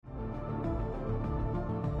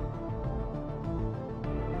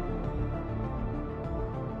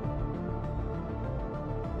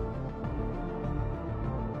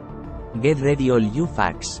Get ready all you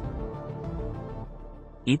facts.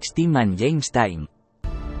 It's Tim and James time.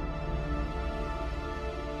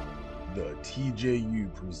 The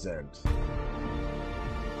TJU present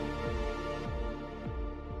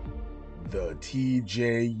The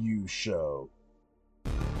TJU Show.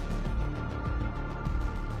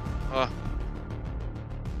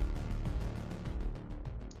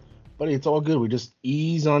 Buddy, it's all good. We just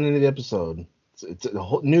ease on into the episode. It's a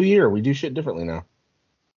whole new year. We do shit differently now.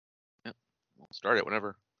 Yep. We'll start it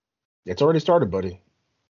whenever. It's already started, buddy.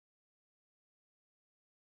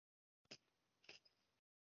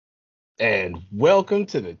 And welcome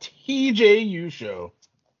to the TJU Show.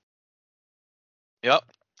 Yep.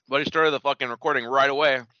 Buddy started the fucking recording right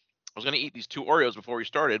away. I was gonna eat these 2 Oreos before we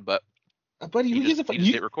started, but Buddy, he just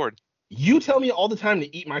hit record. You tell me all the time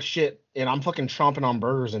to eat my shit, and I'm fucking chomping on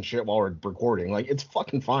burgers and shit while we're recording. Like, it's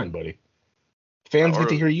fucking fine, buddy. Fans get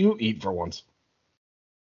to hear you eat for once.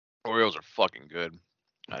 Oreos are fucking good.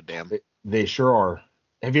 God damn. They sure are.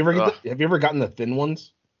 Have you ever gotten the thin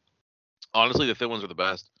ones? Honestly, the thin ones are the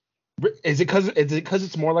best. Is it because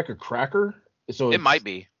it's more like a cracker? So it might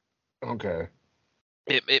be. Okay.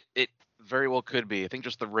 It very well could be. I think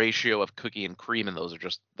just the ratio of cookie and cream in those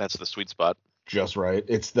that's the sweet spot. Just right.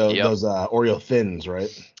 It's those Oreo thins, right?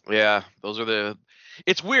 Yeah, those are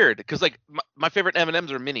it's weird because like my favorite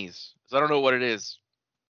M&Ms are minis. So I don't know what it is.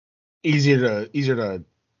 Easier to.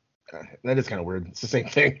 That is kind of weird. It's the same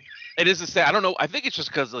thing. It is the same. I don't know. I think it's just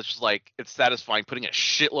because it's just like it's satisfying putting a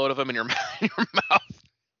shitload of them in your mouth.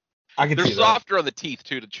 I can. They're see softer on the teeth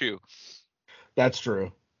too to chew. That's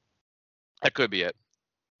true. That could be it.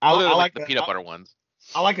 I like the peanut butter ones.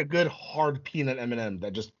 I like a good hard peanut M&M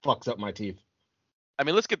that just fucks up my teeth. I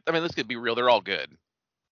mean, let's get be real. They're all good.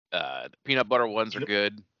 The peanut butter ones are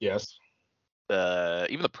good. Yes.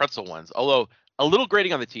 Even the pretzel ones, although a little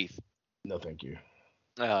grating on the teeth. No, thank you.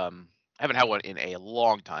 I haven't had one in a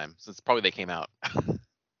long time since probably they came out.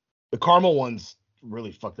 The caramel ones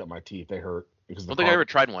really fucked up my teeth. They hurt because I don't think I ever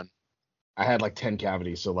tried one. I had like 10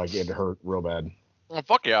 cavities, so like it hurt real bad. Oh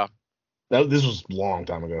fuck yeah. This was a long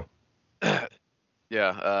time ago.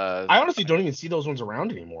 Yeah. I honestly don't even see those ones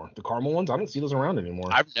around anymore. The caramel ones, I don't see those around anymore.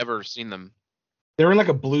 I've never seen them. They're in like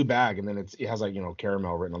a blue bag, and then it has like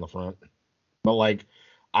caramel written on the front. But like,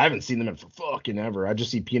 I haven't seen them in for fucking ever. I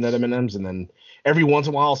just see peanut M&Ms, and then every once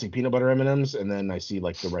in a while I'll see peanut butter M&Ms, and then I see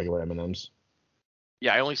like the regular M&Ms.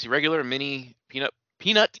 Yeah, I only see regular mini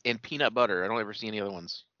peanut and peanut butter. I don't ever see any other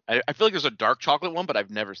ones. I feel like there's a dark chocolate one, but I've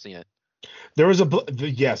never seen it. There was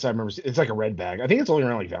yes, I remember. It's like a red bag. I think it's only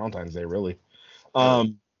around like Valentine's Day, really.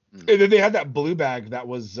 And then they had that blue bag that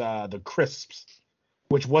was the crisps,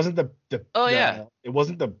 which wasn't yeah, it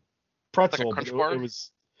wasn't the pretzel, like a Crunch but bar? it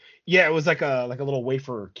was it was like a little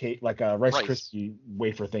wafer cake, like a Rice Krispie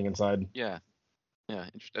wafer thing inside. Yeah,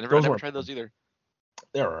 interesting. I never tried those either.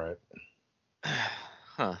 They're all right.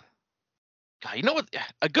 Huh. God, you know what?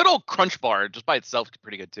 A good old Crunch bar just by itself is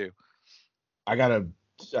pretty good too. I gotta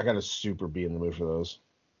super be in the mood for those.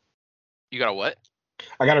 You got a what?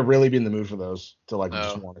 I gotta really be in the mood for those to like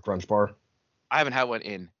just want a Crunch bar. I haven't had one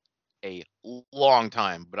in a long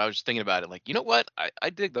time, but I was just thinking about it. Like, you know what?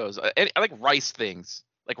 I dig those. I like rice things.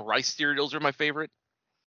 Like rice cereals are my favorite.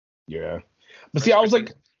 Yeah, but see, I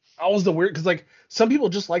was the weird because like some people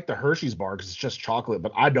just like the Hershey's bar because it's just chocolate,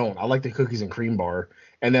 but I don't. I like the cookies and cream bar,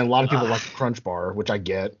 and then a lot of people like the Crunch bar, which I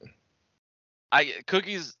get.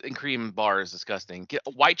 Cookies and cream bar is disgusting.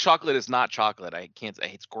 White chocolate is not chocolate. I can't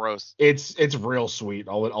say it's gross. It's real sweet.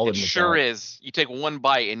 I'll admit sure that. is. You take one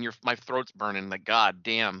bite and my throat's burning. Like god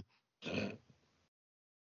damn.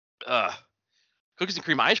 Cookies and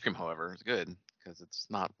cream ice cream, however, is good because it's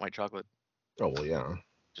not white chocolate. Oh well, yeah.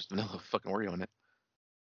 Just vanilla fucking Oreo in it.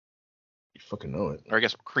 You fucking know it. Or I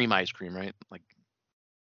guess cream ice cream, right? Like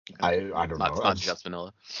I don't know. It's not just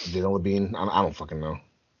vanilla. Vanilla bean? I don't fucking know.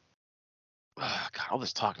 God, all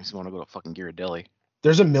this talk makes me want to go to fucking Ghirardelli.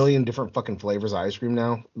 There's a million different fucking flavors of ice cream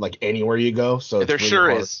now, like anywhere you go. So there sure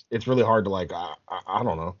is. It's really hard to like. I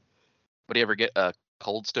don't know. But do you ever get a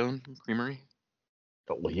Cold Stone Creamery?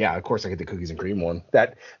 Oh, well, yeah, of course I get the cookies and cream one.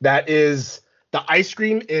 That is the ice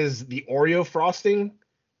cream is the Oreo frosting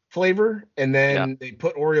flavor, and then they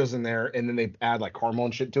put Oreos in there, and then they add like caramel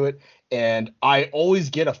and shit to it. And I always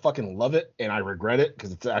get a fucking love it, and I regret it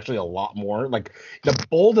because it's actually a lot more. Like the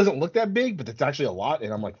bowl doesn't look that big, but it's actually a lot,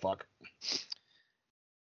 and I'm like, fuck.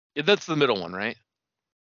 Yeah, that's the middle one, right?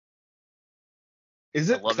 Is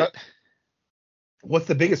it? I love it. What's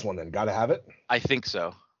the biggest one then? Gotta have it? I think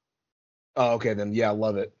so. Oh, okay, then yeah, I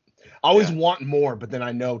love it. I always want more, but then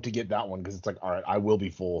I know to get that one because it's like, all right, I will be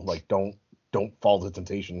full. Like, don't fall to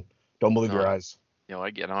temptation. Don't believe your eyes.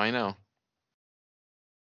 I know.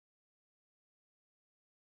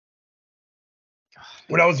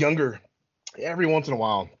 When I was younger, every once in a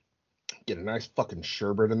while, get a nice fucking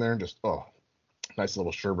sherbet in there. Just nice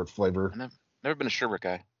little sherbet flavor. I've never been a sherbet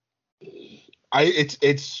guy.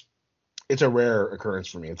 It's a rare occurrence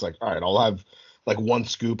for me. It's like, all right, I'll have like one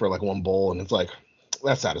scoop or like one bowl, and it's like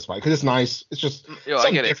that's satisfying because it's nice. It's just Yo, I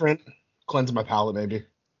something get it. different, cleansing my palate maybe.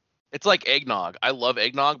 It's like eggnog. I love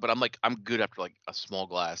eggnog, but I'm good after like a small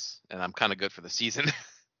glass, and I'm kind of good for the season.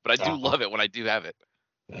 But I do love it when I do have it.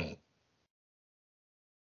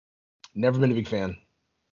 Never been a big fan.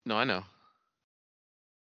 No, I know.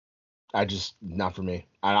 I just not for me.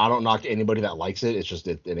 I don't knock anybody that likes it. It's just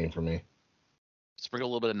it ain't for me. Sprinkle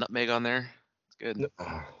a little bit of nutmeg on there. It's good.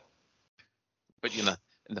 But in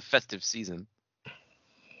the festive season,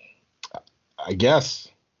 I guess.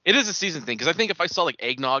 it is a season thing. Because I think if I saw like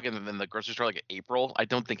eggnog in the grocery store like in April, I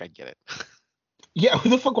don't think I'd get it. Yeah, who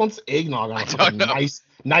the fuck wants eggnog on I a don't fucking know.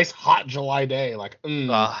 nice hot July day? Like,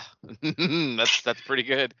 That's pretty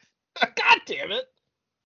good. God damn it.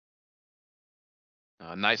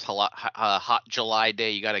 Nice hot July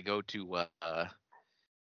day. You got to go to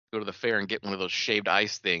the fair and get one of those shaved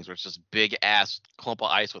ice things, where it's just big ass clump of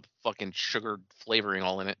ice with fucking sugar flavoring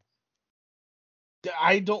all in it.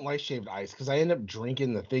 I don't like shaved ice because I end up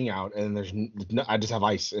drinking the thing out and I just have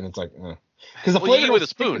ice and it's like, because the Well, you flavor eat it with don't a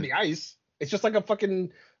stick to spoon. the ice. It's just like a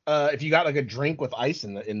fucking if you got like a drink with ice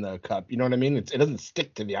in the cup, you know what I mean? It doesn't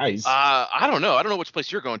stick to the ice. I don't know. I don't know which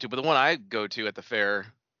place you're going to, but the one I go to at the fair,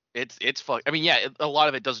 it's fuck. I mean, yeah, a lot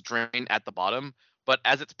of it does drain at the bottom, but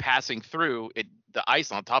as it's passing through, the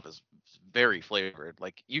ice on top is very flavored.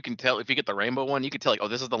 Like you can tell if you get the rainbow one, you can tell like, oh,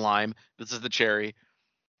 this is the lime, this is the cherry.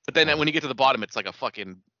 But then when you get to the bottom, it's like it's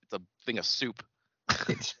a thing of soup.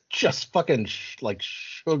 It's just fucking like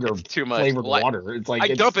sugar It's too much flavored water. It's like I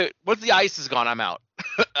dump it once the ice is gone. I'm out.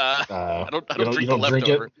 I don't drink the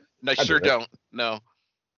leftover. No, I sure don't. No.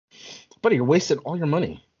 Buddy, you're wasting all your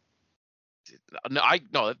money.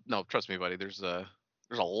 No. Trust me, buddy. There's a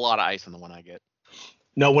lot of ice in the one I get.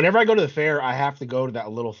 No, whenever I go to the fair, I have to go to that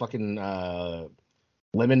little fucking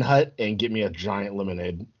lemon hut and get me a giant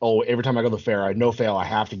lemonade. Oh, every time I go to the fair, no fail, I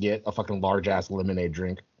have to get a fucking large ass lemonade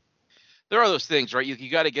drink. There are those things, right? You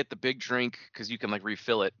got to get the big drink because you can like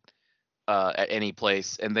refill it at any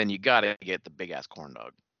place, and then you got to get the big ass corn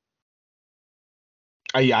dog.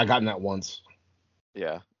 Yeah, I gotten that once.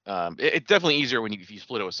 Yeah, it's definitely easier if you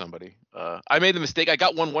split it with somebody. I made the mistake. I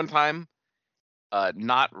got one time,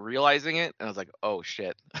 not realizing it, and I was like, oh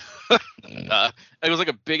shit. It was like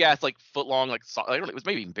a big ass like foot long like I don't know, it was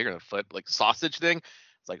maybe even bigger than a foot like sausage thing.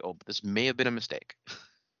 It's like, oh, this may have been a mistake.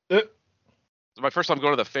 It's my first time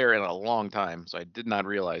going to the fair in a long time, so I did not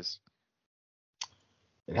realize.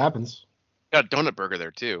 It happens. Got a donut burger there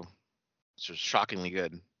too. It's just shockingly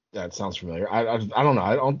good. Yeah, it sounds familiar. I don't know.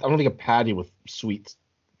 I don't think a patty with sweets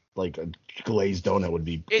like a glazed donut would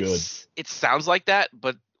be good. It sounds like that,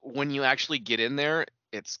 but when you actually get in there,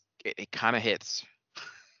 it kind of hits.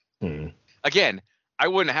 Again, I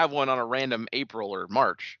wouldn't have one on a random April or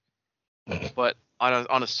March, but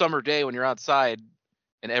on a summer day when you're outside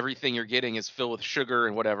and everything you're getting is filled with sugar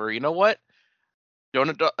and whatever, you know what? A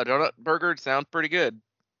donut burger sounds pretty good.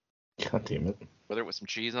 God damn it. Whether it was some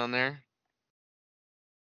cheese on there.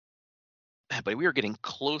 But we are getting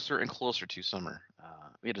closer and closer to summer.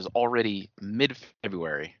 It is already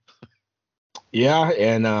mid-February. Yeah,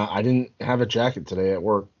 and I didn't have a jacket today at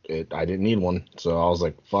work. I didn't need one, so I was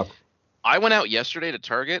like, fuck. I went out yesterday to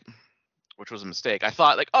Target, which was a mistake. I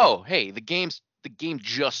thought like, oh, hey, the game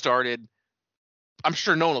just started. I'm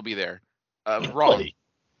sure no one will be there. Wrong.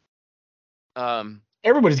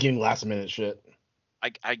 Everybody's getting last minute shit.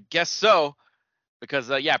 I guess so,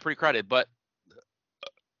 because yeah, pretty crowded. But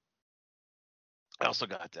I also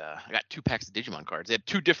got 2 packs of Digimon cards. They had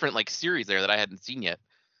 2 different like series there that I hadn't seen yet.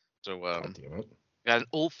 So God damn it. Got an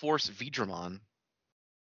Old Force Vidramon.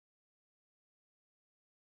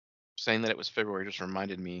 Saying that it was February just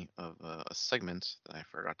reminded me of a segment that I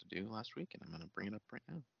forgot to do last week, and I'm going to bring it up right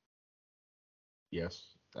now. Yes,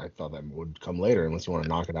 I thought that would come later, unless you want to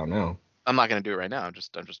knock it out now. I'm not going to do it right now. I'm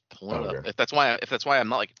just pulling it up. If that's why I'm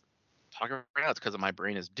not like talking right now, it's because my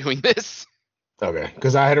brain is doing this. Okay,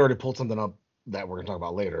 because I had already pulled something up that we're going to talk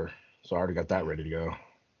about later, so I already got that ready to go.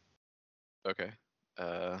 Okay.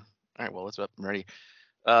 All right. Well, it's up. I'm ready.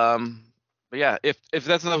 But yeah, if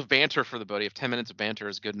that's enough banter for the buddy, if 10 minutes of banter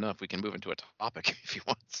is good enough, we can move into a topic if he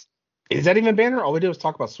wants. Is that even banter? All we did was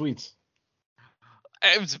talk about sweets.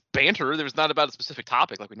 It was banter. There was not about a specific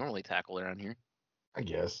topic like we normally tackle around here. I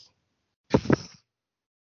guess.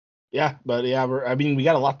 Yeah, but yeah, we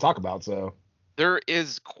got a lot to talk about, so. There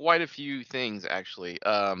is quite a few things actually.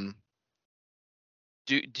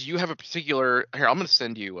 Do you have a particular? Here, I'm gonna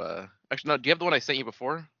send you Actually, no. Do you have the one I sent you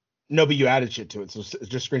before? No, but you added shit to it, so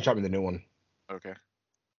just screenshot me the new one. Okay.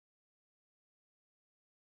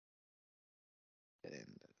 And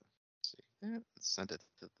let's see that. Send it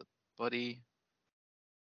to the buddy.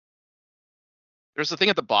 There's a thing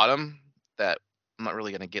at the bottom that I'm not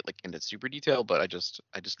really gonna get like into super detail, but I just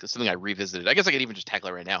it's something I revisited. I guess I could even just tackle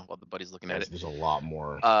it right now while the buddy's looking at it. There's a lot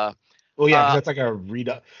more. Uh, Well, yeah, 'cause that's like a read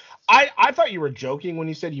up. I thought you were joking when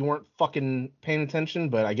you said you weren't fucking paying attention,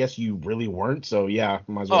 but I guess you really weren't. So yeah,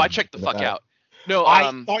 might as well. I checked the fuck that. out. No,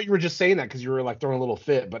 I thought you were just saying that because you were like throwing a little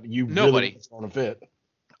fit, but you really weren't throwing a fit.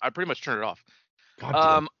 I pretty much turned it off. God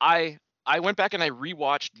damn. I went back and I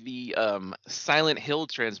rewatched the Silent Hill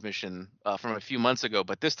transmission from a few months ago,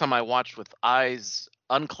 but this time I watched with eyes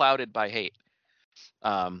unclouded by hate.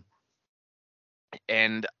 And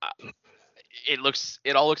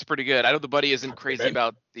it all looks pretty good. I know the buddy isn't crazy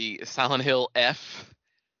about the Silent Hill F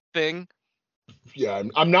thing. Yeah,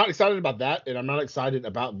 I'm not excited about that, and I'm not excited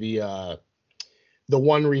about the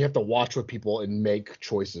one where you have to watch with people and make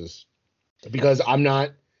choices, because I'm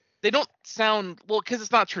not. They don't sound because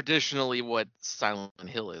it's not traditionally what Silent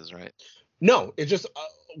Hill is, right? No, it's just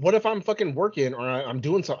what if I'm fucking working or I'm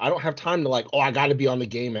doing something? I don't have time to like, I got to be on the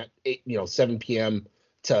game at 7 p.m.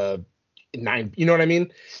 to 9. You know what I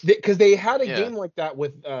mean? Because they had a game like that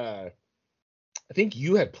with I think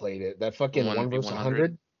you had played it. That fucking 1 vs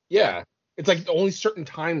 100. Yeah, it's like only certain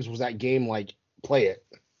times was that game like play it.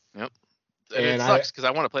 Yep, and it sucks because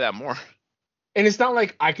I want to play that more. And it's not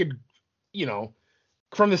like I could,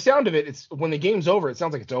 from the sound of it, it's when the game's over, it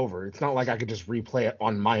sounds like it's over. It's not like I could just replay it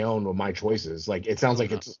on my own with my choices. Like it sounds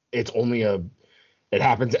like it's only it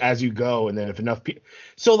happens as you go, and then if enough people.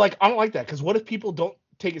 So like I don't like that, because what if people don't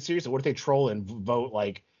take it seriously? What if they troll and vote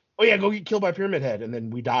like, oh yeah, go get killed by Pyramid Head, and then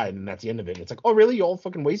we died, and that's the end of it. It's like, oh really? You all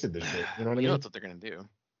fucking wasted this shit. You know what I mean? That's what they're gonna do.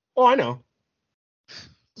 Oh, I know.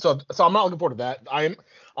 So I'm not looking forward to that. I'm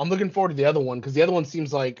looking forward to the other one, because the other one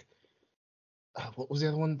seems like what was the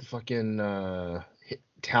other one? The fucking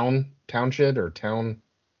town shit or town.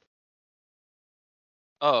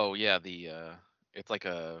 Oh yeah, it's like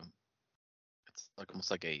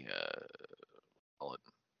almost like a call it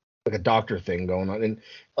like a doctor thing going on, and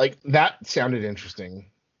like that sounded interesting.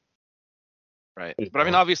 Right, but I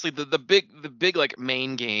mean, obviously the big like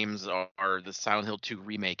main games are the Silent Hill 2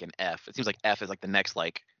 remake and F. It seems like F is like the next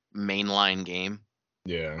like mainline game.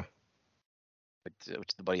 Yeah.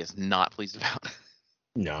 Which the buddy is not pleased about.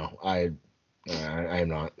 No, I am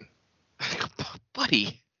not.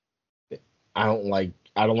 Buddy. I don't like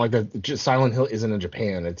that. Just Silent Hill isn't in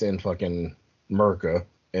Japan. It's in fucking America,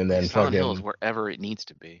 and then Silent Hill is wherever it needs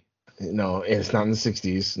to be. No, it's not in the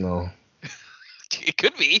 60s. No. It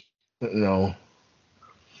could be. No.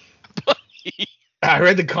 I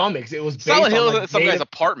read the comics. It was based Silent Hill on, is some guy's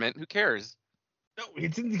apartment. Who cares? No,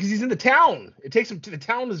 it's because he's in the town. It takes him to the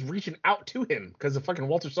town is reaching out to him because of fucking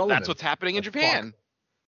Walter Sullivan. That's what's happening in Japan.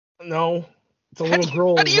 Fuck. No, it's a little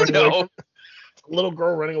girl. How do you know? A little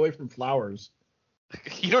girl running away from flowers.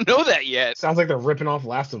 You don't know that yet. Sounds like they're ripping off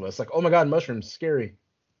Last of Us. Like, oh my god, mushrooms, scary.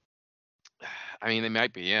 I mean, they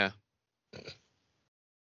might be, yeah.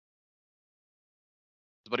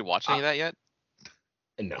 Anybody watch any of that yet?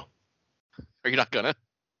 No. Are you not gonna?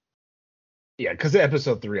 Yeah, because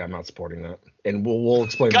episode 3, I'm not supporting that, and we'll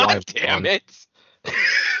explain God why. God damn it!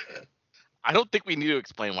 I don't think we need to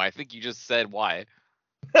explain why. I think you just said why.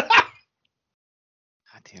 God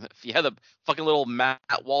damn it! If you had a fucking little Matt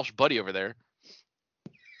Walsh buddy over there.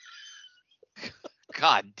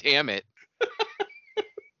 God damn it! I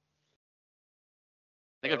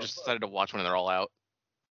think I've just decided to watch when they're all out.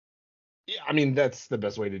 Yeah, I mean that's the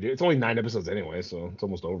best way to do it. It's only 9 episodes anyway, so it's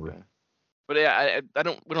almost over. Okay. But yeah, I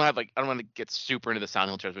don't want to get super into the Silent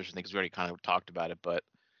Hill transmission thing because we already kind of talked about it. But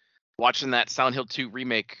watching that Silent Hill 2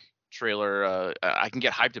 remake trailer, I can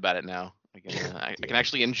get hyped about it now. I can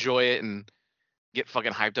actually enjoy it and get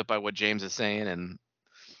fucking hyped up by what James is saying, and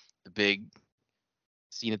the big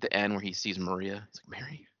scene at the end where he sees Maria. It's like,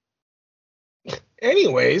 Mary.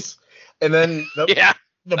 Anyways, and then the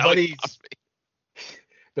buddy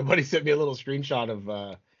sent me a little screenshot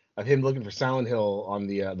of him looking for Silent Hill on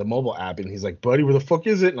the mobile app, and he's like, buddy, where the fuck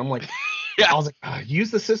is it? And I'm like, I was like,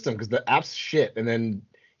 use the system because the app's shit. And then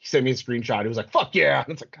he sent me a screenshot. He was like, fuck yeah.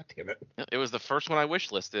 And it's like, god damn it. It was the first one I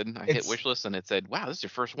wish listed. I hit wish list and it said, wow, this is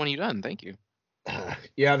your first one you've done. Thank you.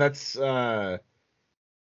 Yeah, that's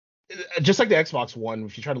just like the Xbox One.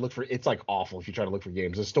 If you try to look for, it's like awful. If you try to look for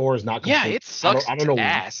games, the store is not. Yeah, it sucks. I don't know.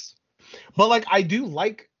 Ass. But like, I do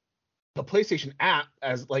like the PlayStation app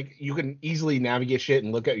as like you can easily navigate shit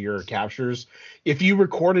and look at your captures. If you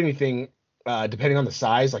record anything depending on the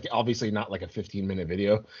size, like obviously not like a 15-minute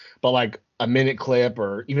video, but like a minute clip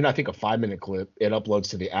or even I think a 5-minute clip, it uploads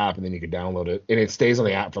to the app and then you can download it and it stays on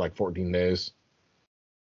the app for like 14 days.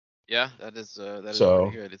 Yeah, that is pretty So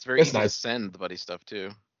good. It's very it's easy to nice. send the buddy stuff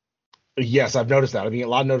too. Yes, I've noticed that. I mean, a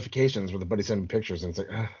lot of notifications where the buddy sending pictures and it's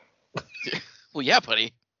like, Well, yeah,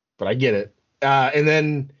 buddy. but I get it. And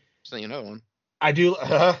then So you know one. I do,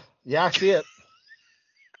 yeah, I see it.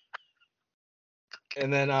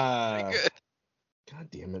 And then, Pretty good. God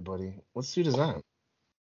damn it, buddy. What suit is that?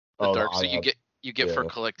 The Oh, dark suit the you get for yeah.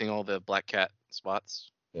 collecting all the black cat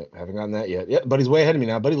spots. Yeah, haven't gotten that yet. Yeah, buddy's way ahead of me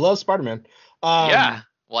now. Buddy loves Spider-Man. Yeah.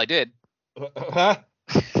 Well, I did Huh?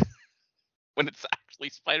 when it's actually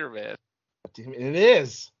Spider-Man. Damn it, it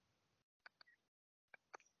is.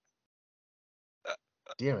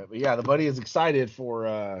 Damn it. But yeah, the buddy is excited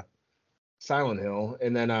for Silent Hill.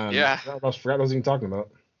 And then Yeah. I forgot what I was even talking about.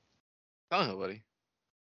 I don't know, buddy.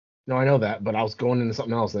 No, I know that, but I was going into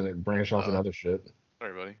something else and it branched off into other shit.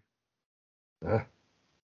 Sorry, buddy. Uh,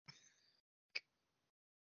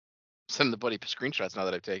 Sending the buddy screenshots now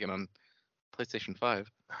that I've taken on PlayStation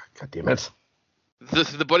 5. God damn it.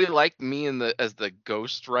 The buddy liked me as the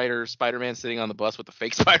Ghost Rider Spider-Man sitting on the bus with the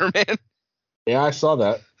fake Spider-Man. Yeah, I saw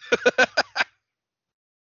that.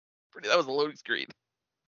 That was a loading screen.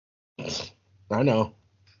 I know.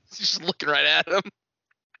 He's just looking right at him.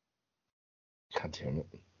 God damn it.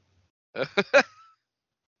 But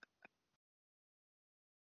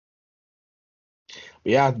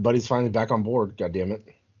yeah, buddy's finally back on board. God damn it.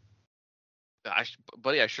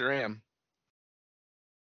 Buddy, I sure am.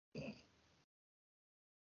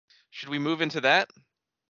 Should we move into that?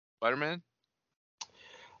 Spider-Man?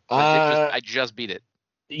 I just beat it.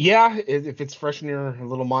 Yeah, if it's fresh in your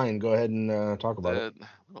little mind, go ahead and talk about it.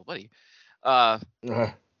 Little buddy.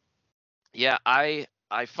 Yeah, I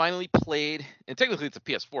finally played, and technically it's a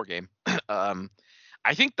PS4 game.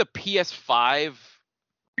 I think the PS5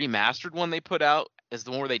 remastered one they put out is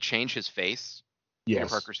the one where they change his face. Peter Yes.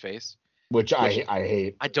 Parker's face. Which I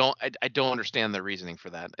hate. I don't understand the reasoning for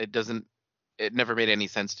that. It never made any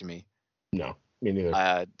sense to me. No, me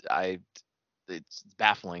neither. It's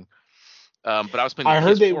baffling. But I was playing. I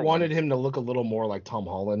heard they PS4 wanted one. him to look a little more like Tom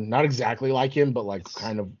Holland, not exactly like him, but like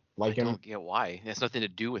kind of like I him. don't get why. It has nothing to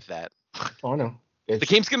do with that. Oh no, The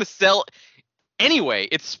game's gonna sell anyway.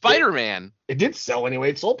 It's Spider-Man. It did sell anyway.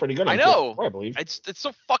 It sold pretty good. I know. I believe. It's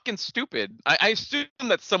so fucking stupid. I assume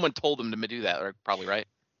that someone told them to do that, or probably right.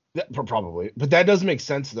 Probably, but that does make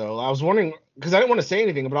sense though. I was wondering because I didn't want to say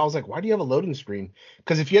anything, but I was like, why do you have a loading screen?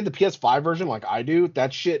 Because if you had the PS5 version like I do,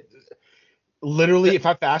 that shit literally, if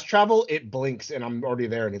I fast travel, it blinks and I'm already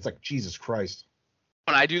there, and it's like Jesus Christ.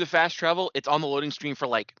 When I do the fast travel, it's on the loading screen for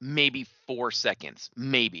like maybe 4 seconds,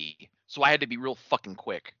 maybe. So I had to be real fucking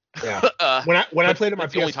quick. Yeah. When I played on my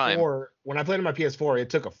PS4, it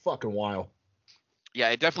took a fucking while. Yeah,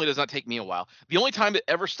 it definitely does not take me a while. The only time it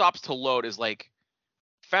ever stops to load is like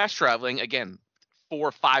fast traveling, again, 4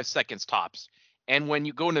 or 5 seconds tops. And when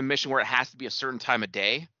you go into a mission where it has to be a certain time of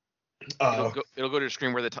day, it'll go to a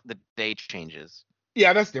screen where the day changes.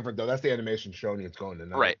 Yeah, that's different though. That's the animation showing you it's going to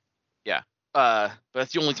night. Right. Yeah. But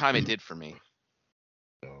that's the only time it did for me.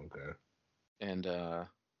 Oh, okay. And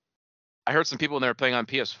I heard some people when they were playing on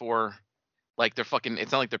PS4, like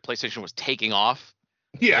it's not like their PlayStation was taking off.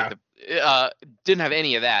 Yeah. Like didn't have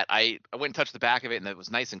any of that. I went and touched the back of it, and it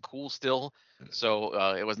was nice and cool still.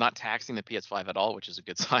 So it was not taxing the PS5 at all, which is a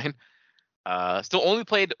good sign. Still only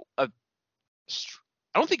played I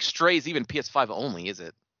don't think Stray is even PS5 only, is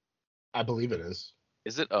it? I believe it is.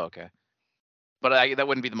 Is it? Oh, okay. But that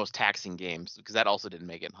wouldn't be the most taxing games because that also didn't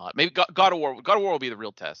make it hot. Maybe God of War. God of War will be the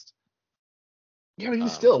real test. Yeah, but even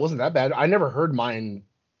still, it wasn't that bad. I never heard mine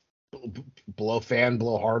blow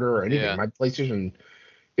harder or anything. Yeah. My PlayStation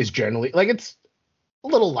is generally like it's a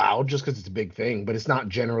little loud just because it's a big thing, but it's not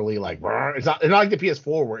generally like it's not like the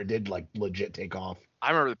PS4 where it did like legit take off. I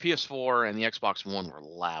remember the PS4 and the Xbox One were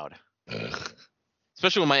loud.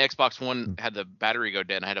 Especially when my Xbox One had the battery go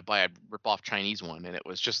dead and I had to buy a rip-off Chinese one, and it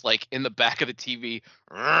was just like in the back of the TV.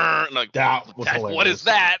 Like, That was hilarious. what is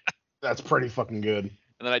that? That's pretty fucking good.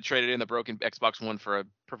 And then I traded in the broken Xbox One for a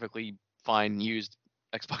perfectly fine used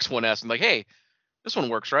Xbox One S. And like, hey, this one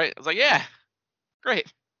works, right? I was like, yeah,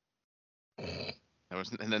 great. And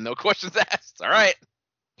then no questions asked. All right.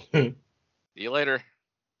 See you later.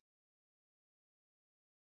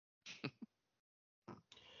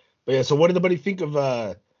 But yeah, so what did everybody think of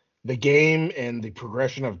the game and the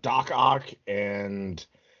progression of Doc Ock and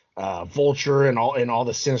Vulture and all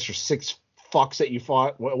the Sinister Six fucks that you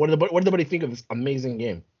fought? What did everybody think of this amazing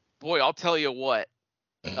game? Boy, I'll tell you what.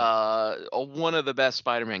 one of the best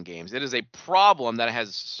Spider-Man games. It is a problem that it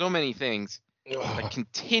has so many things that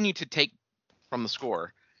continue to take from the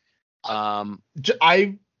score. I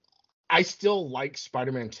still like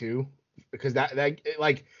Spider-Man 2 because that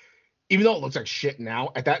like, even though it looks like shit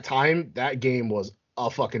now, at that time that game was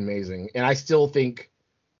fucking amazing, and I still think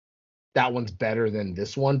that one's better than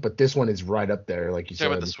this one, but this one is right up there, like you Talk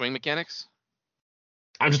said. about the swing mechanics.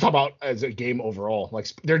 I'm just talking about as a game overall. Like,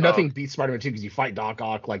 there's nothing beats Spider-Man 2 because you fight Doc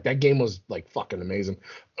Ock. Like, that game was like fucking amazing.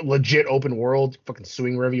 Legit open world, fucking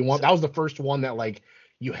swing wherever you want. That was the first one that like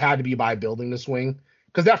you had to be by a building to swing.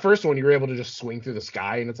 Because that first one you were able to just swing through the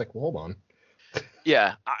sky, and it's like, well, hold on.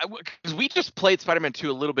 Yeah, because we just played Spider-Man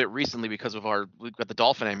 2 a little bit recently because of we've got the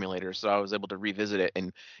Dolphin emulator, so I was able to revisit it.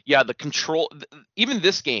 And yeah, the control, even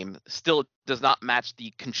this game still does not match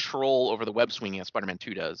the control over the web swinging as Spider-Man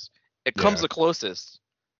 2 does. It comes the closest.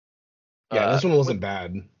 Yeah, this one wasn't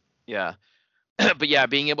bad. Yeah, but yeah,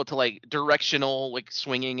 being able to like directional like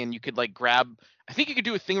swinging, and you could like grab. I think you could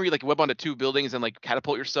do a thing where you like web onto two buildings and like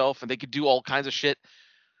catapult yourself, and they could do all kinds of shit.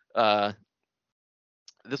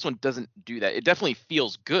 This one doesn't do that. It definitely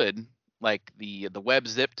feels good, like the web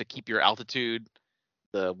zip to keep your altitude,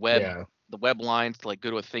 the web lines to like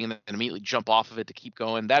go to a thing and then immediately jump off of it to keep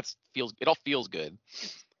going. It all feels good.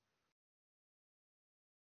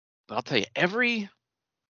 But I'll tell you,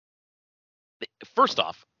 first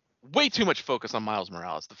off, way too much focus on Miles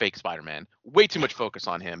Morales, the fake Spider-Man. Way too much focus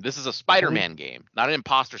on him. This is a Spider-Man game, not an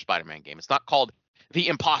imposter Spider-Man game. It's not called the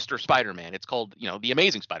Imposter Spider-Man. It's called, the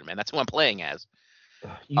Amazing Spider-Man. That's who I'm playing as.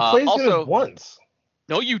 You played him once.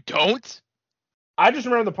 No, you don't. I just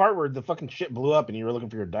remember the part where the fucking shit blew up and you were looking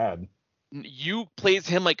for your dad. You plays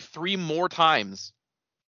him like 3 more times.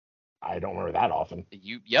 I don't remember that often.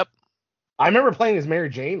 Yep. I remember playing as Mary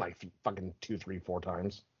Jane like fucking 2, 3, 4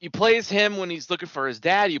 times. You plays him when he's looking for his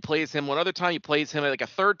dad. You plays him one other time. You plays him like a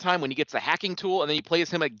third time when he gets the hacking tool, and then you plays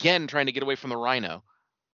him again trying to get away from the Rhino.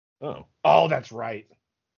 Oh, that's right.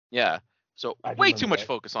 Yeah. So way too much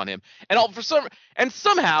focus on him, and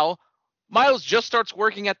somehow Miles just starts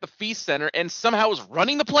working at the Feast Center and somehow is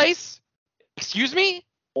running the place. Excuse me?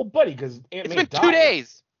 Well, buddy, because it's been 2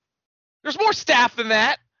 days. There's more staff than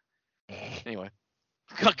that. Anyway.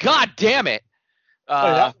 God damn it.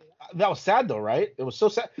 That was sad though, right? It was so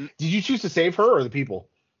sad. Did you choose to save her or the people?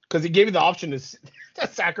 Because it gave you the option to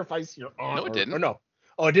sacrifice your aunt. No, it didn't. Or no.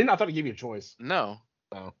 Oh, it didn't? I thought it gave you a choice. No.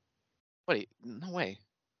 Oh. Buddy, no way.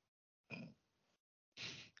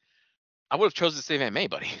 I would have chosen to save Aunt May,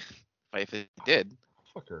 buddy. If it did.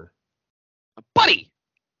 Fuck her. Buddy!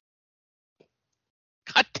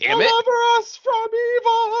 God damn it. Deliver us from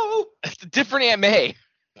evil! It's a different Aunt May.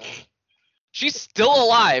 She's still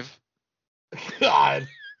alive. God.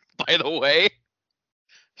 By the way.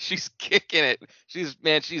 She's kicking it. She's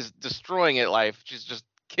destroying it, life. She's just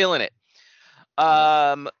killing it.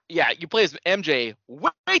 Yeah, you play as MJ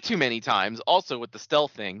way too many times, also with the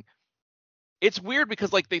stealth thing. It's weird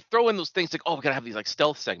because like they throw in those things like, oh, we gotta have these like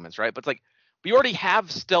stealth segments, right? But it's like we already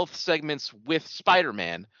have stealth segments with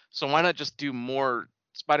Spider-Man, so why not just do more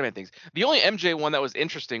Spider-Man things? The only MJ one that was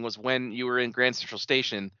interesting was when you were in Grand Central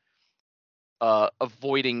Station,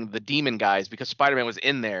 avoiding the demon guys because Spider-Man was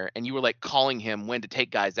in there and you were like calling him when to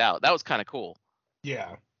take guys out. That was kind of cool.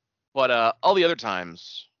 Yeah. But all the other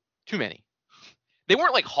times, too many. They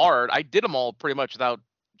weren't like hard. I did them all pretty much without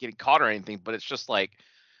getting caught or anything, but it's just like,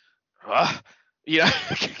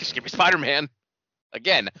 just give me Spider-Man.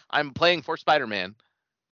 Again, I'm playing for Spider-Man.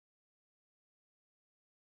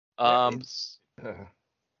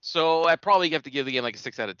 So I probably have to give the game like a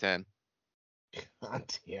 6 out of 10. God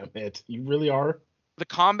damn it. You really are? The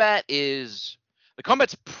combat's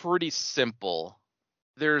pretty simple.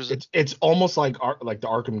 It's almost like the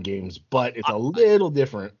Arkham games, but it's a little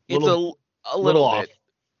different. It's a little bit. Off.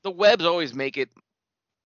 The webs always make it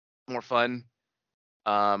more fun.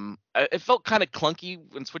 It felt kind of clunky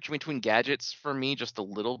when switching between gadgets for me just a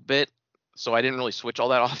little bit, so I didn't really switch all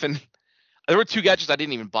that often. There were 2 gadgets I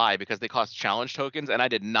didn't even buy because they cost challenge tokens, and I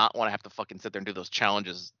did not want to have to fucking sit there and do those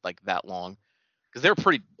challenges like that long, because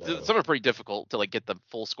some are pretty difficult to like get the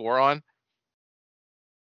full score on.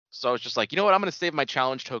 So I was just like, you know what, I'm gonna save my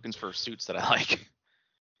challenge tokens for suits that I like.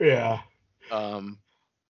 Yeah.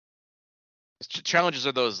 Challenges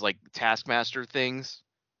are those like Taskmaster things.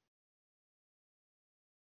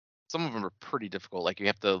 Some of them are pretty difficult. Like you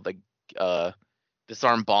have to like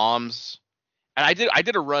disarm bombs. And I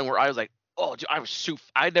did a run where I was like, oh, dude,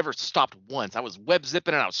 I never stopped once. I was web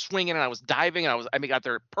zipping and I was swinging and I was diving and I got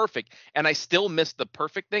there perfect, and I still missed the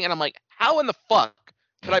perfect thing. And I'm like, how in the fuck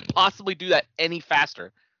could I possibly do that any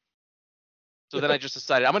faster? So then I just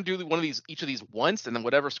decided I'm gonna do each of these once, and then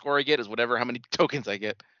whatever score I get is how many tokens I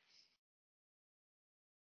get.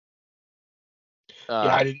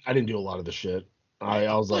 Yeah, I didn't do a lot of the shit. I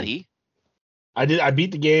was buddy. like, I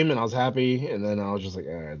beat the game and I was happy, and then I was just like,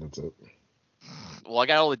 all right, that's it. Well, I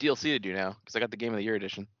got all the DLC to do now because I got the Game of the Year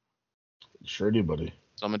edition. Sure do, buddy.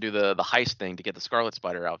 So I'm gonna do the heist thing to get the Scarlet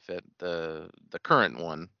Spider outfit, the current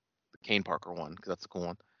one, the Kane Parker one, because that's the cool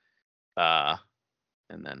one.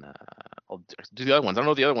 And then I'll do the other ones. I don't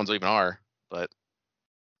know what the other ones even are, but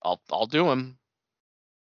I'll do them.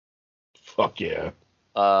 Fuck yeah.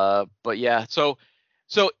 But yeah, so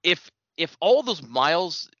if all those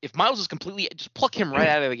Miles, if Miles is completely, just pluck him right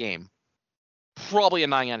out of the game, probably a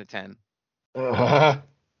 9 out of 10.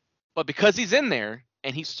 But because he's in there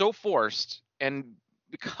and he's so forced, and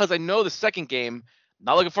because I know the second game,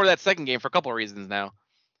 not looking forward to that second game for a couple of reasons now.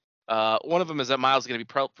 One of them is that Miles is going to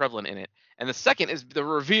be prevalent in it, and the second is the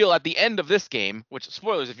reveal at the end of this game, which,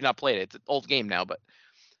 spoilers if you've not played it, it's an old game now, but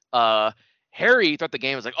Harry thought the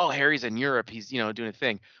game was like, oh, Harry's in Europe, he's doing a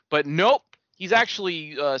thing, but nope, he's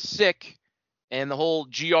actually sick, and the whole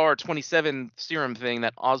GR27 serum thing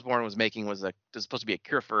that Osborn was making was supposed to be a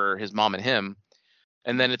cure for his mom and him,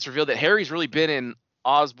 and then it's revealed that Harry's really been in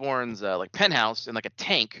Osborn's like penthouse in like a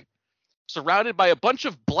tank, surrounded by a bunch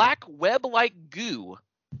of black web-like goo.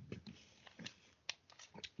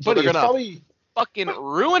 So they're gonna fucking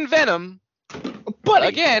ruin Venom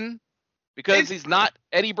again because he's not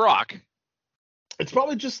Eddie Brock. It's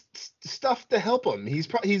probably just stuff to help him. He's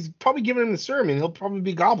probably giving him the serum, and he'll probably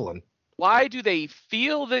be gobbling. Why do they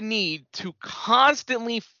feel the need to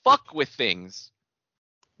constantly fuck with things?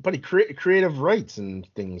 But he creative rights and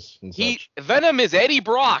things and such. Venom is Eddie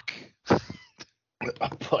Brock.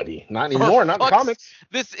 Buddy, not anymore. Not in comics.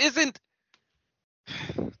 This isn't.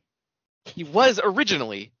 He was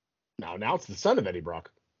originally. Now it's the son of Eddie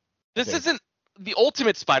Brock. This isn't the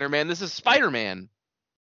Ultimate Spider-Man. This is Spider-Man.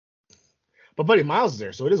 But buddy, Miles is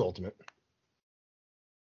there, so it is Ultimate.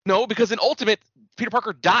 No, because in Ultimate, Peter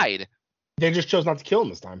Parker died. They just chose not to kill him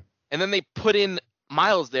this time. And then they put in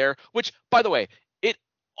Miles there, which, by the way, it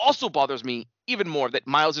also bothers me even more that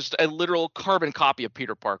Miles is a literal carbon copy of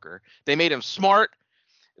Peter Parker. They made him smart.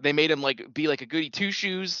 They made him be like a goody two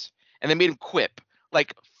shoes, and they made him quip.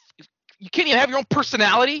 Like, you can't even have your own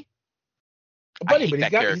personality. Buddy, but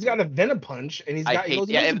he's got a Venom punch, and he goes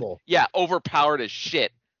invisible. Yeah, overpowered as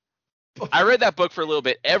shit. I read that book for a little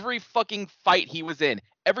bit. Every fucking fight he was in,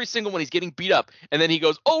 every single one, he's getting beat up, and then he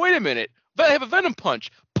goes, "Oh, wait a minute, I have a Venom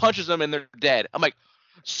punch." Punches them, and they're dead. I'm like,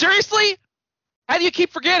 seriously? How do you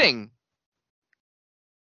keep forgetting?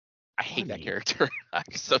 I hate that character. I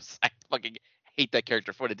fucking hate that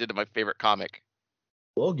character for what it did to my favorite comic.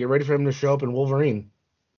 Well, get ready for him to show up in Wolverine.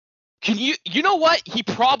 Can you know what? He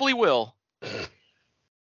probably will.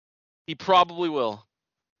 He probably will.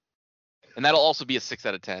 And that'll also be a 6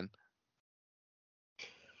 out of 10.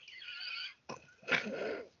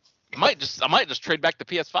 I might just trade back the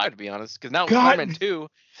PS5, to be honest, because now Spider-Man 2,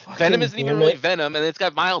 Venom isn't even really Venom, and it's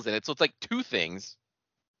got Miles in it, so it's like two things.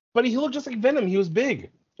 But he looked just like Venom. He was big.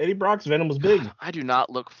 Eddie Brock's Venom was big. I do not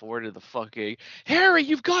look forward to the fucking Harry.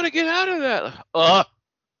 You've got to get out of that.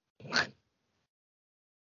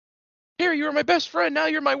 Harry, you were my best friend. Now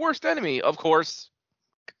you're my worst enemy. Of course.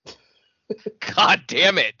 God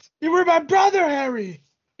damn it. You were my brother, Harry.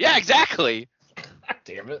 Yeah, exactly. God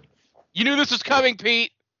damn it. You knew this was coming,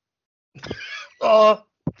 Pete. And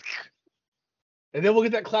then we'll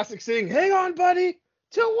get that classic saying, "Hang on, buddy.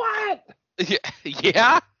 To what?"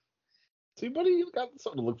 Yeah. See, buddy, you got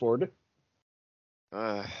something to look forward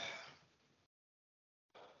to.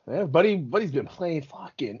 Yeah, buddy's been playing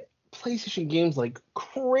fucking PlayStation games like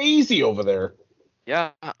crazy over there.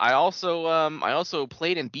 Yeah, I also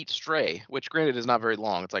played and beat Stray, which granted is not very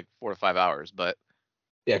long. It's like 4 to 5 hours, but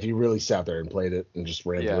yeah, if you really sat there and played it and just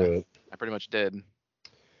ran through it. I pretty much did.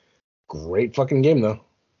 Great fucking game though.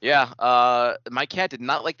 Yeah, my cat did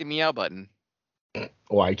not like the meow button.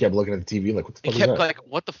 Why? He kept looking at the TV like, what the fuck is that? Like,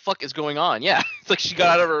 what the fuck is going on? Yeah, it's like she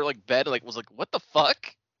got out of her bed and was like, what the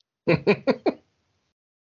fuck?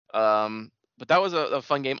 But that was a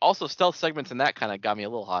fun game. Also, stealth segments in that kind of got me a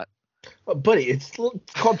little hot. Buddy, it's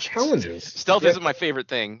called challenges. Stealth isn't my favorite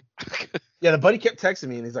thing. Yeah, the buddy kept texting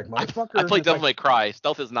me and he's like, "Motherfucker." I play Devil May Cry.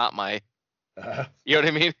 Stealth is not my. You know what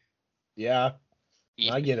I mean? Yeah,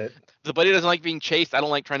 I get it. The buddy doesn't like being chased. I don't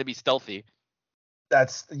like trying to be stealthy.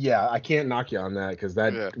 I can't knock you on that because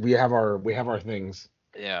we have our things.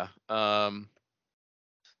 Yeah. There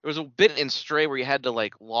was a bit in Stray where you had to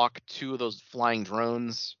lock 2 of those flying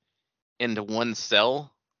drones into one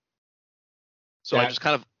cell. So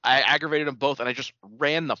I aggravated them both, and I just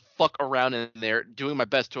ran the fuck around in there, doing my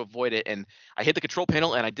best to avoid it. And I hit the control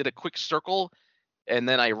panel, and I did a quick circle, and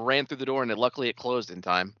then I ran through the door, and luckily it closed in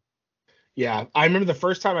time. Yeah, I remember the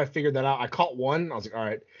first time I figured that out. I caught one. I was like, all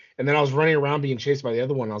right. And then I was running around being chased by the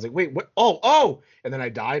other one. I was like, wait, what? Oh. And then I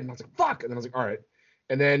died, and I was like, fuck. And then I was like, all right.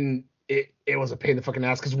 And then it was a pain in the fucking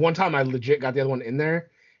ass because one time I legit got the other one in there,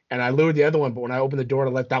 and I lured the other one. But when I opened the door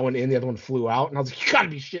to let that one in, the other one flew out, and I was like, you gotta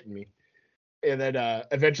be shitting me. And then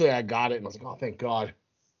eventually I got it, and I was like, oh, thank God.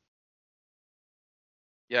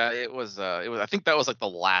 Yeah, it was. I think that was like the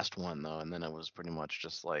last one though, and then it was pretty much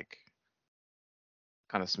just like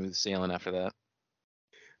kind of smooth sailing after that.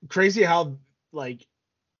 Crazy how like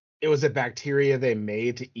it was a bacteria they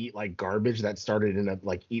made to eat like garbage that started in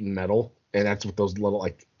like eating metal, and that's what those little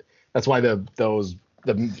like. That's why the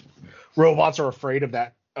robots are afraid of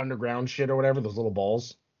that underground shit or whatever. Those little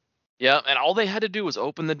balls. Yeah, and all they had to do was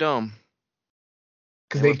open the dome.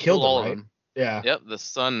 Because they killed all them, right? of them. Yeah. Yep, the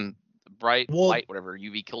sun, bright light, whatever,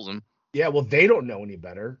 UV kills them. Yeah, well, they don't know any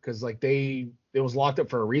better because like it was locked up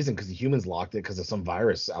for a reason because the humans locked it because of some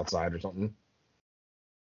virus outside or something.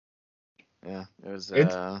 Yeah, it was.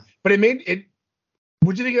 But it made it.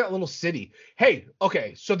 What'd you think of that little city? Hey,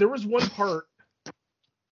 okay, so there was one part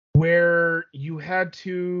where you had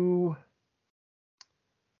to.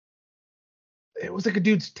 It was like a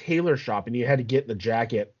dude's tailor shop, and you had to get the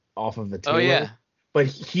jacket off of the tailor. Oh yeah. But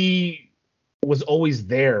he was always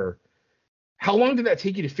there. How long did that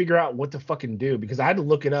take you to figure out what to fucking do? Because I had to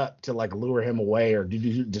look it up to like lure him away or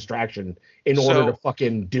do distraction in order to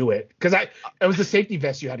fucking do it. Because it was the safety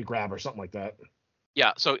vest you had to grab or something like that.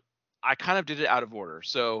 Yeah, so I kind of did it out of order.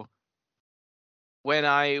 So when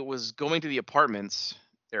I was going to the apartments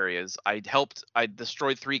areas, I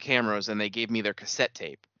destroyed 3 cameras and they gave me their cassette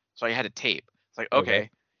tape. So I had a tape. It's like, okay.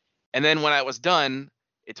 And then when I was done,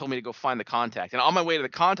 it told me to go find the contact. And on my way to the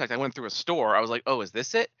contact, I went through a store. I was like, oh, is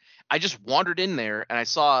this it? I just wandered in there and I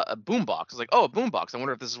saw a boombox. I was like, oh, a boombox. I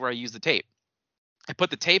wonder if this is where I use the tape. I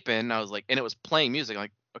put the tape in. And I was like, and it was playing music. I'm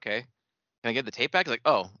like, okay, can I get the tape back? He's like,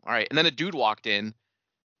 oh, all right. And then a dude walked in,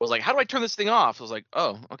 was like, how do I turn this thing off? I was like,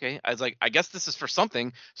 oh, okay. I was like, I guess this is for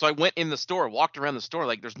something. So I went in the store, walked around the store,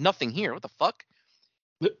 like, there's nothing here. What the fuck?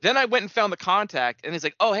 Then I went and found the contact, and he's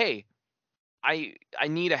like, oh, hey, I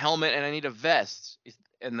need a helmet and I need a vest.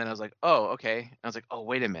 And then I was like, oh, okay. And I was like, oh,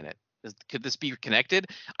 wait a minute. Could this be connected?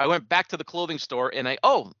 I went back to the clothing store and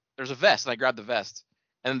there's a vest, and I grabbed the vest.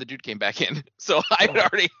 And then the dude came back in. So I had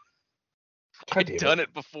already done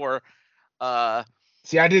it before.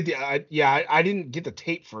 See, I did I didn't get the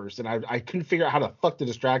tape first, and I couldn't figure out how the fuck to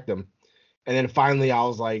distract them. And then finally I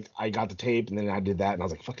was like, I got the tape, and then I did that, and I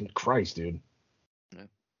was like, fucking Christ, dude. Yeah,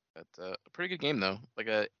 that's a pretty good game though. Like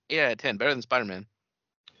a 8 out of 10, better than Spider-Man.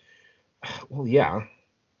 Well, yeah.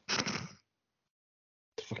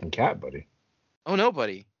 Fucking cat, buddy. Oh no,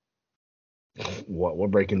 buddy.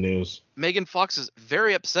 What breaking news? Megan Fox is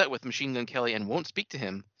very upset with Machine Gun Kelly and won't speak to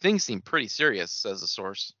him. Things seem pretty serious, says the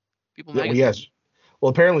source. People magazine. Yes. Well,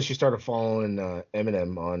 apparently she started following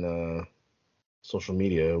Eminem on social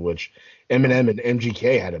media, which Eminem and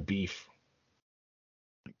MGK had a beef.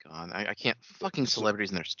 Oh my God, I can't fucking celebrities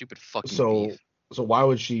and their stupid fucking beef. So why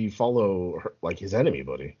would she follow her, like his enemy,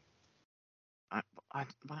 buddy? I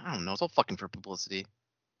don't know. It's all fucking for publicity.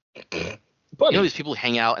 Buddy. You know these people who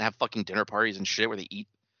hang out and have fucking dinner parties and shit where they eat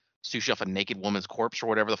sushi off a naked woman's corpse or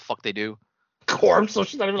whatever the fuck they do. Corpse? So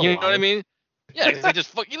she's not even alive. You know what I mean? Yeah, because they just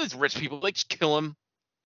fuck. You know these rich people, they just kill them.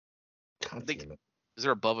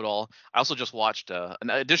 They're above it all. I also just watched an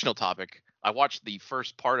additional topic. I watched the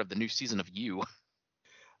first part of the new season of You.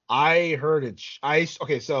 I heard it.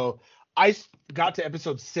 So I got to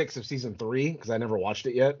episode 6 of season 3 because I never watched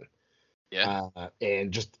it yet. Yeah.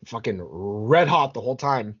 And just fucking red hot the whole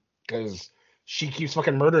time because she keeps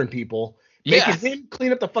fucking murdering people, making him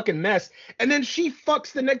clean up the fucking mess, and then she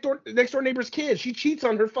fucks the next door neighbor's kid. She cheats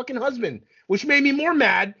on her fucking husband, which made me more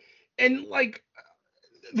mad. And like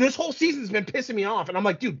this whole season's been pissing me off, and I'm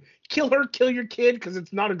like, dude, kill her, kill your kid, because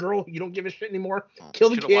it's not a girl. You don't give a shit anymore. Kill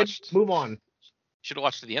the kid, move on. Should have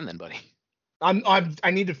watched to the end then, buddy.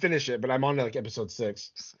 I need to finish it, but I'm on like episode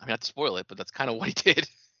 6. I mean, not to spoil it, but that's kind of what he did.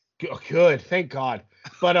 Good, thank God.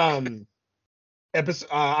 But I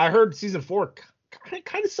heard season 4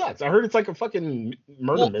 kind of sucks. I heard it's like a fucking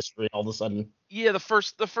murder mystery all of a sudden. Yeah, the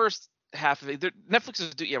first half of it. Netflix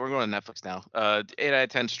is we're going to Netflix now. 8 out of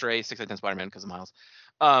 10 Stray, 6 out of 10 Spider-Man because of Miles.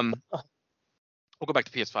 We'll go back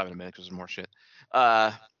to PS5 in a minute because there's more shit.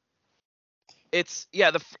 It's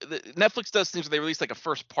the Netflix does things where they release like a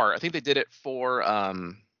first part. I think they did it for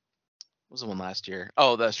what was the one last year?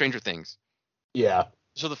 Oh, the Stranger Things. Yeah.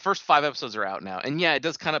 So the first 5 episodes are out now, and yeah, it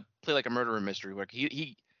does kind of play like a murder mystery. Where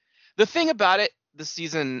he the thing about it this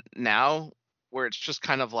season now, where it's just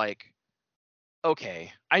kind of like,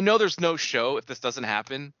 okay, I know there's no show if this doesn't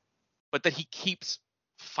happen, but that he keeps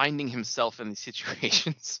finding himself in these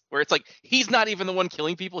situations where it's like he's not even the one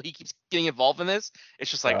killing people, he keeps getting involved in this.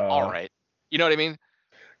 It's just like, all right, you know what I mean?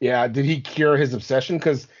 Yeah, did he cure his obsession?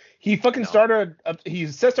 Because he fucking No. started. He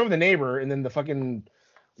obsessed over the neighbor, and then the fucking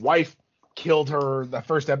wife killed her the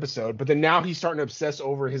first episode. But then now he's starting to obsess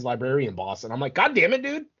over his librarian boss, and I'm like, God damn it,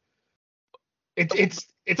 dude! It's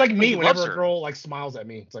like me he whenever loves a her. girl like smiles at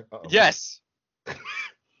me. It's like, uh-oh. Yes. But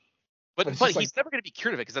it's but just he's like, never going to be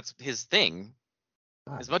cured of it because that's his thing.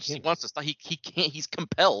 God As much as he damn it. wants to stop, he can't. He's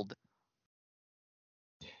compelled.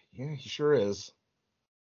 Yeah, he sure is.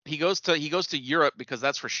 He goes to Europe because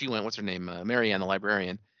that's where she went. What's her name? Marianne, the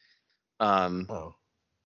librarian. Oh,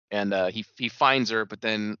 And he finds her, but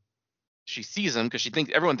then she sees him because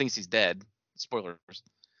everyone thinks he's dead. Spoilers.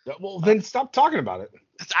 yeah, well then stop talking about it.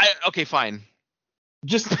 Okay, fine.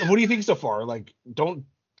 Just what do you think so far? Like, don't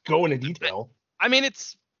go into detail. I mean,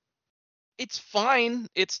 it's fine.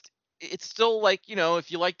 It's still like,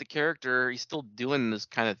 if you like the character, he's still doing this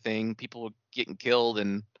kind of thing. People getting killed,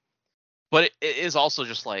 but it is also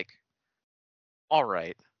just like, all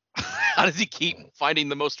right, how does he keep finding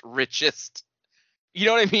the most richest? You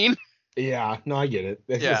know what I mean? Yeah, no, I get it.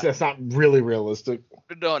 Yeah. That's not really realistic.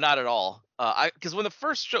 No, not at all. Because when the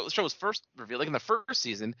first show was first revealed, like in the first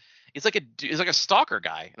season, it's like a stalker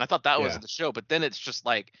guy, and I thought that was Yeah. the show. But then it's just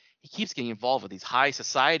like he keeps getting involved with these high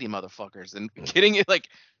society motherfuckers and getting it like.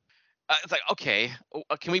 It's like, okay,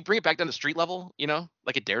 can we bring it back down to street level?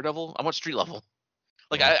 Like a Daredevil. I want street level.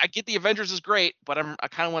 Like Yeah. I get the Avengers is great, but I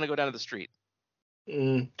kind of want to go down to the street.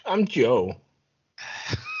 I'm Joe.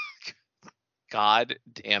 God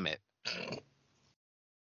damn it! I'm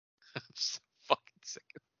so fucking sick.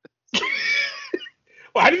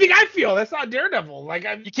 Well, how do you think I feel? That's not Daredevil. Like,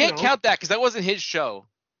 You can't count that because that wasn't his show.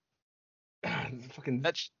 Fucking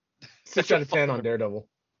That's 6 out of 10 on Daredevil.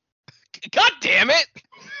 God damn it!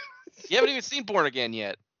 You haven't even seen Born Again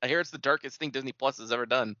yet. I hear it's the darkest thing Disney Plus has ever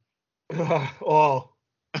done. Oh,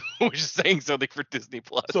 Which is saying something for Disney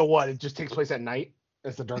Plus. so what? It just takes place at night.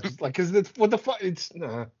 That's the darkest. Like, cause it's what the fuck? It's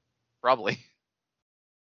Probably.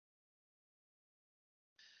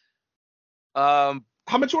 How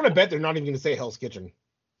much you want to bet they're not even going to say Hell's Kitchen?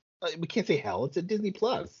 We can't say Hell. It's a Disney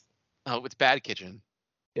Plus. Oh, it's Bad Kitchen.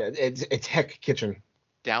 Yeah, it's Heck Kitchen.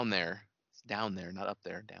 Down there. It's down there, not up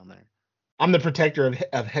there. Down there. I'm the protector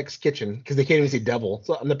of Heck's Kitchen because they can't even say devil,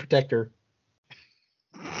 so I'm the protector.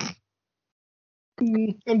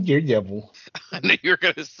 I'm your devil. I knew you were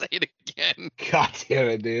gonna say it again. God damn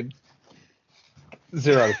it, dude.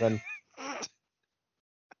 0 out of 10.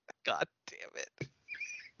 God damn it.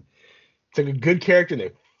 Took a good character and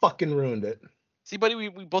they fucking ruined it. See, buddy, we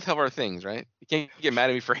both have our things, right? You can't get mad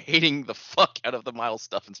at me for hating the fuck out of the Miles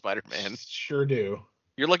stuff in Spider-Man. Sure do.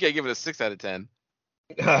 You're lucky I give it a 6 out of 10.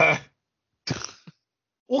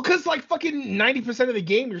 Well, because like fucking 90% of the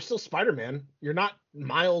game, you're still Spider-Man. You're not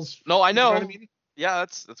Miles. No, I know. You know what I mean? Yeah,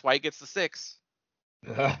 that's why he gets the 6.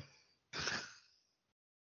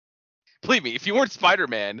 Believe me, if you weren't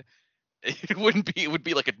Spider-Man, it would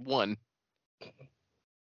be like a 1.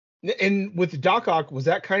 And with Doc Ock, was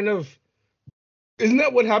that kind of? Isn't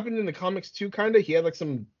that what happened in the comics too? Kind of, he had like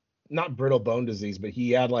some not brittle bone disease, but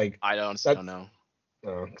he had like. I honestly don't know.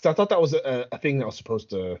 Because I thought that was a thing that was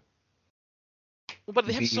supposed to. Well, but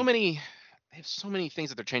they have so many things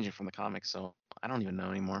that they're changing from the comics, so I don't even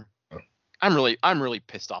know anymore. Oh. I'm really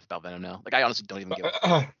pissed off about Venom now. Like I honestly don't even give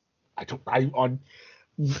a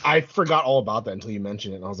I forgot all about that until you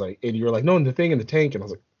mentioned it, and I was like, and you were like, no, and the thing in the tank, and I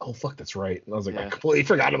was like, oh fuck, that's right, and I was like, I completely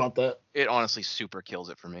forgot about that. It honestly super kills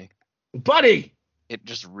it for me, buddy. It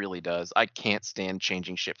just really does. I can't stand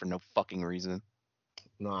changing shit for no fucking reason.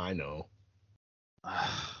 No, I know.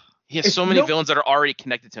 He has so many villains that are already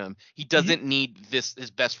connected to him. He doesn't need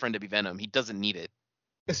his best friend to be Venom. He doesn't need it.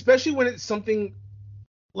 Especially when it's something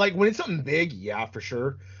like when it's something big, yeah, for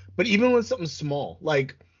sure. But even when it's something small,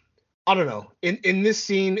 like I don't know. In this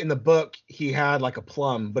scene in the book, he had like a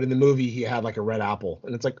plum, but in the movie he had like a red apple.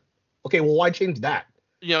 And it's like, okay, well, why change that?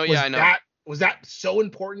 I know. Was that so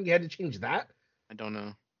important you had to change that? I don't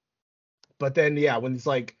know. But then yeah, when it's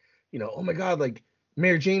like, oh my god, like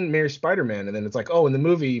Mary Jane marries Spider-Man, and then it's like, oh, in the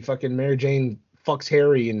movie, fucking Mary Jane fucks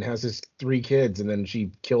Harry and has his 3 kids, and then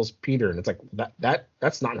she kills Peter, and it's like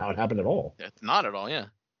that's not how it happened at all. It's not at all, yeah.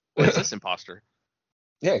 What is this imposter?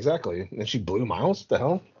 Yeah, exactly. And she blew Miles. What the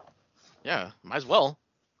hell? Yeah, might as well.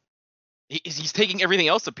 He's taking everything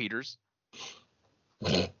else of Peter's.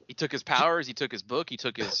 He took his powers, he took his book, he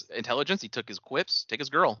took his intelligence, he took his quips, take his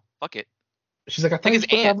girl. Fuck it. She's like, Take his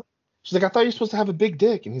aunt. She's like, I thought you're supposed to have a big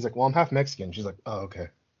dick. And he's like, well, I'm half Mexican. She's like, oh, okay.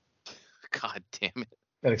 God damn it.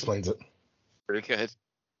 That explains it. Pretty good.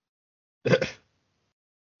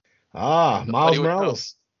 Miles buddy would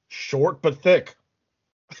Morales. Short but thick.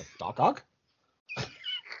 Doc Ock?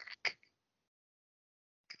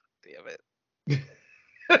 Damn it.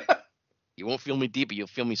 You won't feel me deep, but you'll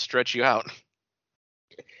feel me stretch you out.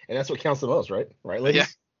 And that's what counts the most, right? Right, ladies? Yeah.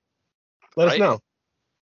 Let us Right? know.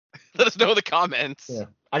 Let us know in the comments. Yeah.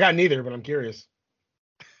 I got neither, but I'm curious.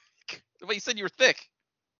 But you said you were thick.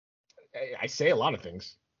 I say a lot of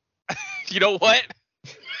things. You know what?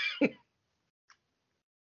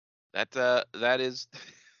 That is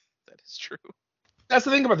true. That's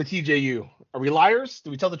the thing about the TJU. Are we liars?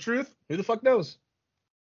 Do we tell the truth? Who the fuck knows?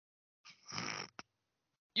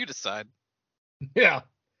 You decide. Yeah.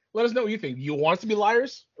 Let us know what you think. Do you want us to be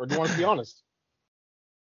liars or do you want us to be honest?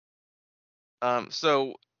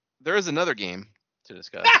 So there is another game to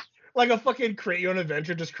discuss. Like a fucking create your own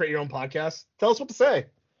adventure, just create your own podcast. Tell us what to say.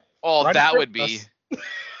 Oh, Write a that script would for be. us.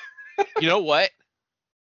 You know what?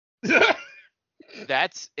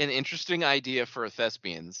 That's an interesting idea for a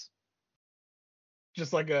thespians.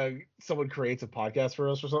 Just like someone creates a podcast for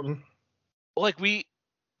us or something. Like we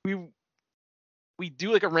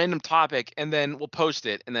do like a random topic and then we'll post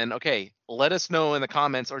it and then okay, let us know in the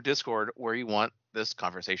comments or Discord where you want this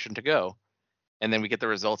conversation to go. And then we get the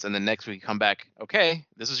results and then next week come back, okay,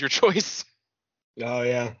 this is your choice. Oh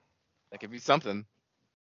yeah. That could be something.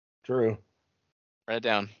 True. Write it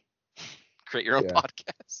down. Create your own Yeah.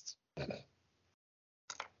 podcast.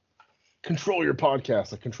 Control your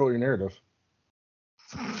podcast, like control your narrative.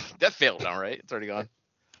 That failed now, right? It's already gone.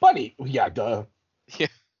 Buddy. Yeah, duh. Yeah.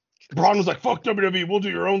 Braun was like, fuck WWE, we'll do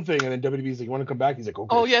your own thing. And then WWE's like, you want to come back? He's like,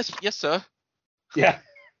 okay. Oh yes, sir. Yeah.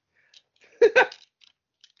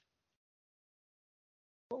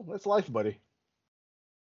 Well, that's life, buddy.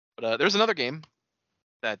 But there's another game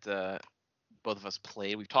that both of us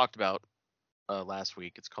played. We've talked about last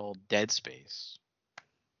week. It's called Dead Space.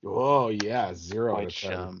 Oh yeah, 0 out of Which,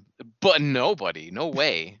 10. but nobody, no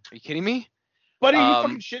way. Are you kidding me? Buddy, you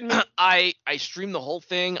fucking shitting me? I streamed the whole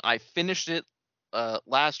thing. I finished it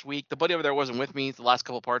last week. The buddy over there wasn't with me the last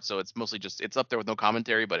couple parts, so it's mostly just it's up there with no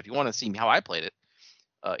commentary. But if you want to see how I played it,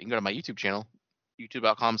 you can go to my YouTube channel,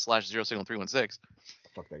 youtube.com/0signal316.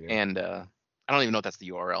 Fuck that game. And I don't even know if that's the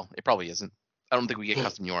URL. It probably isn't. I don't think we get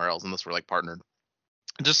custom URLs unless we're like partnered.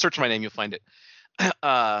 Just search my name, you'll find it.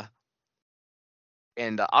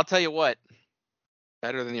 And I'll tell you what,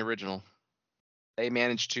 better than the original. They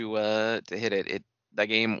managed to hit it. That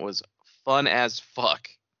game was fun as fuck.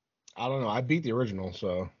 I don't know. I beat the original,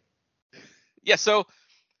 so. Yeah, so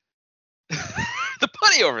the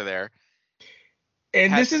buddy over there.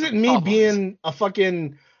 And has this isn't some me problems. being a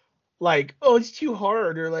fucking like, oh, it's too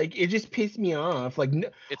hard or like it just pissed me off. Like,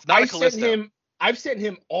 It's not a I've Callisto. sent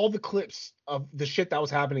him all the clips of the shit that was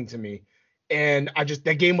happening to me, and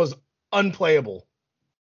that game was unplayable.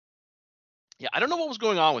 Yeah, I don't know what was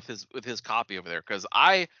going on with his copy over there because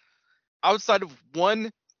outside of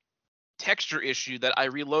one texture issue that I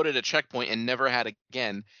reloaded a checkpoint and never had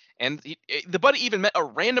again, and the buddy even met a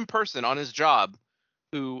random person on his job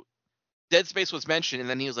who Dead Space was mentioned, and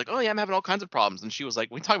then he was like, "Oh yeah, I'm having all kinds of problems," and she was like,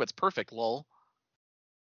 "We talk about it's perfect, lol."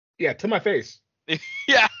 Yeah, to my face.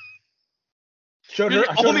 Yeah, Showed you're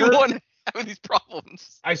her. the only one having these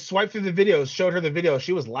problems. I swiped through the videos, showed her the video.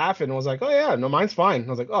 She was laughing and was like, "Oh yeah, no, mine's fine." I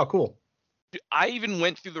was like, "Oh, cool." I even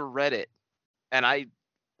went through the Reddit, and I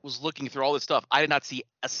was looking through all this stuff. I did not see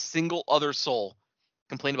a single other soul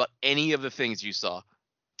complain about any of the things you saw.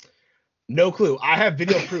 No clue. I have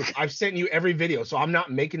video proof. I've sent you every video, so I'm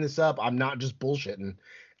not making this up. I'm not just bullshitting.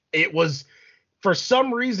 It was, for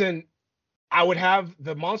some reason, I would have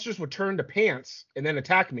the monsters would turn to pants and then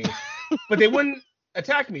attack me, but they wouldn't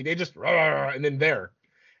attack me. They just and then there,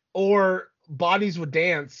 or bodies would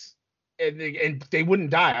dance and they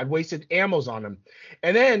wouldn't die. I'd wasted ammos on them,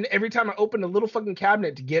 and then every time I opened a little fucking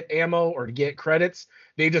cabinet to get ammo or to get credits,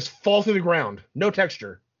 they just fall through the ground. No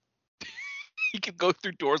texture. You could go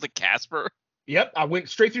through doors like Casper. Yep, I went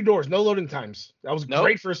straight through doors, no loading times. That was Nope.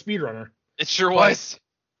 great for a speedrunner. It sure was.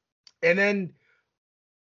 And then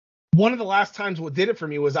one of the last times what did it for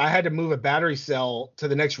me was I had to move a battery cell to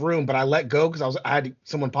the next room, but I let go because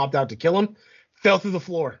someone popped out to kill him, fell through the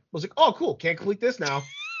floor. I was like, oh cool, can't complete this now.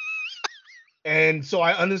 And so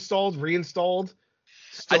I uninstalled, reinstalled,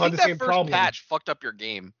 still I had think the that same first problem. patch fucked up your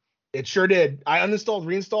game. It sure did. I uninstalled,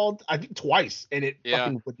 reinstalled, I think twice, and it Yeah.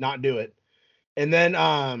 fucking would not do it. And then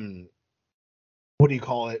what do you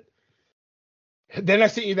call it? Then I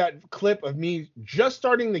sent you that clip of me just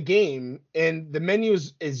starting the game, and the menu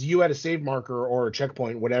is you at a save marker or a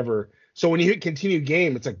checkpoint, whatever. So when you hit continue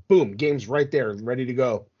game, it's like boom, game's right there, ready to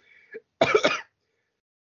go.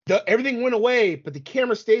 Everything went away, but the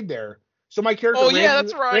camera stayed there. So my character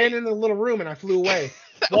that's right. ran into the little room, and I flew away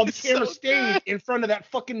while the camera stayed in front of that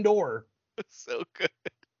fucking door. So good.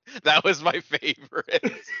 That was my favorite.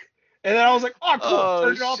 And then I was like, oh, cool. Oh,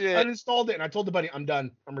 Turned it off, shit. uninstalled it, and I told the buddy, I'm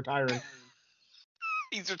done. I'm retiring.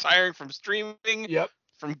 He's retiring from streaming. Yep.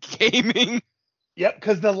 From gaming. Yep,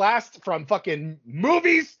 because the last from fucking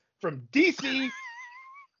movies, from DC,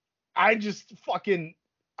 I just fucking,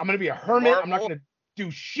 I'm going to be a hermit. Marvel. I'm not going to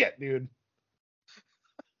do shit, dude.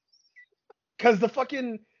 Because the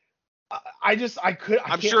fucking, I'm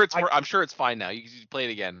sure it's fine now. You can play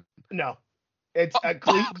it again. No. It's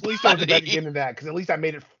Callisto is a better game than that, because at least I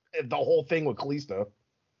made it the whole thing with Callisto.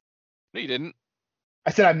 No, you didn't.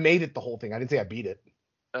 I said I made it the whole thing. I didn't say I beat it.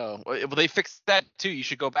 Oh, well, they fixed that too. You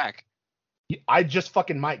should go back. I just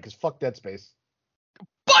fucking might, because fuck Dead Space.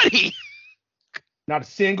 Buddy! Not a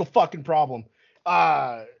single fucking problem.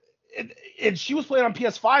 And she was playing on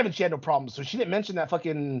PS5 and she had no problems, so she didn't mention that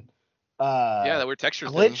fucking that weird texture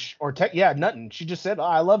glitch thing. or nothing. She just said, "Oh,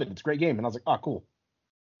 I love it. It's a great game." And I was like, "Oh, cool."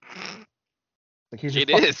 Like, here's your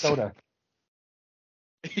fucking soda.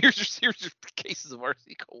 Here's your cases of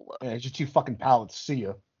RC Cola. Yeah, here's your 2 fucking pallets. See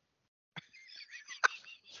ya.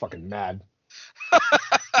 It's fucking mad.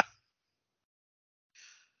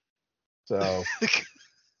 So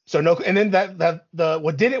no, and then the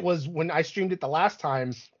what did it was when I streamed it the last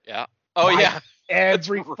time. Yeah. Oh yeah.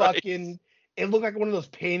 Every right. fucking, it looked like one of those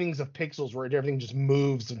paintings of pixels where everything just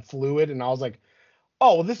moves and fluid, and I was like,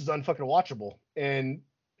 oh, well, this is unfucking watchable, and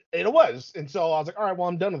it was, and so I was like, all right, well,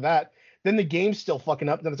 I'm done with that. Then the game's still fucking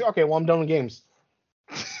up. Then it's like, okay, well, I'm done with games.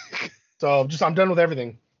 So I'm done with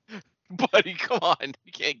everything. Buddy, come on,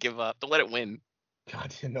 you can't give up. Don't let it win.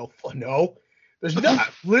 God, no. There's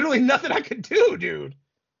literally nothing I could do, dude.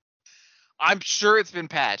 I'm sure it's been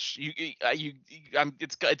patched.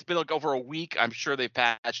 It's been like over a week. I'm sure they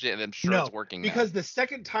patched it, and I'm sure it's working. Because the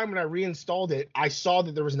second time when I reinstalled it, I saw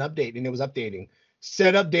that there was an update, and it was updating.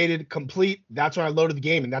 Set updated, complete. That's when I loaded the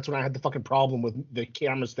game, and that's when I had the fucking problem with the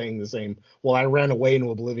camera staying the same. Well, I ran away into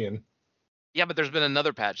oblivion. Yeah, but there's been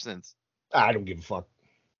another patch since. I don't give a fuck.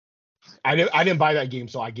 I didn't buy that game,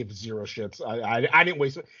 so I give 0 shits. I didn't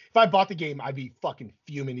waste it. If I bought the game, I'd be fucking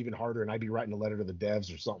fuming even harder, and I'd be writing a letter to the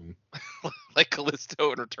devs or something. Like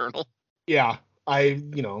Callisto and Returnal. Yeah, Hey,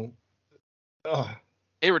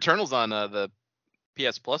 Returnal's on the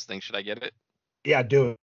PS Plus thing. Should I get it? Yeah, do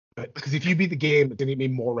it. Because if you beat the game, then it made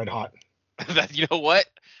me more red hot. You know what?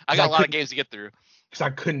 I got a lot of games to get through. Because I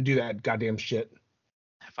couldn't do that goddamn shit.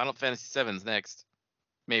 Final Fantasy VII's next.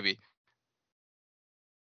 Maybe.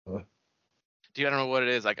 Dude, I don't know what it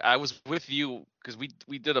is. Like, I was with you because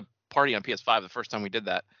we did a party on PS5 the first time we did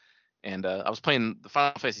that, and I was playing the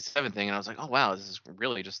Final Fantasy VII thing, and I was like, oh wow, this is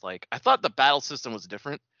really just like, I thought the battle system was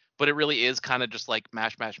different, but it really is kind of just like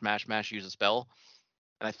mash, use a spell,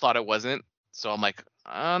 and I thought it wasn't, so I'm like,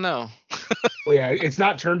 I don't know. Well, yeah, it's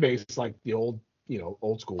not turn-based like the old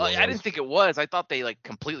school. Well, I didn't think it was. I thought they like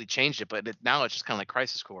completely changed it, but now it's just kind of like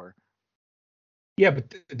Crisis Core. Yeah,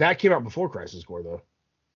 but that came out before Crisis Core, though.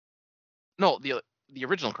 No, the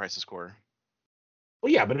original Crisis Core.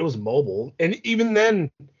 Well, yeah, but it was mobile, and even then,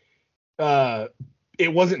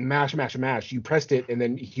 it wasn't mash. You pressed it, and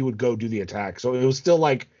then he would go do the attack. So it was still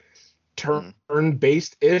like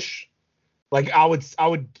turn-based ish. Like I would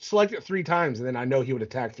select it 3 times, and then I know he would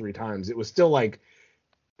attack 3 times. It was still like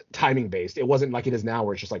timing based. It wasn't like it is now,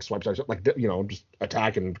 where it's just like swipe, like just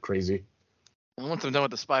attacking crazy. And once I'm done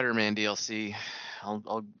with the Spider-Man DLC,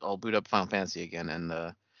 I'll boot up Final Fantasy again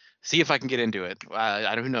and see if I can get into it.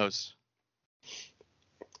 Who knows?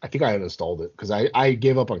 I think I uninstalled it because I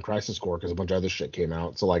gave up on Crisis Core because a bunch of other shit came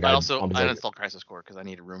out. So like I uninstalled Crisis Core because I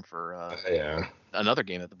needed room for another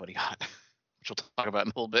game that the buddy got, which we'll talk about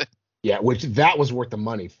in a little bit. Yeah, which that was worth the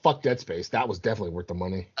money. Fuck Dead Space. That was definitely worth the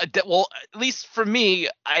money. Well, at least for me,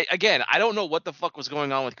 I don't know what the fuck was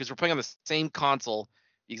going on with, because we're playing on the same console,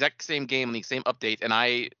 the exact same game, and the same update, and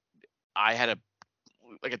I had a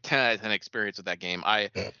 10 out of 10 experience with that game.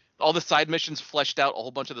 All the side missions fleshed out a whole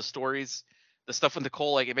bunch of the stories. The stuff with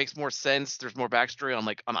Nicole, like, it makes more sense. There's more backstory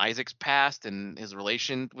on Isaac's past and his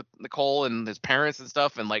relation with Nicole and his parents and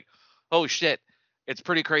stuff. And like, oh shit, it's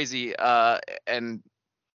pretty crazy. And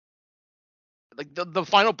like the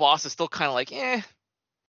final boss is still kind of like,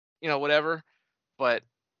 whatever. But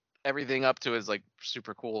everything up to is like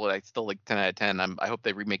super cool. Like still like 10 out of 10. I hope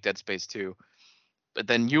they remake Dead Space 2. But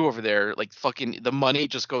then you over there, like, fucking the money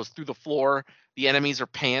just goes through the floor. The enemies are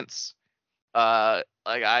pants. Like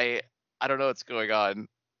I don't know what's going on.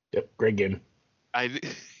 Yep, great game.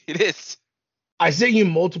 It is. I sent you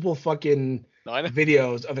multiple fucking No, I know.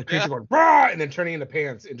 videos of the creature Yeah. going rah and then turning into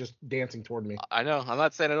pants and just dancing toward me. I know. I'm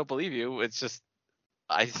not saying I don't believe you. It's just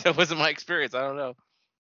that wasn't my experience. I don't know.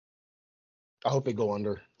 I hope they go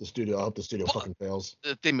under the studio. I hope the studio fucking fails.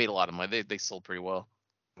 They made a lot of money. They sold pretty well.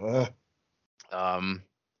 Uh,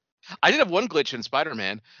 I did have one glitch in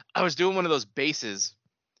Spider-Man. I was doing one of those bases,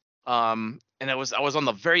 and I was on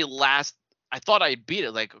the very last. I thought I beat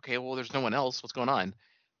it. Like, okay, well, there's no one else. What's going on?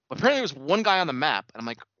 But apparently, there was one guy on the map, and I'm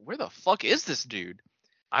like, where the fuck is this dude?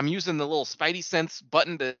 I'm using the little Spidey sense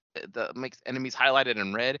button that makes enemies highlighted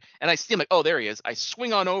in red, and I see him like, oh, there he is. I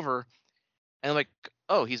swing on over, and I'm like,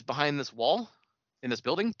 oh, he's behind this wall in this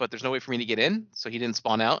building, but there's no way for me to get in, so he didn't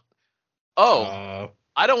spawn out. Oh.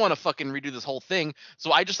 I don't want to fucking redo this whole thing.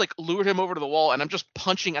 So I just like lured him over to the wall and I'm just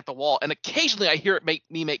punching at the wall. And occasionally I hear it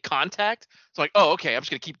make contact. So like, oh, okay, I'm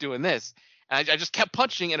just going to keep doing this. And I just kept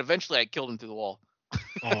punching and eventually I killed him through the wall.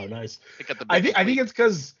 Oh, nice. I think it's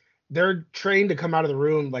because they're trained to come out of the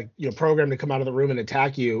room, like, programmed to come out of the room and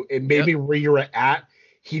attack you. And maybe where you were at,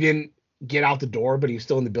 he didn't get out the door, but he's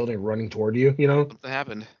still in the building running toward you, Something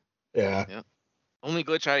happened. Yeah. Only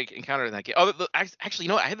glitch I encountered in that game. Oh, actually,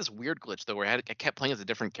 I had this weird glitch though, where I kept playing as a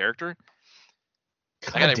different character.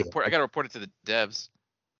 I gotta report it to the devs.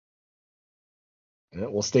 Yeah,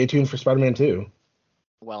 well, stay tuned for Spider-Man 2.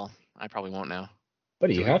 Well, I probably won't now.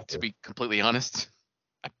 But you have to. To be completely honest,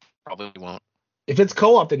 I probably won't. If it's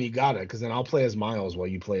co-op, then you gotta, because then I'll play as Miles while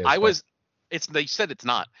you play as. They said it's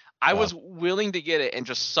not. I was willing to get it and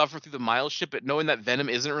just suffer through the Miles shit, but knowing that Venom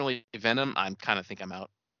isn't really Venom, I'm kind of think I'm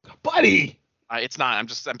out. Buddy. It's not. I'm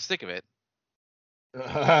sick of it.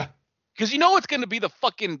 Because it's going to be the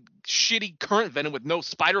fucking shitty current Venom with no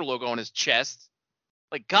spider logo on his chest.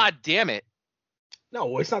 Like, god damn it.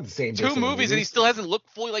 No, it's not the same. 2 movies and he still hasn't looked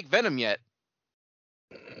fully like Venom yet.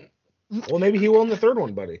 Well, maybe he will in the 3rd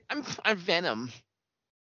one, buddy. I'm Venom.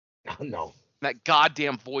 No. That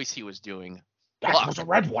goddamn voice he was doing. That was a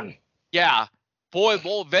red one. Yeah. Boy,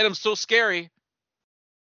 Venom's so scary.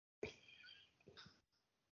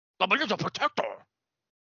 Somebody's a protector.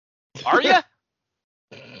 Are you?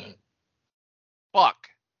 Fuck.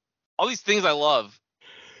 All these things I loved.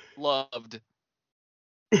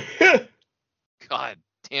 God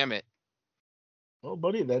damn it. Well,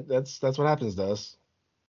 buddy, that's what happens to us.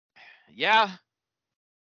 Yeah.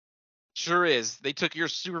 Sure is. They took your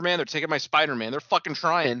Superman. They're taking my Spider-Man. They're fucking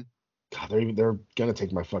trying. God, they're gonna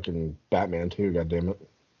take my fucking Batman too. God damn it.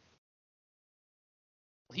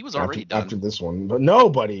 He was already done after this one, but no,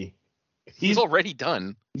 buddy. He's already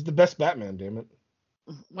done. He's the best Batman. Damn it.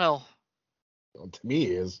 Well, to me,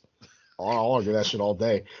 he is. I'll argue that shit all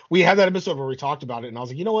day. We had that episode where we talked about it, and I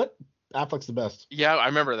was like, you know what? Affleck's the best. Yeah, I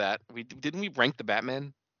remember that. Didn't we rank the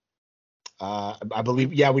Batman? I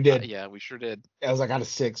believe, yeah, we did. Yeah, we sure did. It was like out of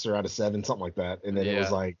 6 or out of 7, something like that. And then it was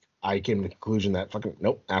like I came to the conclusion that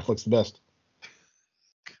nope, Affleck's the best.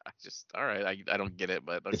 All right, I don't get it,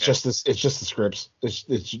 but okay. It's just the scripts. It's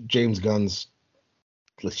James Gunn's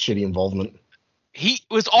shitty involvement. He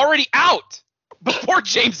was already out before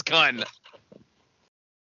James Gunn.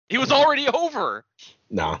 He was already over.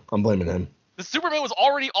 Nah, I'm blaming him. The Superman was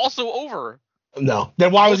already also over. No,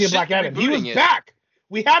 then why was he a Black Adam? He was back.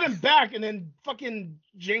 We had him back, and then fucking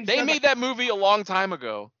James. They made that movie a long time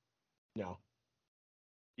ago. No.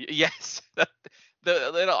 Yes.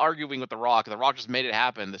 They're arguing with The Rock. The Rock just made it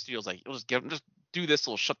happen. The studio's like, we'll just do this.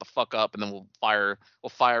 We'll shut the fuck up, and then we'll fire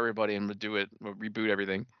everybody and we'll do it. We'll reboot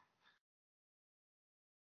everything.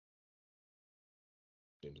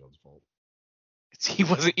 James Gunn's fault. He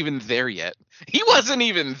wasn't even there yet. He wasn't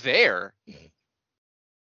even there.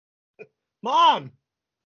 Mom.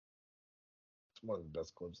 It's one of the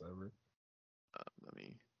best clips ever.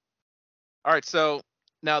 All right, so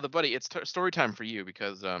now buddy, it's story time for you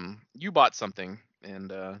because you bought something,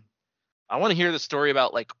 and I want to hear the story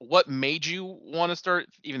about like what made you want to start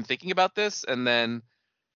even thinking about this, and then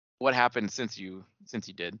what happened since you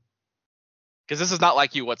did. Because this is not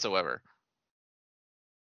like you whatsoever.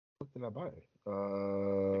 What did I buy?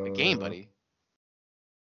 The game, buddy.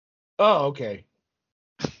 Oh, okay.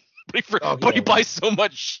 But he buys so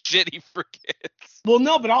much shit he forgets. Well,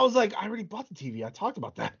 no, but I was like, I already bought the TV. I talked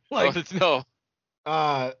about that. No.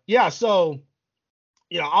 Yeah. So,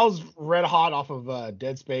 I was red hot off of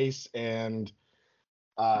Dead Space, and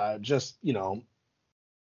just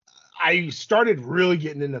I started really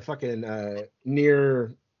getting into fucking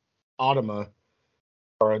Near Automata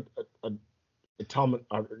or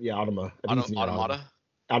Automata. Automata.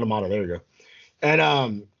 Automata. There you go.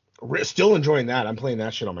 And Still enjoying that. I'm playing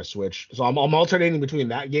that shit on my Switch. So I'm alternating between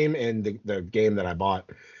that game and the game that I bought.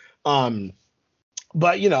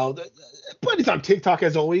 But but it's on TikTok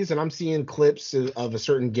as always, and I'm seeing clips of a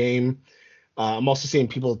certain game. I'm also seeing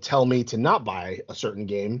people tell me to not buy a certain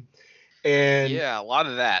game, and Yeah, a lot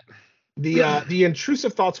of that. the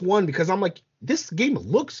intrusive thoughts won because I'm like, this game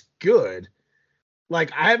looks good.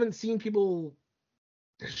 Like I haven't seen people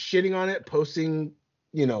shitting on it, posting,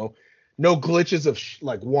 no glitches of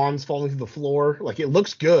like wands falling to the floor. Like it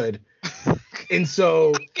looks good, and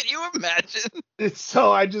so Can you imagine?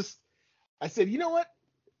 I said, you know what?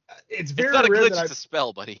 It's very It's not a rare glitch, that it's a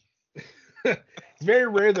spell, buddy. it's very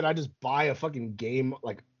rare that I just buy a fucking game,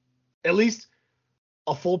 like at least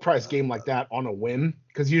a full price game like that on a whim.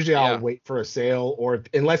 Because usually I'll wait for a sale, or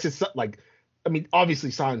unless it's like, I mean, obviously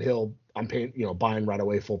Silent Hill, I'm paying, buying right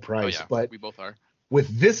away full price. Oh, yeah, but we both are.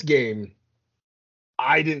 With this game,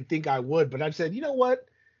 I didn't think I would, but I said, you know what?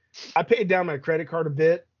 I paid down my credit card a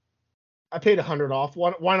bit. I paid $100 off.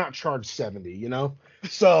 Why not charge 70?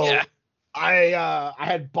 So Yeah. I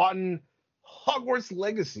had bought Hogwarts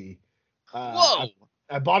Legacy. Whoa!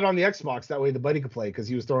 I bought it on the Xbox. That way the buddy could play because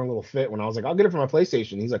he was throwing a little fit when I was like, I'll get it for my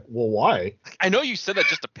PlayStation. He's like, well, why? I know you said that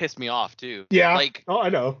just to piss me off too. Yeah. Like, oh, I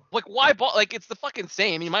know. Like, why? Like, it's the fucking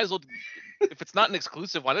same. You might as well. If it's not an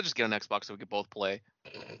exclusive, why not just get an Xbox so we could both play?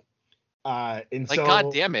 And like, so,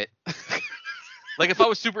 god damn it. Like, if I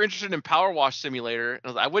was super interested in Power Wash Simulator,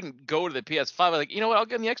 I wouldn't go to the PS5. I'm like, you know what? I'll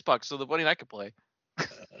get on the Xbox so the buddy and I could play.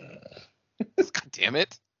 God damn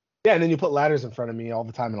it. Yeah, and then you put ladders in front of me all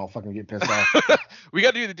the time, and I'll fucking get pissed off. We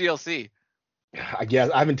got to do the DLC. I guess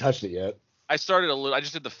I haven't touched it yet. I started a little. I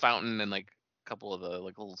just did the fountain and like a couple of the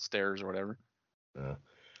like little stairs or whatever. So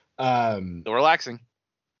relaxing.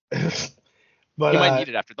 But you might need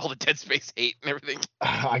it after all the Dead Space hate and everything.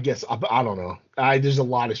 I guess I don't know. There's a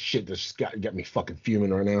lot of shit that's just got me fucking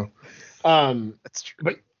fuming right now. That's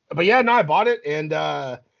true. But yeah, no, I bought it, and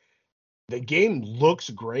the game looks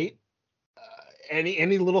great.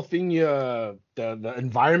 Any little thing the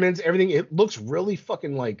environments, everything, it looks really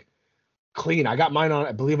fucking like clean. I got mine on,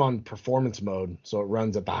 I believe, on performance mode, so it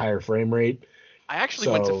runs at the higher frame rate. I actually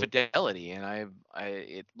went to fidelity, and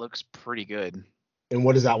it looks pretty good. And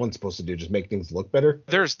what is that one supposed to do? Just make things look better?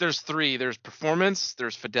 There's three. There's performance,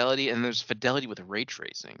 there's fidelity, and there's fidelity with ray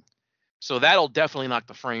tracing. So that'll definitely knock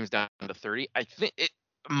the frames down to 30. I think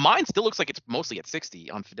mine still looks like it's mostly at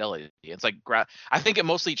 60 on fidelity. It's like I think it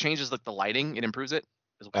mostly changes like the lighting. It improves it.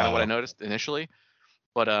 Is kind of what I noticed initially.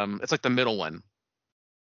 But it's like the middle one.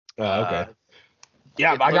 Okay.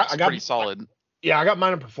 Yeah, I got pretty solid. Yeah, I got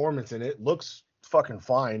mine in performance, and it looks fucking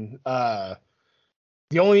fine. The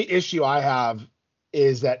only issue I have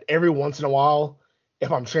is that every once in a while,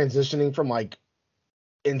 if I'm transitioning from like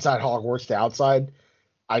inside Hogwarts to outside,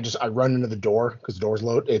 I run into the door because the door's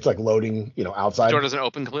load. It's like loading, outside. The door doesn't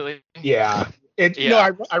open completely. Yeah.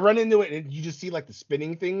 I run into it and you just see like the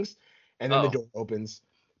spinning things, and then the door opens.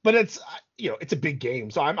 But it's it's a big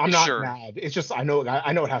game, so I'm not mad. It's just I know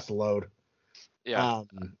it has to load. Yeah.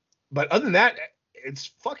 But other than that, it's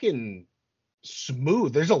fucking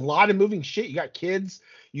smooth. There's a lot of moving shit. You got kids,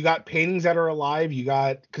 you got paintings that are alive, you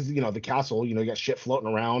got because the castle, you got shit floating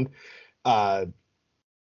around.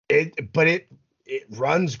 It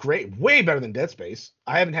runs great, way better than Dead Space.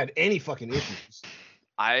 I haven't had any fucking issues.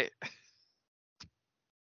 I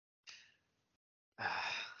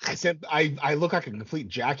look like a complete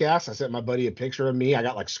jackass. I sent my buddy a picture of me. I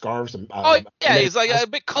got like scarves and he's like a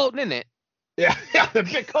bit cold, isn't it? Yeah, a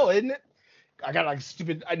bit cold, isn't it? I got like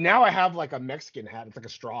stupid. Now I have like a Mexican hat. It's like a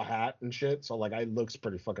straw hat and shit. So like, it looks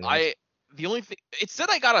pretty fucking. Nice. The only thing it said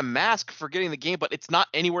I got a mask for getting the game, but it's not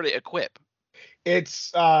anywhere to equip.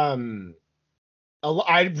 It's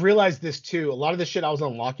I realized this too. A lot of the shit I was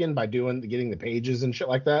unlocking by getting the pages and shit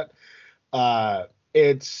like that.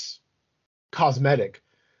 It's cosmetic.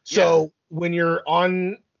 So when you're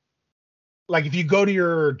on, like, if you go to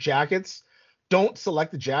your jackets, don't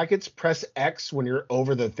select the jackets, press X when you're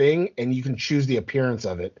over the thing, and you can choose the appearance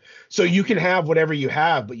of it. So you can have whatever you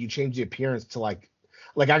have, but you change the appearance to like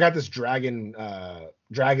I got this dragon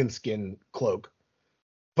skin cloak,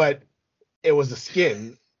 but it was a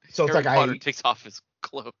skin. So it's Harry like Potter takes off his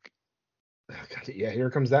cloak. God, yeah, here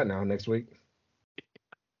comes that now next week.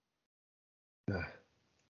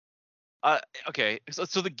 Okay,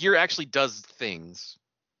 so the gear actually does things.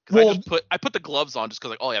 Well, I put the gloves on just because,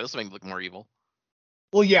 like, oh yeah, this will make me look more evil.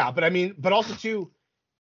 Well, yeah, but also too,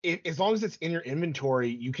 as long as it's in your inventory,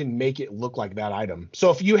 you can make it look like that item.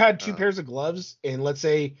 So if you had two pairs of gloves, and let's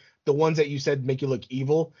say the ones that you said make you look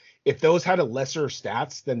evil, if those had a lesser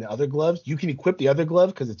stats than the other gloves, you can equip the other glove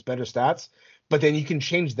because it's better stats, but then you can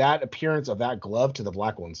change that appearance of that glove to the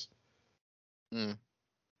black ones. Mm.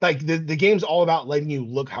 Like the game's all about letting you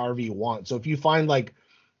look however you want. So if you find like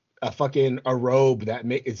a robe that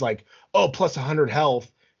it's like, oh, plus 100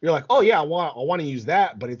 health, you're like, oh yeah, I want to use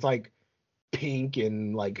that, but it's like pink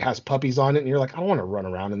and like has puppies on it, and you're like, I don't want to run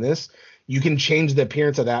around in this. You can change the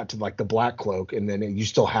appearance of that to like the black cloak, and then you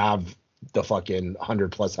still have the fucking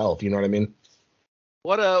 100 plus health. You know what I mean?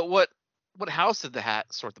 What house did the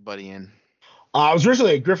hat sort the buddy in? I was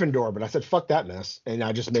originally a Gryffindor, but I said fuck that mess, and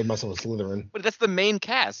I just made myself a Slytherin. But that's the main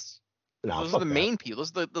cast. No, Those are fuck the that. main people.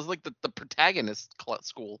 Those like the protagonist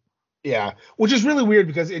school. Yeah, which is really weird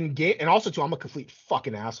because in game, and also too, I'm a complete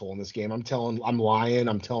fucking asshole in this game. I'm lying,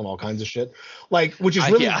 I'm telling all kinds of shit, like, which is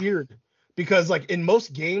really weird because like in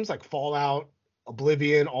most games, like Fallout,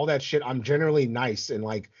 Oblivion, all that shit, I'm generally nice and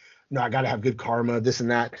like, no, I gotta have good karma, this and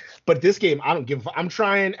that. But this game, I don't give. I'm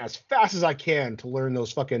trying as fast as I can to learn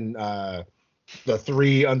those fucking the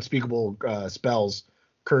 3 unspeakable spells,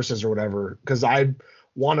 curses or whatever, because I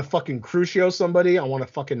want to fucking Crucio somebody, I want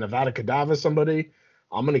to fucking Nevada Kedavra somebody.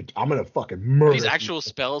 I'm gonna fucking murder these actual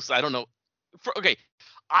spells. I don't know. Okay,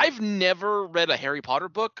 I've never read a Harry Potter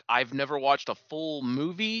book. I've never watched a full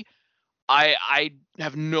movie. I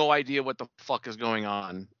have no idea what the fuck is going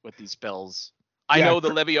on with these spells. I know the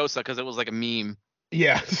Leviosa because it was like a meme.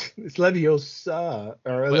 Yeah, it's Leviosa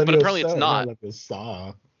but apparently it's not.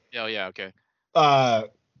 Leviosa. Oh yeah, okay.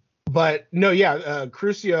 But no, yeah,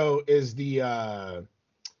 Crucio is the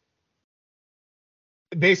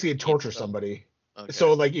basically torture somebody. Okay.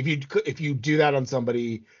 So like if you do that on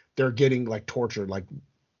somebody, they're getting like tortured, like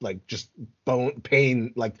just bone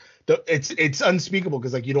pain, like it's unspeakable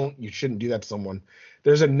because like you shouldn't do that to someone.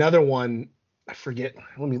 There's another one, I forget.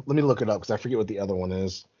 Let me look it up because I forget what the other one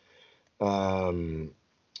is. 3.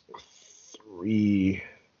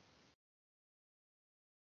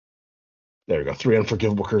 There we go. 3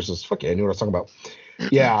 unforgivable curses. Fuck yeah, I knew what I was talking about.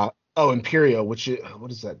 Yeah. Oh, Imperio. What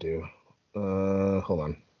does that do? Hold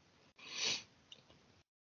on.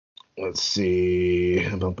 Let's see.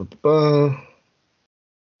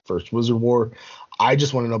 First Wizard War. I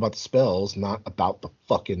just want to know about the spells, not about the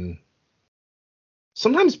fucking.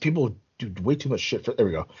 Sometimes people do way too much shit for. There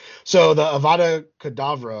we go. So the Avada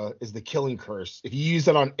Kedavra is the killing curse. If you use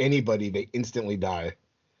that on anybody, they instantly die.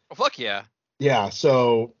 Oh, fuck yeah. Yeah.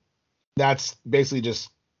 So that's basically just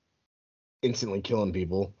instantly killing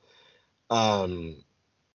people.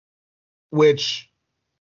 Which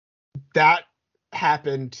that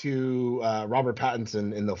happened to Robert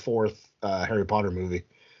Pattinson in the 4th Harry Potter movie.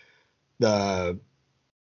 The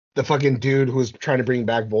fucking dude who was trying to bring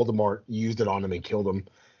back Voldemort used it on him and killed him,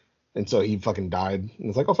 and so he fucking died. And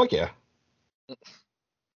it's like, oh fuck yeah.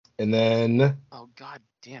 And then oh god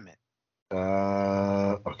damn it.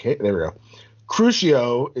 Okay, there we go.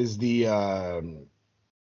 Crucio is the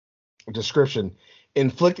description.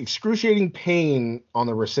 Inflict excruciating pain on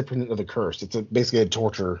the recipient of the curse. It's basically a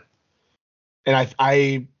torture. And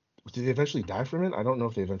I did they eventually die from it? I don't know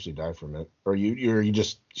if they eventually died from it, or you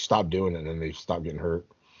just stop doing it and then they stop getting hurt.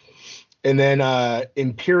 And then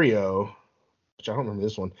Imperio, which I don't remember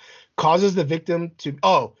this one, causes the victim to.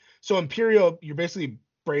 Oh, so Imperio, you're basically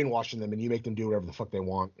brainwashing them and you make them do whatever the fuck they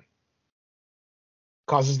want.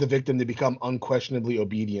 Causes the victim to become unquestionably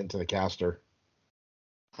obedient to the caster.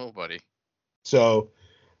 Oh, buddy. So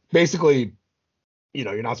basically,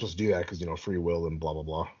 you're not supposed to do that because free will and blah blah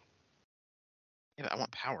blah. Yeah, I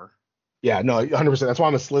want power. Yeah, no, 100%. That's why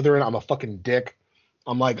I'm a Slytherin. I'm a fucking dick.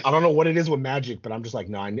 I'm like, I don't know what it is with magic, but I'm just like,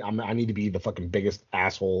 no, I need to be the fucking biggest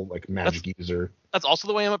asshole like magic user. That's also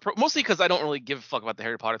the way I'm mostly because I don't really give a fuck about the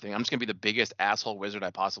Harry Potter thing. I'm just gonna be the biggest asshole wizard I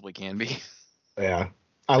possibly can be. Yeah,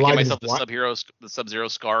 I lied myself the Sub-Zero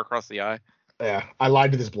scar across the eye. Yeah, I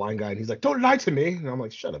lied to this blind guy, and he's like, "Don't lie to me," and I'm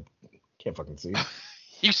like, "Shut up, can't fucking see."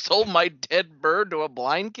 You sold my dead bird to a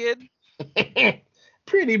blind kid?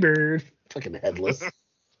 Pretty bird, fucking headless.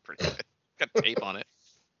 Pretty good. Got tape on it.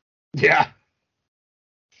 Yeah.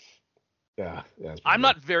 I'm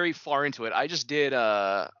not very far into it. I just did.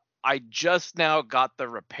 I just now got the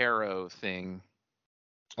Reparo thing.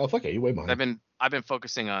 Oh fuck yeah, you way behind. I've been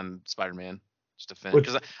focusing on Spider-Man just to finish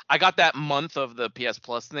because I got that month of the PS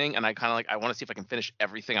Plus thing, and I kind of I want to see if I can finish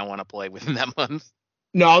everything I want to play within that month.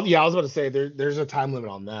 No, yeah, I was about to say there's a time limit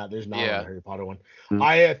on that. There's not on the Harry Potter one.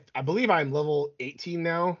 Mm-hmm. I believe I'm level 18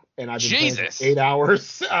 now, and I've been playing for 8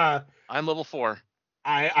 hours. I'm level 4.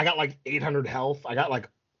 I got like 800 health.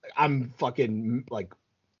 I'm fucking like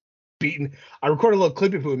beaten. I recorded a little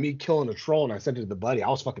clip of me killing a troll, and I sent it to the buddy. I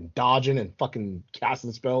was fucking dodging and fucking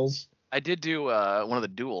casting spells. I did do one of the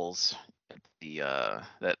duels at the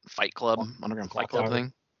that Fight Club, Underground Fight Club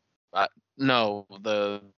thing. No,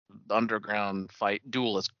 the underground fight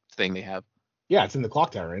duelist thing they have. Yeah, it's in the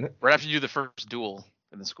clock tower, ain't it? Right after you do the first duel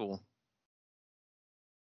in the school.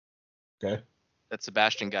 Okay. That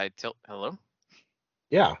Sebastian guy. Hello.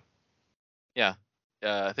 Yeah. Yeah.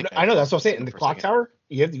 I think I know. That's what I'm saying. In signal the for a clock second. tower,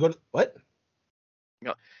 you have to go to what?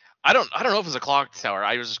 I don't know if it's a clock tower.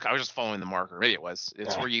 I was just following the marker. Maybe it was.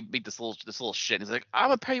 It's Ah. where you beat this little shit. And he's like, I'm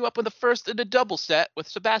gonna pair you up in the double set with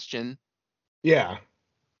Sebastian. Yeah.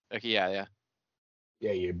 Like, yeah.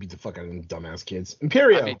 Yeah, you beat the fuck out of them dumbass kids. I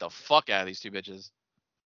Imperio. beat the fuck out of these two bitches.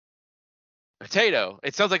 Potato.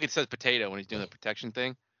 It sounds like it says potato when he's doing the protection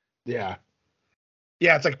thing. Yeah.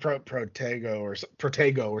 Yeah, it's like Protego or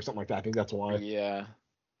something like that. I think that's why. Yeah.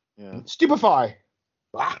 Stupefy.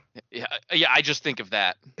 Ah. Yeah. I just think of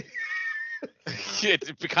that.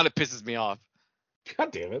 it kind of pisses me off.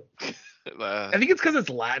 God damn it. I think it's because it's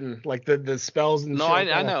Latin. Like the spells and No, shit like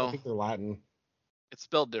I that, know. I think they're Latin. It's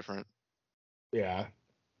spelled different. Yeah.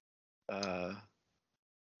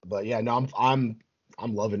 But yeah, no, I'm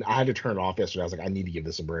loving. I had to turn it off yesterday. I was like, I need to give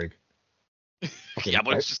this a break. Yeah,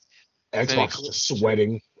 but it's just Xbox is just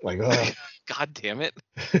sweating. Like, God damn it.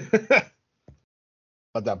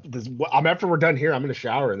 But I'm after we're done here, I'm gonna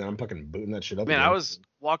shower and then I'm fucking booting that shit up. Man, again. I was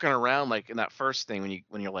walking around like in that first thing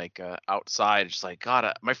when you're like outside, just like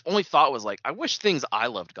God. My only thought was like, I wish things I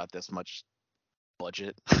loved got this much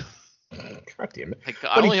budget. God damn it! Like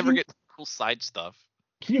I only ever get cool side stuff.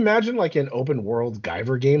 Can you imagine like an open world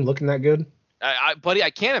Guyver game looking that good? Buddy, I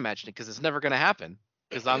can't imagine it because it's never gonna happen.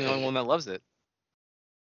 Because I'm the only one that loves it.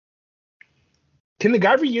 Can the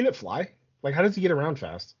Guyver unit fly? Like, how does he get around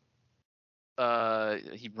fast?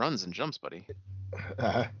 He runs and jumps, buddy.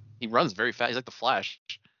 Uh, He runs very fast. He's like the Flash.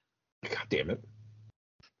 God damn it.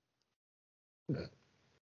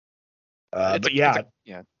 But yeah,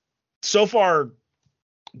 yeah. So far,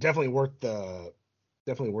 definitely worth the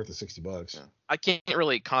 $60. Yeah. I can't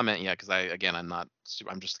really comment yet because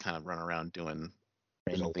I'm just kind of running around doing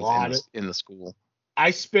random things in the school.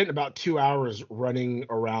 I spent about 2 hours running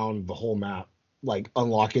around the whole map, like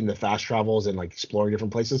unlocking the fast travels and like exploring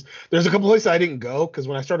different places. There's a couple places I didn't go because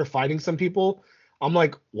when I started fighting some people, I'm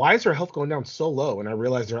like, why is their health going down so low? And I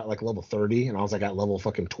realized they're at like level 30 and I was like at level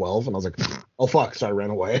fucking 12 and I was like, oh fuck, so I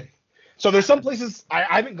ran away. So there's some places I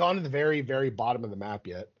haven't gone to the very, very bottom of the map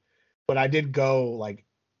yet, but I did go like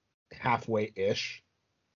halfway-ish.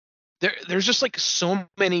 There's just like so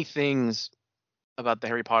many things about the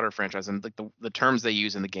Harry Potter franchise and like the terms they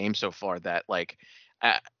use in the game so far that like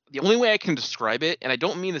the only way I can describe it, and I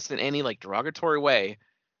don't mean this in any like derogatory way,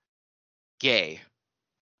 gay.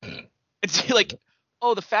 It's like,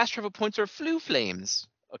 oh, the fast travel points are flu flames.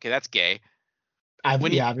 Okay, that's gay. I've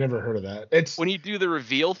never heard of that. It's when you do the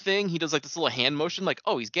reveal thing, he does like this little hand motion, like,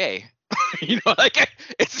 oh, he's gay. You know, like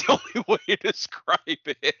it's the only way to describe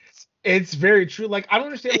it. It's very true. Like I don't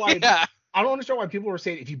understand why. Yeah. I don't understand why people were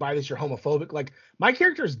saying if you buy this you're homophobic. Like my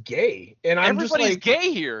character is gay, and I'm everybody's just like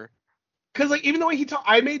gay here. Because like even the way he talked,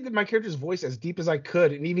 I made my character's voice as deep as I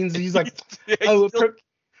could, and even he's like, he's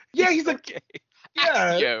like, gay.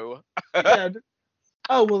 Yeah, Yo. Yeah.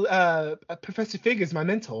 Oh well, Professor Fig is my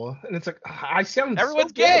mentor, and it's like I sound.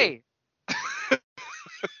 Everyone's so gay.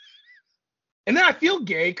 And then I feel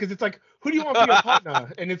gay because it's like, who do you want to be your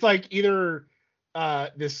partner? And it's like either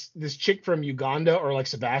this chick from Uganda or like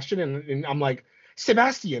Sebastian, and I'm like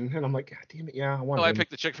Sebastian, and I'm like, God damn it, yeah, I want. Oh, I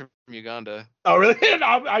picked the chick from Uganda. Oh really?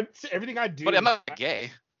 I everything I do. But I'm not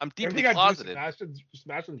gay. I'm deeply closeted.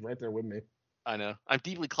 Sebastian's right there with me. I know. I'm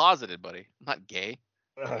deeply closeted, buddy. I'm not gay.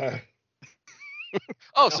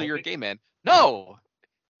 No, so you're a gay man? No.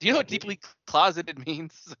 Do you know what deeply closeted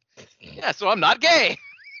means? Yeah, so I'm not gay.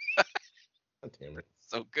 Damn it.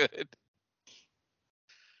 So good.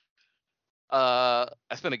 I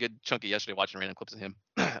spent a good chunk of yesterday watching random clips of him.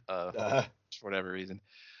 For whatever reason.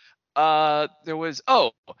 There was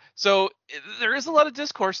so there is a lot of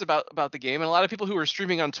discourse about the game, and a lot of people who were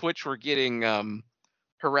streaming on Twitch were getting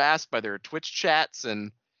harassed by their Twitch chats,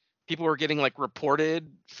 and people were getting like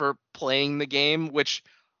reported for playing the game, which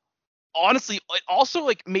honestly it also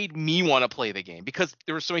like made me want to play the game because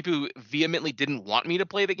there were so many people who vehemently didn't want me to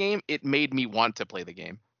play the game. It made me want to play the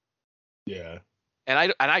game. Yeah.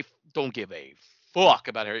 And I don't give a fuck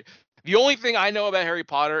about Harry. The only thing I know about Harry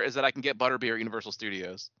Potter is that I can get Butterbeer at Universal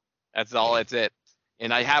Studios. That's all. That's it.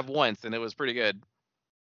 And I have once, and it was pretty good.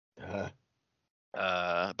 But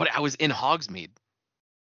I was in Hogsmeade.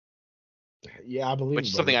 Yeah, I believe. Which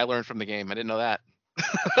is something I learned from the game. I didn't know that.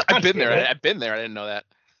 I've been there. I've been there. I didn't know that.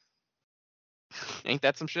 Ain't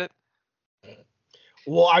that some shit?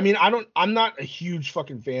 Well, I mean, I'm not a huge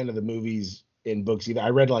fucking fan of the movies and books either. I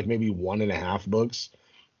read like maybe 1.5 books,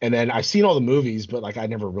 And then I've seen all the movies, but like I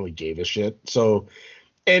never really gave a shit. So,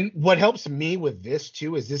 and what helps me with this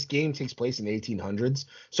too is this game takes place in the 1800s,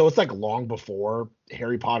 so it's like long before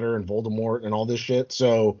Harry Potter and Voldemort and all this shit.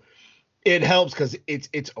 So it helps because it's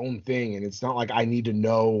its own thing, and it's not like I need to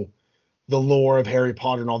know the lore of Harry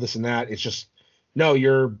Potter and all this and that. It's just no,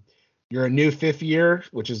 you're a new fifth year,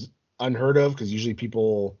 which is unheard of because usually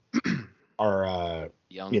people are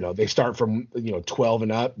Young. you know, they start from 12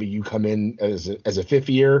 and up, but you come in as a fifth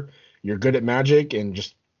year, you're good at magic and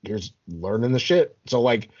just here's learning the shit. So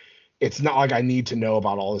like it's not like I need to know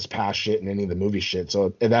about all this past shit and any of the movie shit.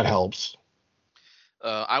 So that helps.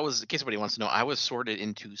 I was, in case anybody wants to know, I was sorted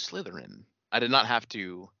into Slytherin. I did not have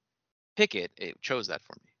to pick it. It chose that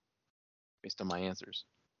for me based on my answers.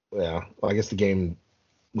 Yeah. Well, I guess the game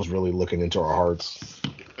was really looking into our hearts.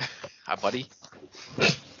 Hi, buddy.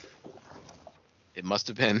 It must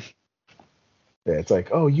have been. Yeah, it's like,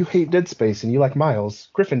 oh, you hate Dead Space and you like Miles,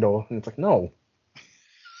 Gryffindor. And it's like, no.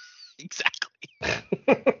 Exactly.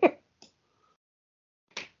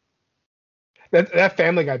 That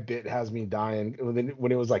Family Guy bit has me dying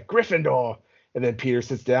when it was like Gryffindor, and then Peter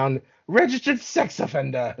sits down, registered sex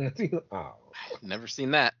offender. And it's, oh, Never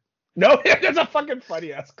seen that. no, that's a fucking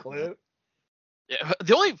funny ass clip. Yeah,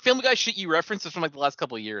 the only Family Guy shit you reference is from like the last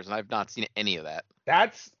couple of years, and I've not seen any of that.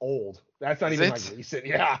 That's old. That's not Is even it? like recent.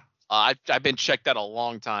 Yeah, I've been checked out a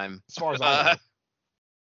long time. as far as I know.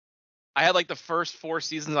 I had like the first 4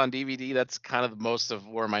 seasons on DVD. That's kind of most of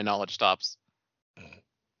where my knowledge stops.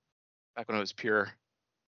 Back when it was pure.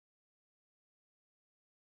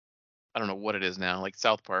 I don't know what it is now, like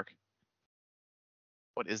South Park.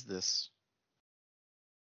 What is this?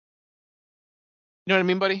 You know what I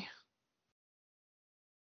mean, buddy?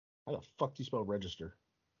 How the fuck do you spell register?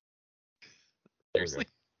 Seriously?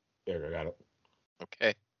 There we go. Got it.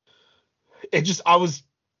 Okay. It just I was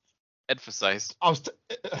Emphasized.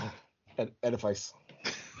 edifice.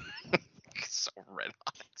 So red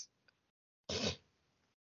hot.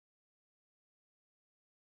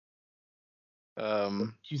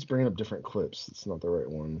 He's bringing up different clips. It's not the right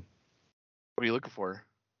one. What are you looking for?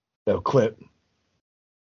 No clip.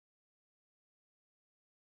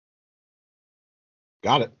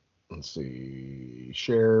 Got it. Let's see.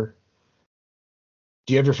 Share.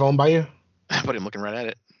 Do you have your phone by you? Buddy, I'm looking right at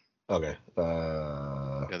it. Okay.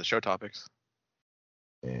 Yeah, the show topics.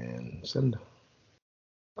 And send.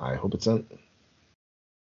 I hope it's sent.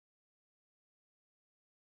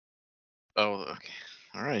 Oh, okay.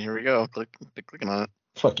 All right, here we go. Clicking on it.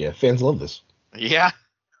 Fuck yeah, fans love this. Yeah.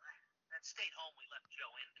 That stayed home we left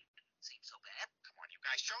Joe in didn't seem so bad. Come on, you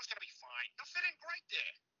guys. Joe's gonna be fine. He'll fit in great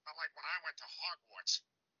there. Not like when I went to Hogwarts.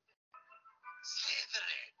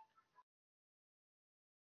 Slytherin.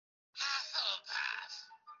 Hufflepuff.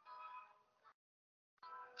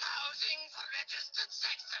 Housing for registered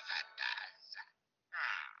sex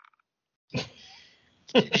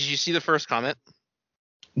offenders. Did you see the first comment?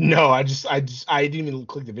 No, I didn't even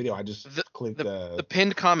click the video. I just clicked The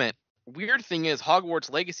pinned comment. Weird thing is, Hogwarts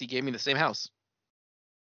Legacy gave me the same house.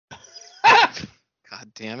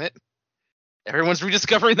 God damn it. Everyone's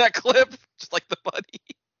rediscovering that clip, just like the buddy.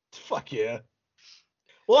 Fuck yeah.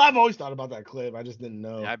 Well, I've always thought about that clip. I just didn't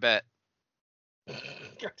know. Yeah, I bet.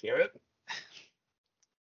 God damn it.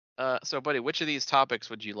 So, buddy, which of these topics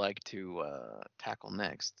would you like to tackle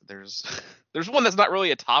next? There's one that's not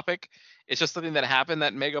really a topic. It's just something that happened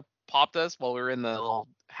that mega popped us while we were in the little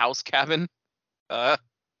house cabin. All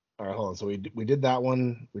right, hold on. So we did that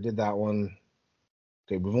one. We did that one.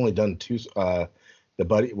 Okay, we've only done 2. The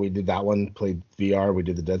buddy, we did that one. Played VR. We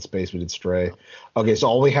did the Dead Space. We did Stray. Okay, so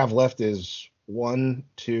all we have left is 1,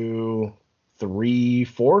 2, 3,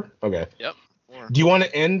 4. Okay. Yep. 4. Do you want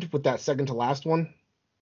to end with that second to last one?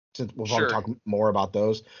 Since we'll probably Sure. talk more about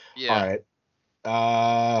those. Yeah. All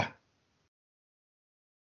right.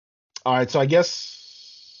 All right. So I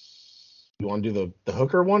guess you want to do the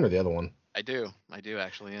hooker one or the other one? I do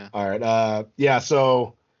actually. Yeah. All right. Yeah.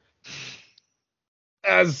 So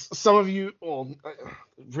as some of you, well,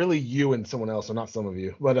 really you and someone else, so not some of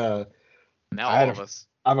you, but Now I had all of us.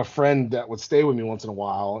 I have a friend that would stay with me once in a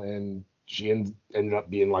while, and she ended up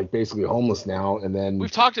being like basically homeless now. And then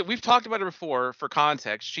We've talked about her before. For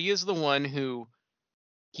context, she is the one who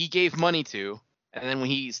he gave money to, and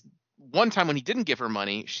then one time when he didn't give her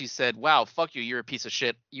money, she said, "Wow, fuck you, you're a piece of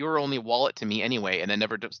shit. You were only a wallet to me anyway," and then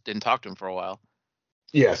didn't talk to him for a while.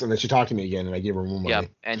 yes, and then she talked to me again, and I gave her more money. Yeah,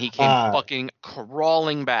 and he came fucking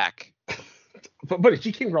crawling back. But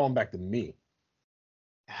she came crawling back to me.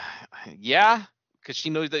 Yeah, because she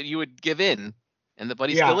knows that you would give in, and the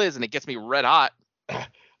buddy Yeah. still is, and it gets me red hot.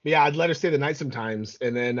 Yeah, I'd let her stay the night sometimes,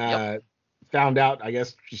 and then found out I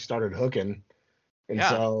guess she started hooking, And Yeah.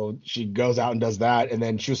 so she goes out and does that. And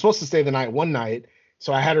then she was supposed to stay the night one night.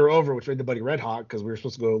 So I had her over, which made the buddy red hot because we were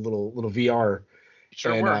supposed to go a little VR.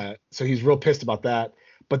 Sure And were. so he's real pissed about that.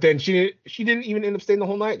 But then she didn't even end up staying the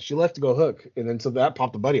whole night. She left to go hook. And then so that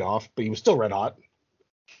popped the buddy off, but he was still red hot.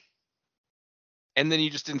 And then you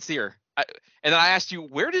just didn't see her. And then I asked you,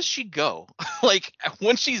 where does she go? Like,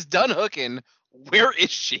 when she's done hooking, where is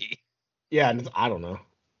she? Yeah, and I don't know.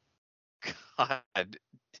 God.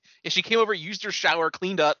 Yeah, she came over, used her shower,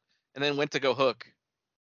 cleaned up, and then went to go hook.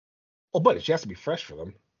 Oh, buddy, she has to be fresh for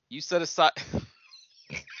them. You set aside.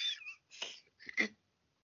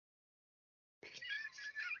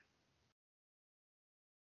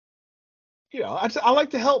 You know, I like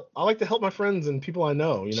to help. I like to help my friends and people I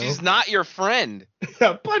know. You know, She's not your friend.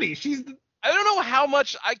 yeah, buddy. I don't know how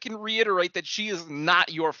much I can reiterate that she is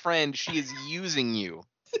not your friend. She is using you.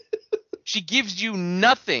 She gives you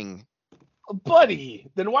nothing. Buddy.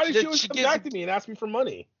 Then why did she always She come gives- back to me and ask me for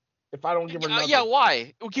money if I don't give her nothing? Yeah,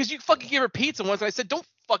 why? Because you fucking gave her pizza once, and I said, don't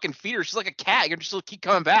fucking feed her. She's like a cat. You're just gonna keep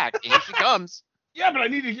coming back. And here she comes. Yeah, but I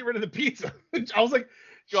need to get rid of the pizza. I was like,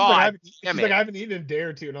 God she's damn like, it. I haven't eaten in a day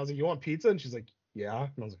or two, and I was like, you want pizza? And she's like, yeah. And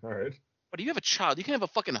I was like, all right. But you have a child. You can have a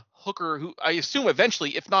fucking hooker who I assume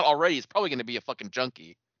eventually, if not already, is probably gonna be a fucking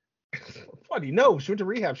junkie. Buddy, no, she went to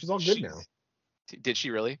rehab. She's all good She- now. Did she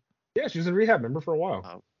really? Yeah, she was in rehab, remember, for a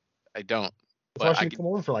while. I don't. That's But why I she could- could come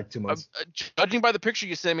over for like 2 months. Judging by the picture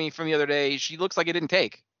you sent me from the other day, she looks like it didn't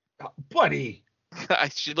take. Buddy,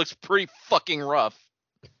 She looks pretty fucking rough.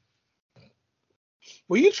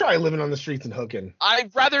 will you try living on the streets and hooking?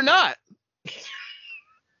 I'd rather not.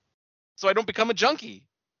 So I don't become a junkie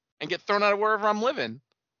and get thrown out of wherever I'm living.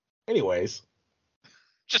 Anyways,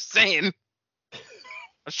 Just saying. I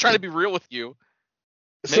was trying to be real with you.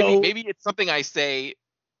 so Maybe it's something I say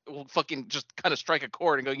will fucking just kind of strike a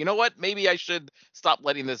chord and go, you know what? Maybe I should stop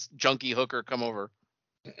letting this junkie hooker come over.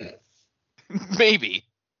 Maybe.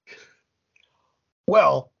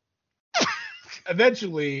 well,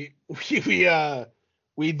 eventually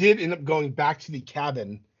we did end up going back to the cabin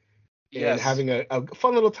and Yes. having a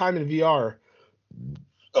fun little time in VR.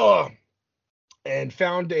 And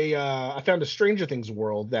found I found a Stranger Things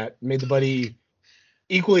world that made the buddy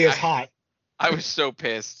equally as hot I was so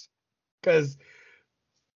pissed. because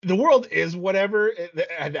the world is whatever.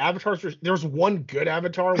 The avatars there was one good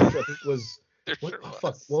avatar, which I think was There what, sure oh, was.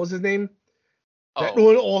 fuck, what was his name? That,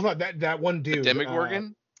 Oh, no, that one the dude.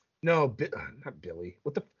 Demogorgon? No, not Billy.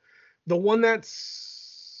 What the one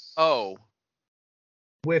that's Oh.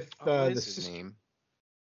 with What the is his name?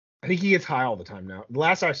 I think he gets high all the time now. The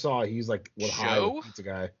last I saw, he's like high Joe? with pizza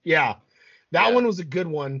guy. Yeah, that Yeah. one was a good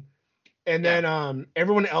one. And then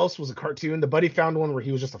everyone else was a cartoon. The buddy found one where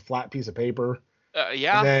he was just a flat piece of paper.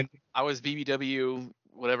 Yeah. And then I was BBW,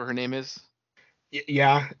 whatever her name is.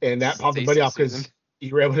 yeah, and that popped the Stacey buddy off because Susan.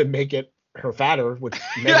 you were able to make it her fatter, which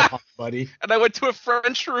made Yeah. it pop the buddy. And I went to a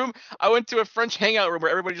French room. I went to a French hangout room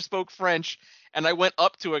where everybody just spoke French. And I went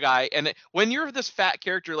up to a guy. And when you're this fat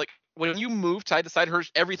character, like when you move side to side,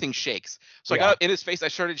 everything shakes. So I Yeah. got up in his face. I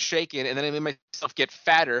started shaking. And then I made myself get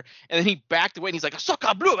fatter. And then he backed away. And he's like,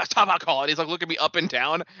 "Soccer blue, that's how I call it." And he's like looking me up and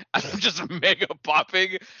down. And I'm just mega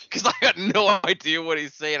popping because I got no idea what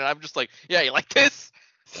he's saying. And I'm just like, "Yeah, you like this?"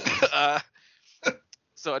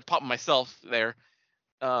 So I'd pop myself there.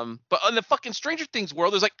 But on the fucking Stranger Things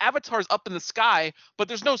world, there's like avatars up in the sky, but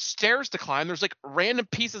there's no stairs to climb. There's like random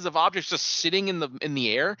pieces of objects just sitting in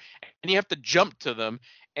the air, and you have to jump to them.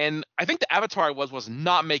 And I think the avatar I was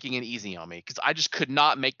not making it easy on me because I just could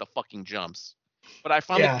not make the fucking jumps. But I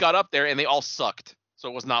finally Yeah. got up there, and they all sucked, so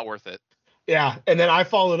it was not worth it. Yeah, and then I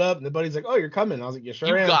followed up, and the buddy's like, "Oh, you're coming." I was like, "Yeah, sure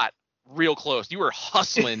You am." got real close. You were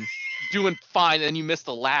hustling, doing fine, and then you missed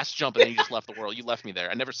the last jump, and then you just left the world. You left me there.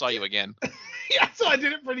 I never saw you again. Yeah, so I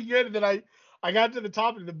did it pretty good, and then I got to the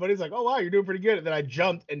top, and the buddy's like, "Oh wow, you're doing pretty good." And then I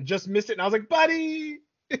jumped and just missed it, and I was like, "Buddy."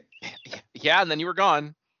 Yeah, and then you were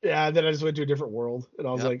gone, Yeah, and then I just went to a different world, and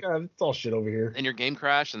I was Yep. like, "It's all shit over here." and your game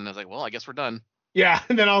crashed, and I was like, well, I guess we're done. Yeah,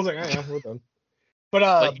 and then I was like, "Oh yeah, we're done." But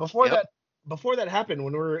But- before that happened,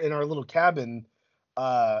 when we were in our little cabin,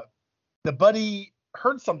 the buddy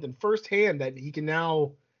heard something firsthand that he can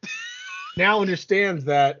now understands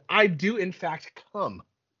that I do in fact come.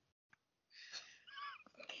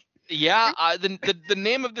 Yeah, the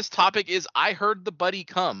name of this topic is I heard the buddy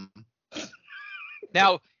come.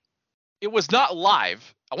 Now, it was not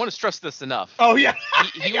live. I want to stress this enough. Oh yeah,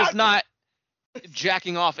 He was not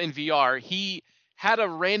jacking off in VR. He had a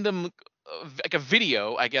random, like a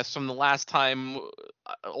video, I guess, from the last time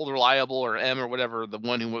Old Reliable or M or whatever, the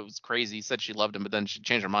one who was crazy, said she loved him, but then she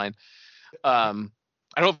changed her mind. I don't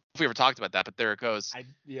know if we ever talked about that, but there it goes.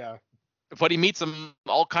 yeah. But he meets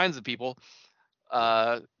all kinds of people.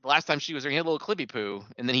 the last time she was there, he had a little clippy poo,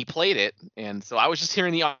 and then he played it, and so I was just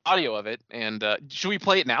hearing the audio of it. And should we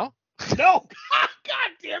play it now? No, God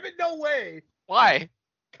damn it, no way. Why?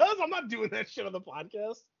 Cause I'm not doing that shit on the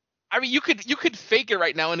podcast. I mean, you could fake it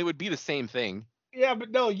right now, and it would be the same thing. Yeah, but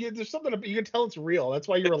no, there's something you can tell it's real. That's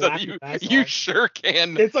why you were So laughing. you sure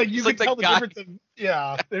can. It's like you It's can like the tell the guy- difference.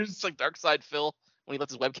 Yeah, there's It's like Dark Side Phil when he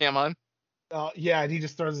lets his webcam on. yeah, and he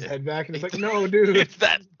just throws his head back, and it's like, no, dude. It's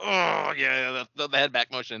that. Oh yeah, the head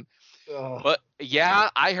back motion. Ugh. But yeah,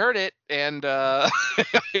 I heard it, and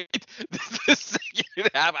this second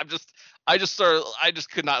half, I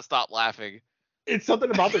just could not stop laughing. It's something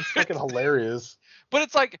about that's fucking hilarious. But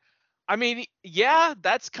it's like, I mean, yeah,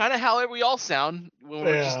 that's kind of how we all sound when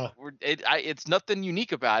we're Yeah. it's nothing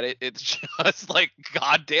unique about it. It's just like,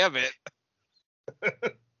 God damn it.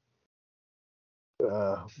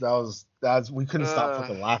 That's we couldn't stop Uh.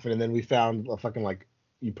 fucking laughing, and then we found a fucking like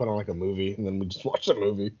you put on like a movie, and then we just watched a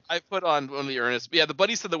movie. I put on one of the Ernest. Yeah, the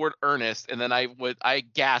buddy said the word Ernest, and then I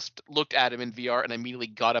gasped, looked at him in VR, and immediately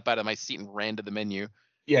got up out of my seat and ran to the menu.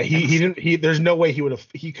 Yeah, he didn't. There's no way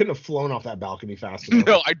he couldn't have flown off that balcony fast enough.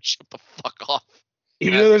 No, I jumped the fuck off.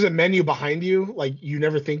 Even though there's a menu behind you, like you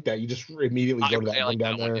never think that. You just immediately go to that I one like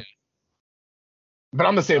down that one, there. yeah. But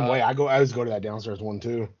I'm the same way. I always go to that downstairs one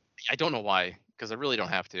too. I don't know why, because I really don't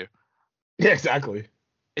have to. Yeah, exactly.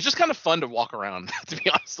 It's just kind of fun to walk around, to be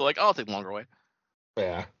honest. So like, I'll take the longer way.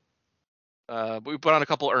 Yeah. But we put on a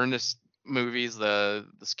couple Ernest movies, the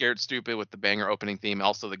Scared Stupid with the banger opening theme,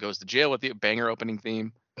 also the Goes to Jail with the banger opening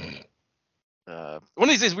theme. One of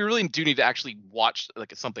these days we really do need to actually watch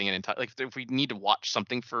like something in entire. Like if we need to watch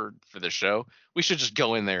something for the show, we should just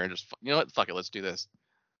go in there and just, you know what, fuck it, let's do this.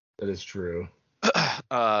 That is true.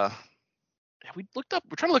 We're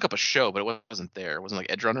trying to look up a show, but it wasn't there. It wasn't like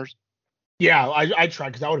Edge Runners. Yeah, I tried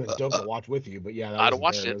because that would have been dope to watch with you, but yeah, that I'd have wasn't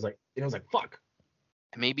watched there. it. It was like fuck.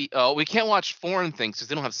 Maybe we can't watch foreign things because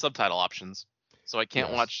they don't have subtitle options. So I can't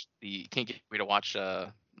Yes. can't get me to watch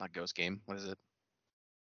not Ghost Game. What is it?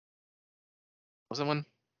 What's that one?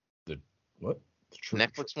 What?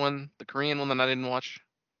 Netflix one, the Korean one that I didn't watch.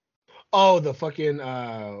 Oh, the fucking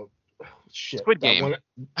shit. Squid that Game. one-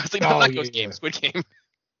 I was like, Oh, not yeah, Ghost Game, yeah. Squid Game.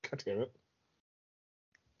 God damn it.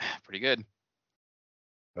 Pretty good.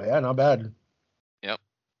 But yeah, not bad. Yep.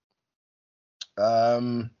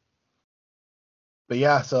 But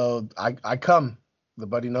yeah, so I come. The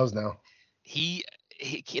buddy knows now. He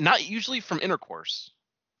not usually from intercourse.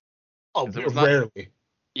 Oh, It was not- rarely.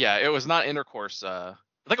 Yeah, it was not intercourse. Like a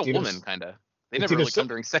It's either woman s- kind of. They it's never either really s- come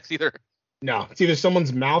during sex either. No, it's either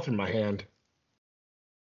someone's mouth or my hand.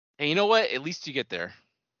 Hey, you know what? At least you get there.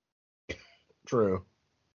 True.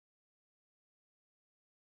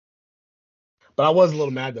 But I was a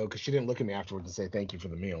little mad though because she didn't look at me afterwards and say thank you for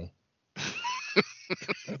the meal.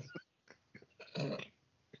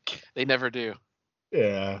 They never do.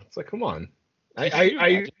 Yeah, it's like come on. Can you I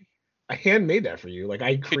imagine? handmade that for you. Like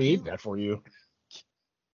I created you? that for you.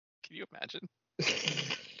 Can you imagine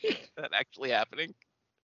that actually happening?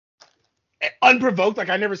 Unprovoked, like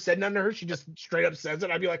I never said nothing to her. She just straight up says it.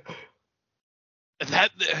 I'd be like, That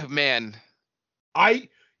man.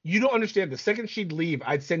 you don't understand. The second she'd leave,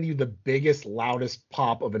 I'd send you the biggest, loudest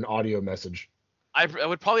pop of an audio message. I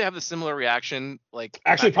would probably have the similar reaction. Like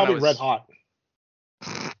Actually, back when I probably red hot.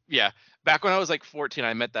 Yeah, back when I was like 14,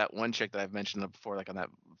 I met that one chick that I've mentioned before, like on that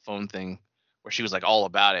phone thing, where she was like all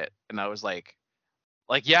about it, and I was like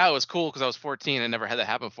yeah, it was cool because I was 14 and never had that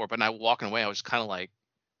happen before. But now walking away, I was kind of like,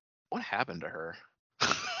 what happened to her?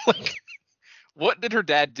 Like, what did her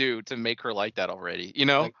dad do to make her like that already? You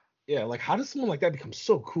know? Like, yeah, like how does someone like that become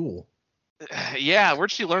so cool? Yeah,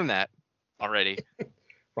 where'd she learn that already?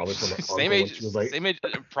 Probably from her uncle Same when age, she was like same age,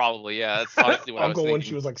 probably. Yeah, that's honestly what I was uncle thinking. when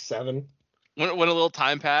she was like 7. When a little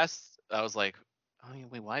time passed, I was like, oh, yeah,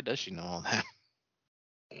 wait, why does she know all that?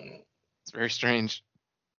 It's very strange.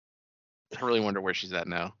 I really wonder where she's at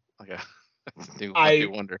now. Like, I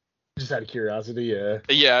do wonder. Just out of curiosity, yeah.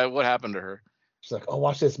 Yeah, what happened to her? She's like, oh,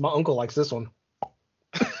 watch this. My uncle likes this one.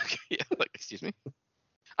 Yeah, like, excuse me.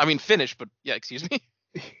 I mean, finish, but yeah, excuse me.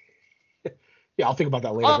 Yeah, I'll think about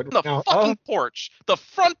that later. On but the now, fucking porch, the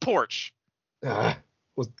front porch.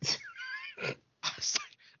 was,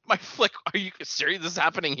 My flick. Are you serious? This is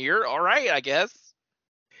happening here? All right, I guess.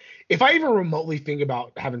 if I even remotely think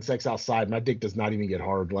about having sex outside, my dick does not even get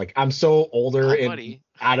hard. Like I'm so older Oh, and buddy.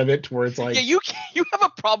 out of it to where it's like, Yeah, you have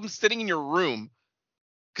a problem sitting in your room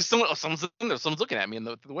because someone's in there, someone's looking at me in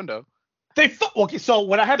the window. okay. So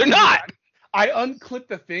what I have They're to do is not. I unclip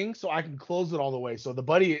the thing so I can close it all the way. So the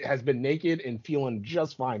buddy has been naked and feeling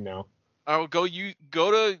just fine now. I'll go. You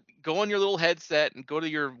go to go on your little headset and go to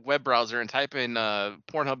your web browser and type in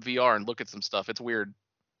Pornhub VR and look at some stuff. It's weird.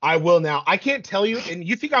 I will now. I can't tell you, and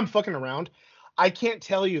you think I'm fucking around. I can't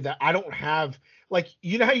tell you that I don't have, like,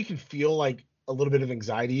 you know how you can feel like a little bit of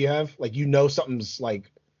anxiety you have? Like, you know something's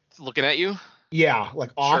like, Looking at you? yeah,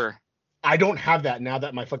 like off. Sure. I don't have that now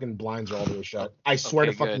that my fucking blinds are all the way shut. I swear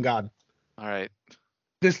Okay, to fucking good. God. All right.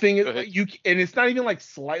 This thing Go ahead. is and it's not even like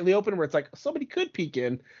slightly open where it's like somebody could peek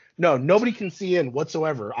in. No, nobody can see in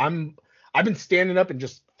whatsoever. I've been standing up and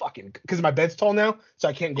just fucking, because my bed's tall now, so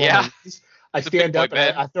I can't go Yeah. on my knees. I It's a big stand boy up and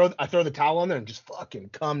bed. I throw the towel on there and just fucking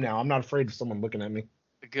come now. I'm not afraid of someone looking at me.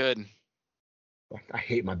 Good. I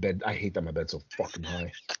hate my bed. I hate that my bed's so fucking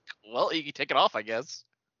high. Well, you can take it off, I guess.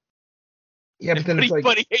 Yeah, but then it's like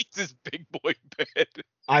Buddy hates his big boy bed.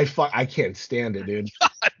 I can't stand it, dude.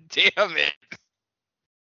 God damn it.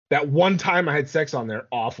 That one time I had sex on there,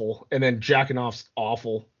 awful, and then jacking off's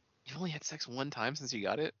awful. You've only had sex one time since you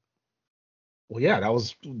got it? Well, yeah, that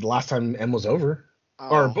was the last time M was over,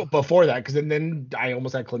 or Oh. before that, because then I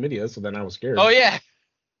almost had chlamydia, so then I was scared. Oh, yeah.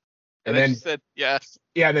 And then then she said yes.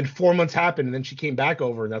 yeah, and then 4 months happened, and then she came back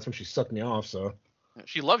over, and that's when she sucked me off. So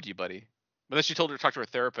She loved you, buddy. But then she told her to talk to her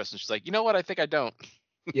therapist, and she's like, you know what? I think I don't.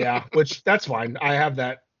 yeah, which that's fine. I have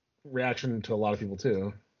that reaction to a lot of people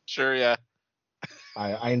too. Sure, yeah.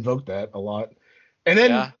 I invoke that a lot, and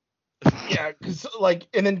then Yeah. yeah,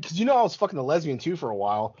 because you know I was fucking a lesbian too for a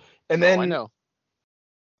while, and Oh, then I know.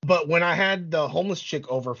 but when I had the homeless chick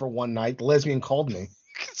over for one night, the lesbian called me,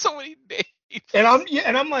 So many names. and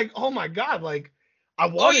I'm like, oh my God, like I Oh,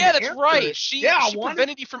 wanted yeah, to that's answer right. it. She I wanted.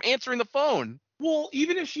 prevented you from answering the phone. Well,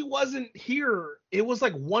 even if she wasn't here, it was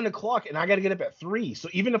like 1 o'clock, and I got to get up at 3. So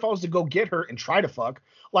even if I was to go get her and try to fuck,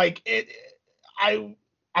 like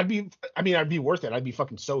I'd be worth it. I'd be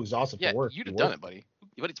fucking so exhausted Yeah, for work. you'd have It'd be done worth it, buddy.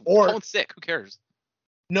 But it's Or- calling sick. Who cares?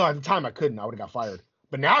 No, at the time I couldn't. I would have got fired.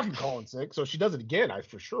 But now I can call in sick. So if she does it again, I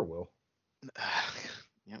for sure will.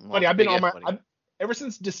 Yeah, well, Buddy, I've been big on if, my buddy. ever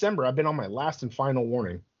since December. I've been on my last and final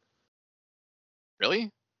warning.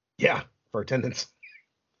 Really? Yeah, for attendance.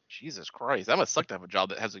 Jesus Christ, that must suck to have a job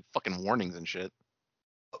that has like fucking warnings and shit.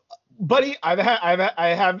 Buddy, I've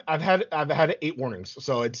had 8 warnings.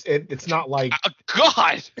 So it's not like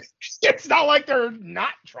God, it's not like they're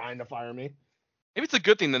not trying to fire me. maybe it's a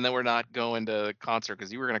good thing then that we're not going to the concert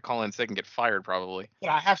because you were gonna call in sick and get fired probably. But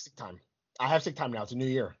I have sick time. I have sick time now. It's a new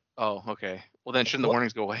year. Oh, okay. Well then, shouldn't the What?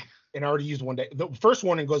 warnings go away? And I already used 1 day. The first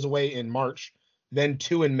warning goes away in March, then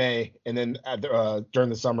 2 in May, and then during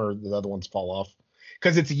the summer the other ones fall off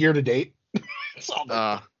because it's a year to date. So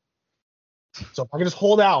if I can just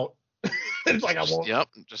hold out, it's like I won't. Yep,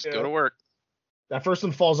 just Yeah. go to work. That first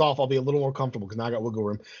one falls off, I'll be a little more comfortable because now I got wiggle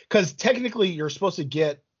room. Because technically you're supposed to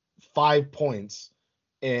get 5 points,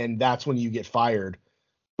 and that's when you get fired.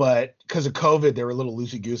 But because of COVID, they were a little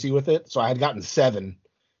loosey goosey with it, so I had gotten 7.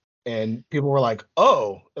 And people were like,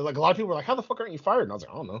 "Oh," like a lot of people were like, "How the fuck aren't you fired?" And I was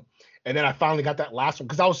like, "I don't know." And then I finally got that last one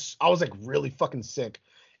because I was like really fucking sick.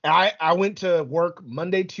 And I went to work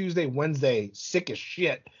Monday, Tuesday, Wednesday, sick as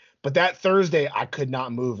shit. But that Thursday I could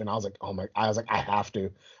not move, and I was like, I have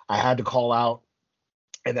to. I had to call out.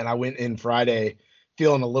 And then I went in Friday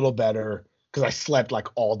feeling a little better because I slept like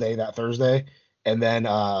all day that Thursday. And then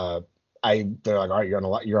they're like, "All right,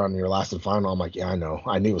 you're on your last and final." I'm like, "Yeah, I know.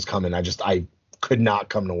 I knew it was coming. I could not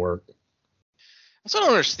come to work." That's what I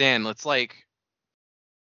don't understand. It's like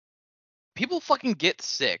people fucking get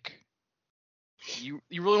sick. You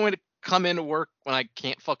really want me to come into work when I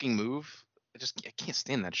can't fucking move? I can't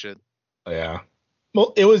stand that shit. Yeah.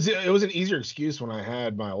 Well, it was an easier excuse when I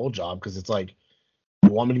had my old job because it's like, "You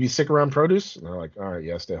want me to be sick around produce?" And they're like, "All right,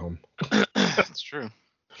 yeah, stay home." That's true.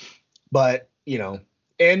 But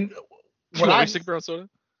and What are sick brown soda?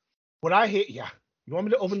 what I hate, yeah. You want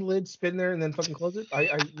me to open the lid, spin there, and then fucking close it?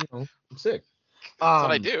 I'm sick. That's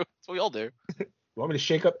what I do. That's what we all do. You want me to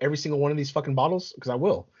shake up every single one of these fucking bottles? Because I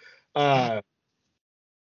will. And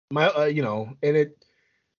I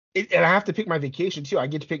have to pick my vacation too. I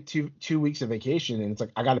get to pick two weeks of vacation, and it's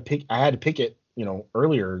like I had to pick it,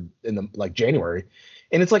 earlier in the like January,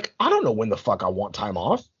 and it's like I don't know when the fuck I want time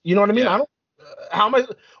off. You know what I mean? Yeah. I don't. How am I?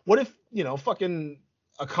 What if fucking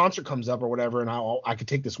a concert comes up or whatever, and I could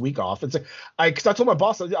take this week off? It's like because I told my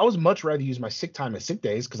boss I was much rather use my sick time as sick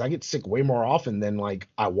days because I get sick way more often than like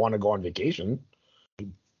I want to go on vacation.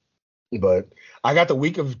 But I got the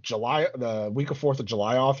week of 4th of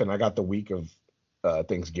July off, and I got the week of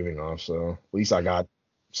Thanksgiving off. So at least I got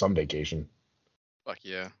some vacation. Fuck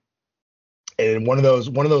yeah. And one of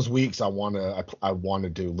those weeks, I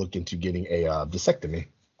wanted to look into getting a vasectomy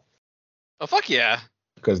Oh fuck yeah.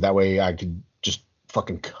 because that way I could just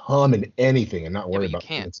fucking come in anything and not worry but you about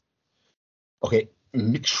can't. it. Okay,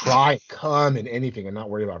 try come in anything and not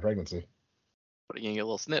worry about pregnancy. But you're gonna get a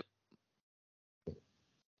little snip. But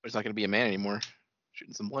he's not gonna be a man anymore.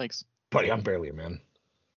 Shooting some blanks. Buddy, I'm barely a man.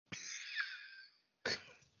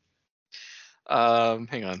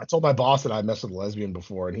 Hang on. I told my boss that I messed with a lesbian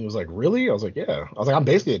before, and he was like, "Really?" I was like, "Yeah." I was like, "I'm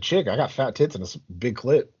basically a chick. I got fat tits and a big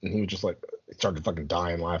clit." And he was just like, he started fucking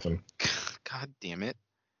dying laughing. God damn it.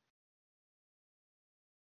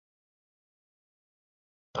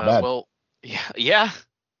 Not bad. Well, yeah.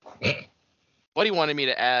 Buddy wanted me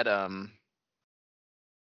to add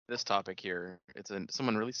this topic here.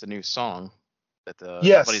 Someone released a new song that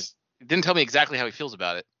Yes. Buddy's didn't tell me exactly how he feels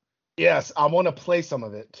about it. Yes, I want to play some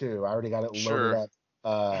of it too. I already got it Sure. loaded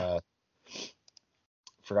up.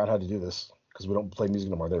 Forgot how to do this because we don't play music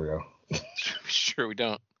no more. There we go. Sure we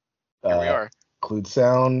don't. Here we are. Include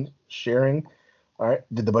sound sharing. All right.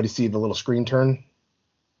 Did the buddy see the little screen turn?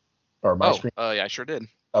 Or my screen? Yeah, I sure did.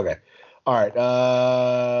 Okay. All right.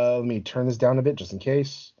 Let me turn this down a bit just in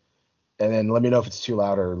case. And then let me know if it's too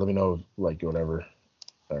loud or let me know, like, whatever.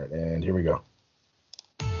 All right. And here we go.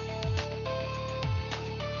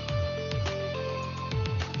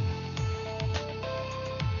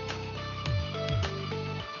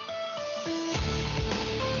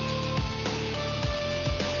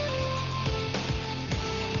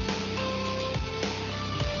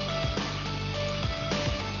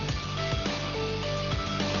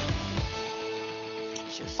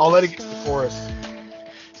 I'll let it get to the chorus.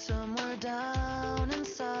 Somewhere down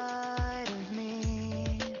inside of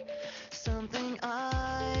me, something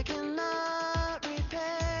I cannot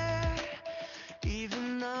repair,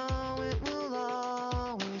 even though it will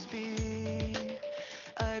always be.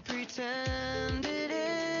 I pretend it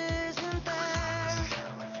isn't there.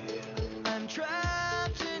 I'm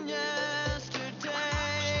trapped in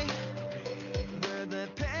yesterday, where the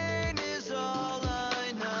pain is all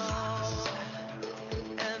I know.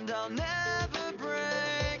 And I'll never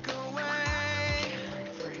break away,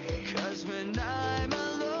 'cause when I'm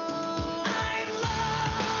alone, I'm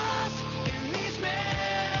lost in these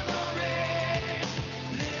memories,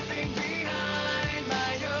 living behind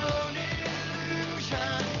my own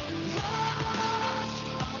illusion, lost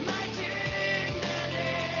all my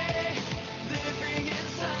dignity, living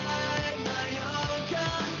inside my own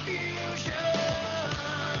confusion.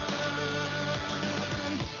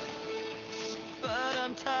 But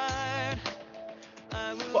I'm tired.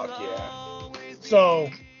 I will Fuck yeah. always be So,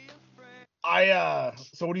 afraid.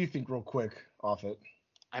 So what do you think real quick off it?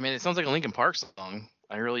 I mean, it sounds like a Linkin Park song.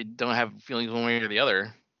 I really don't have feelings one way or the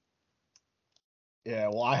other. Yeah,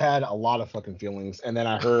 well, I had a lot of fucking feelings, and then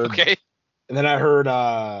I heard Okay.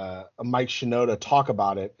 Mike Shinoda talk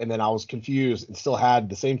about it, and then I was confused and still had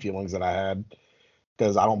the same feelings that I had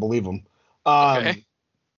because I don't believe him. Okay.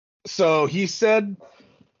 So he said,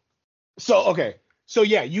 so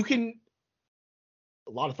yeah, you can.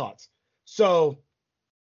 A lot of thoughts. So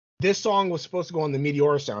this song was supposed to go on the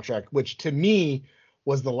Meteora soundtrack, which to me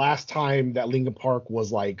was the last time that Linkin Park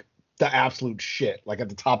was like the absolute shit, like at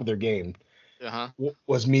the top of their game.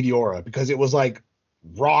 Was Meteora, because it was like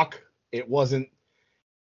rock. It wasn't,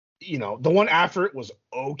 the one after it was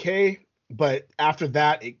okay, but after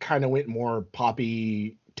that it kind of went more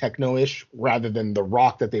poppy techno-ish rather than the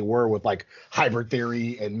rock that they were with like Hybrid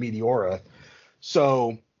Theory and Meteora.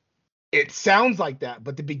 So it sounds like that,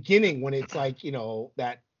 but the beginning when it's like,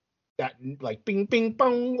 that like bing bing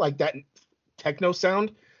bong, like that techno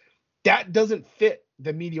sound, that doesn't fit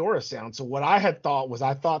the Meteora sound. So what I had thought was,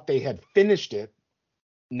 I thought they had finished it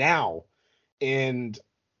now and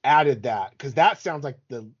added that, because that sounds like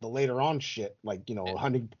the later on shit, like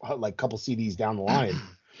 100, like couple CDs down the line.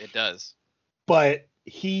 It does. But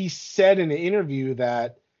he said in an interview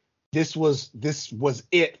that this was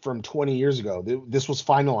it from 20 years ago. This was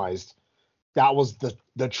finalized. That was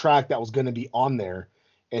the track that was going to be on there.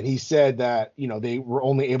 And he said that, they were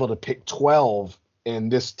only able to pick 12,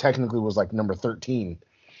 and this technically was like number 13.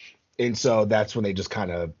 And so that's when they just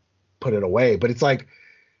kind of put it away. But it's like,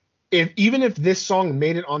 even if this song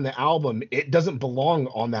made it on the album, it doesn't belong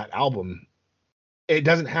on that album. It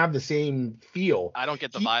doesn't have the same feel. I don't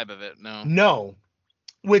get the vibe of it. No. No,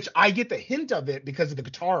 which I get the hint of it because of the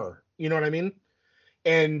guitar. You know what I mean?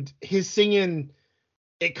 And his singing,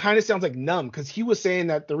 it kind of sounds like Numb, because he was saying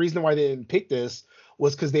that the reason why they didn't pick this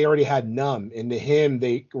was because they already had Numb, and to him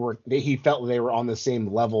he felt they were on the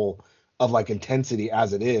same level of like intensity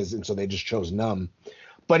as it is, and so they just chose Numb.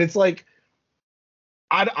 But it's like,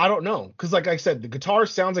 I don't know, because like I said, the guitar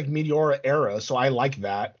sounds like Meteora era, so I like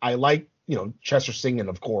that. I like Chester singing,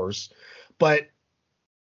 of course, but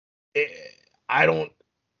I don't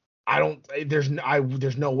I don't. There's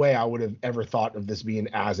no way I would have ever thought of this being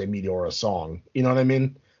as a Meteora song. You know what I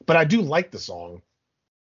mean? But I do like the song.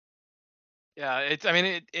 Yeah, I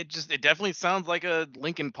mean, it definitely sounds like a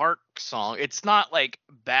Linkin Park song. It's not like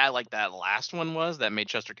bad like that last one was that made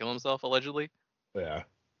Chester kill himself allegedly. Yeah.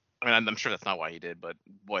 I mean, I'm sure that's not why he did, but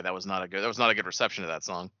boy, that was not a good reception of that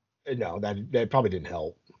song. No, that probably didn't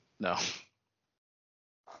help. No.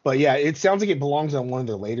 But yeah, it sounds like it belongs on one of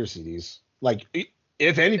their later CDs. Like,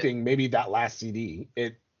 if anything, maybe that last CD.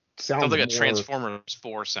 It sounds Sounds like a more... Transformers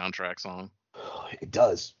 4 soundtrack song. It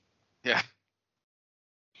does. Yeah.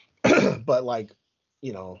 But like,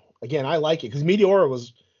 again, I like it because Meteora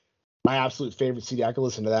was my absolute favorite CD. I could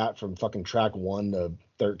listen to that from fucking track 1 to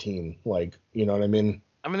 13. Like, you know what I mean?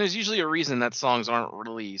 I mean, there's usually a reason that songs aren't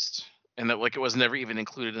released and that like it was never even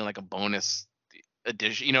included in like a bonus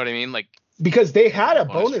edition. You know what I mean? Like, because they had a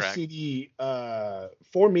bonus bonus track. CD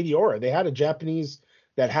for Meteora. They had a Japanese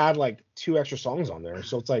that had like 2 extra songs on there.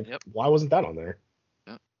 So it's like, Yep. why wasn't that on there?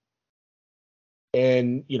 Yep.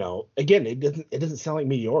 And again, it doesn't sound like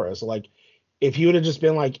Meteora. So like, if he would have just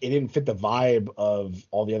been like, it didn't fit the vibe of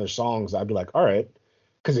all the other songs, I'd be like, all right,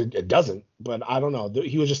 because it doesn't. But I don't know.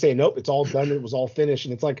 He was just saying, nope, it's all done. It was all finished,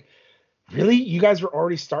 and it's like, really, you guys were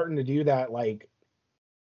already starting to do that, like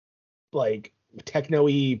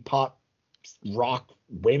techno-y pop rock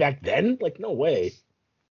way back then? Like, no way.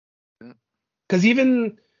 Because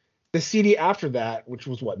even the CD after that, which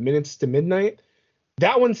was what, Minutes to Midnight,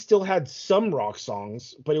 that one still had some rock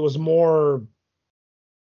songs, but it was more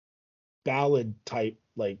ballad type.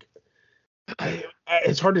 Like,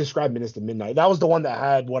 it's hard to describe Minutes to Midnight. That was the one that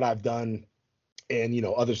had What I've Done and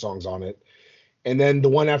other songs on it. And then the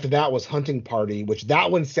one after that was Hunting Party, which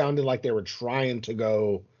that one sounded like they were trying to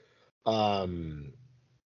go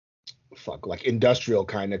like industrial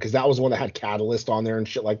kind of, because that was one that had Catalyst on there and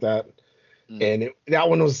shit like that. And that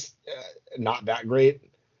one was not that great.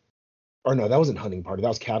 Or no, that wasn't Hunting Party. That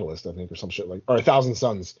was Catalyst, I think, or some shit like, or 1,000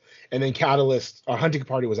 Suns. And then Catalyst or Hunting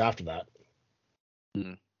Party was after that.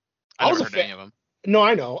 I never heard any of them. No,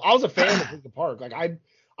 I know. I was a fan of Linkin Park. Like,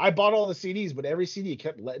 I bought all the CDs, but every CD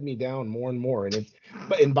kept letting me down more and more.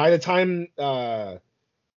 And by the time that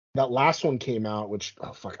last one came out, which,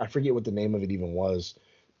 oh fuck, I forget what the name of it even was,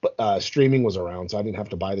 but streaming was around, so I didn't have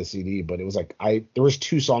to buy the CD. But it was like, there was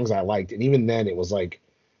 2 songs I liked, and even then it was like,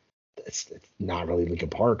 it's not really Linkin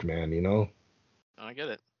Park, man. I get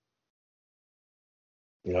it.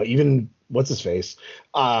 Even what's his face,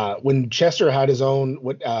 when Chester had his own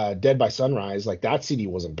Dead by Sunrise, like, that CD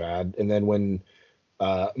wasn't bad. And then when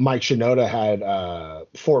Mike Shinoda had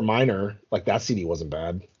Fort Minor, like, that CD wasn't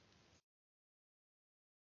bad.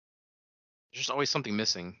 There's just always something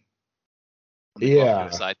missing. Yeah.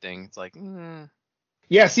 Side thing. It's like,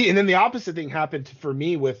 Yeah. See, and then the opposite thing happened for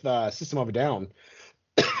me with System of a Down,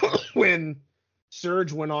 when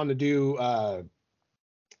Surge went on to do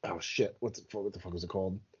oh shit, what the fuck was it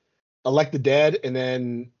called? Elect the Dead, and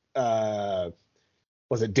then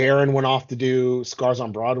was it Darren went off to do Scars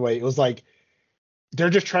on Broadway? It was like they're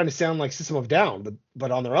just trying to sound like System of a Down,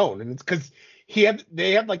 but on their own, and it's because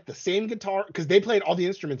they had like the same guitar, because they played all the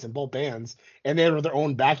instruments in both bands, and they had their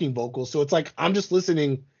own backing vocals. So it's like, I'm just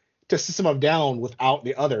listening to System of a Down without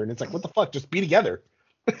the other, and it's like, what the fuck? Just be together.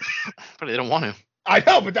 But they don't want to. I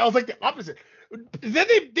know, but that was like the opposite. Then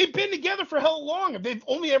they've been together for how long? They've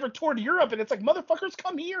only ever toured Europe, and it's like, motherfuckers,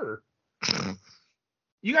 come here.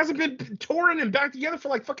 You guys have been touring and back together for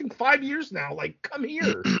like fucking 5 years now. Like, come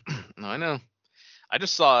here. No, I know. I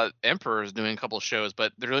just saw Emperor's doing a couple of shows,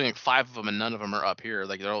 but they're doing like 5 of them, and none of them are up here.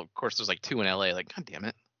 Like, of course, there's like 2 in LA. Like, god damn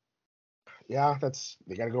it. Yeah,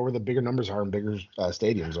 they got to go where the bigger numbers are and bigger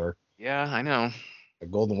stadiums are. Yeah, I know. The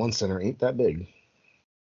Golden One Center ain't that big.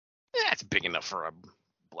 Yeah, it's big enough for a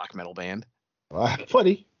black metal band.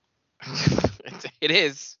 Buddy. It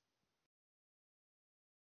is.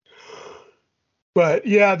 But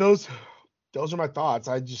yeah, those are my thoughts.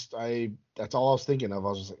 That's all I was thinking of. I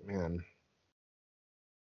was just like, man.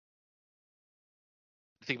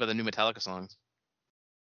 Think about the new Metallica songs.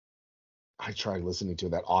 I tried listening to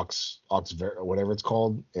that Ox whatever it's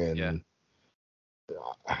called, and yeah.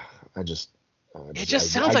 I just it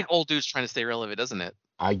just sounds like old dudes trying to stay relevant, doesn't it?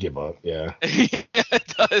 I give up. Yeah. It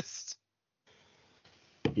does.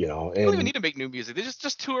 You know, they don't even need to make new music. They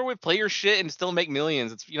just tour with, play your shit, and still make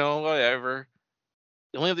millions. It's whatever.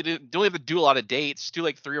 You only have to do a lot of dates. Just do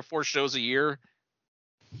like 3 or 4 shows a year.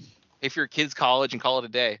 Pay for your kids' college and call it a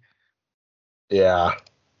day. Yeah.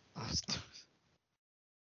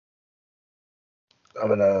 I'm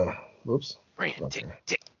gonna. Whoops. Brain tick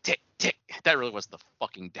tick tick tick. That really was the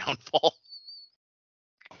fucking downfall.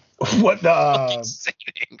 What the? Insane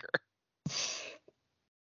anger.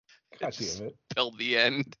 God damn it. Spelled the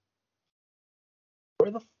end.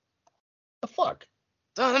 Where the fuck?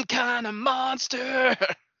 Some kind of monster.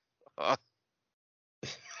 Oh,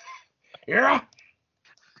 Yeah.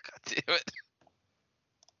 God damn it.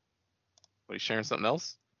 What, are you sharing something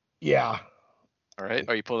else? Yeah. All right.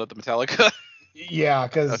 Are you pulling up the Metallica? Yeah,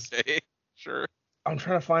 because Okay. Sure. I'm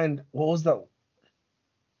trying to find what was the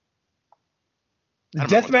I don't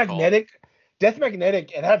Death remember what they're called. Magnetic. Death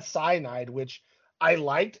Magnetic. It had Cyanide, which I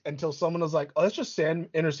liked until someone was like, "Oh, it's just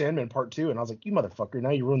Enter Sandman Part 2," and I was like, "You motherfucker!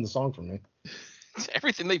 Now you ruined the song for me."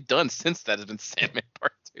 Everything they've done since that has been Sandman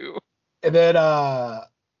Part 2. And then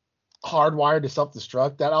Hardwired to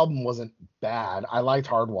Self-Destruct. That album wasn't bad. I liked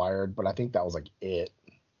Hardwired, but I think that was like it.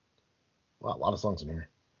 Wow, a lot of songs in here.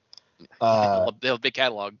 They have a big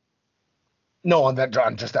catalog. No, on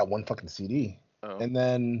just that one fucking CD. Oh. And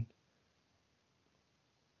then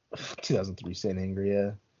 2003 Saint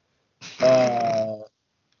Angria.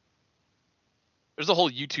 There's a whole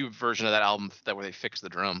YouTube version of that album where they fix the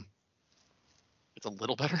drum. It's a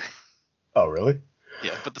little better. Oh, really?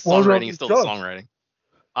 Yeah, but the What was wrong songwriting is with still the the drums? songwriting.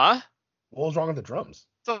 Huh? What was wrong with the drums?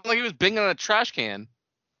 Sounds like he was banging on a trash can.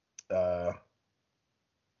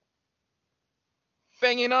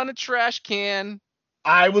 Banging on a trash can.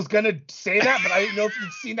 I was gonna say that, but I didn't know if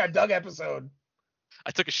you'd seen that Doug episode.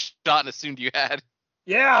 I took a shot and assumed you had.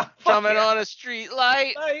 Yeah. Drumming on a street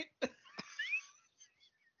light. Right.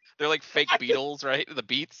 They're like fake Beatles, right? The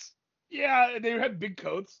Beats. Yeah, they had big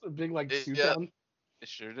coats, big like suits Yeah. on. It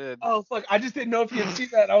sure did. Oh fuck! I just didn't know if you had seen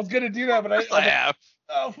that. I was gonna do that, but Of course I have.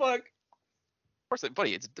 oh fuck! Of course,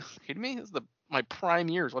 buddy. It's kidding me. This is my prime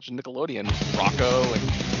years watching Nickelodeon, Rocco and.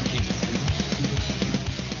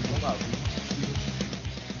 Hold on.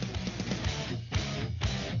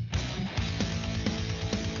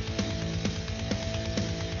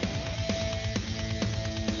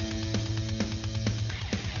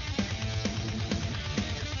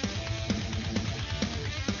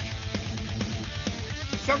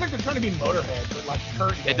 Sounds like they're trying to be Motorhead, but like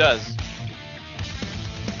Kurt. It does.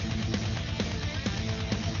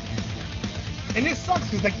 And it sucks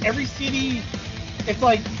because like every CD, it's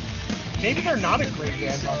like maybe they're not a great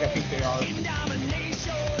band. Like I think they are.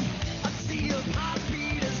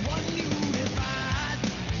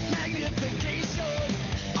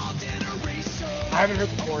 I haven't heard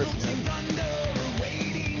the chorus yet.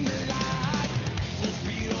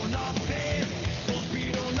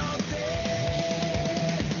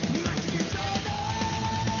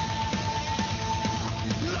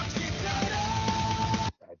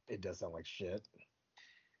 It does sound like shit.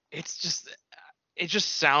 It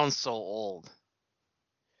just sounds so old.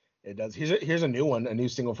 It does. Here's a new one, a new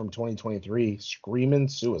single from 2023, "Screamin'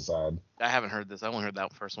 Suicide." I haven't heard this. I only heard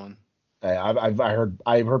that first one. I've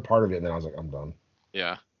heard part of it, and then I was like, I'm done.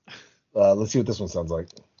 Yeah. Let's see what this one sounds like.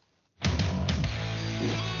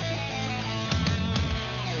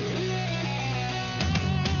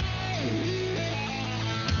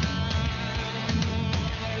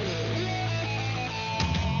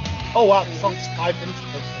 Oh wow, the song's 5 minutes.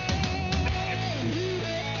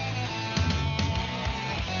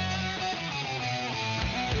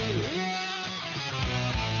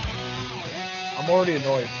 I'm already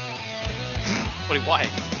annoyed. Buddy, why?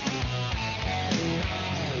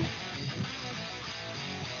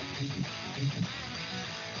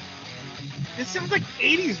 This sounds like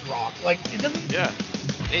 80s rock. Like it doesn't. Yeah.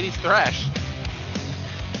 80s thrash.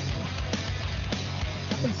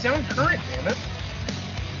 Doesn't sound current, damn it.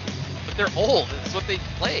 But they're old. It's what they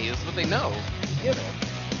play. It's what they know. You know.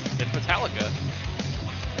 It's Metallica.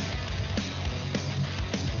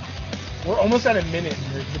 We're almost at a minute.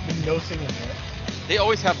 And there's been no singing yet. They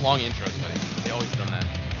always have long intros, buddy. They always done that.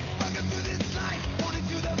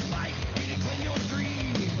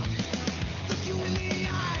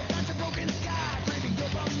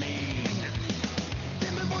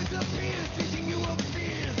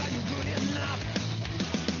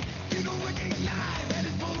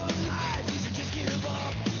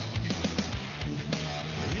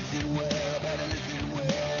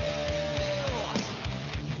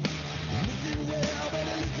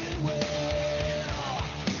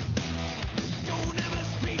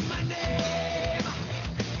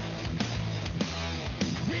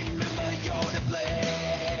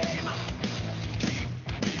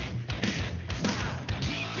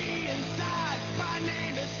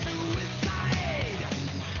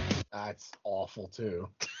 That's awful too.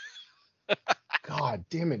 God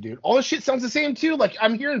damn it, dude. All this shit sounds the same too. Like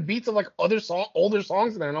I'm hearing beats of like older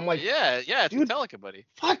songs in there, and I'm like, Yeah, it's dude, Metallica, buddy.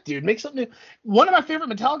 fuck, dude, make something new. One of my favorite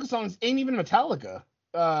Metallica songs ain't even Metallica.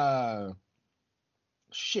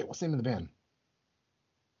 Shit, what's the name of the band?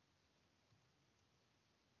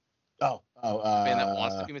 Oh, band that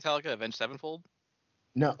wants to be Metallica, Avenged Sevenfold.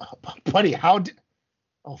 no, buddy, how did?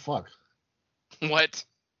 Oh fuck, What?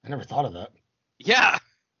 I never thought of that. Yeah.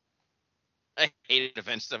 I hated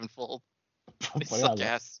Avenged Sevenfold. They Buddy, suck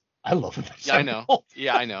ass. I love it. Yeah, I know.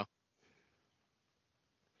 Yeah, I know.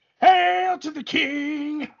 Hail to the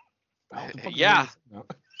king. Oh, what the fuck is Yeah. this?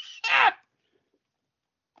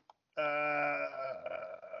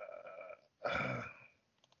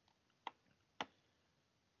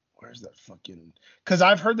 Where's that fucking? Because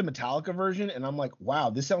I've heard the Metallica version, and I'm like,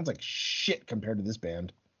 wow, this sounds like shit compared to this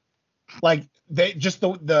band. Like they just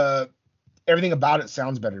the everything about it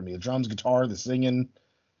sounds better to me. The drums, guitar, the singing.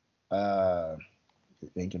 It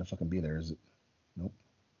ain't gonna fucking be there, is it? Nope.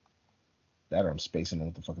 That or I'm spacing on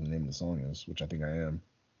what the fucking name of the song is, which I think I am.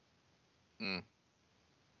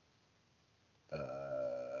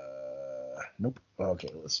 Nope. Okay,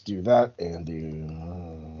 let's do that and do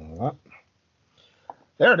that.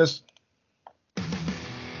 There it is.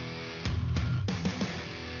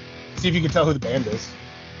 See if you can tell who the band is.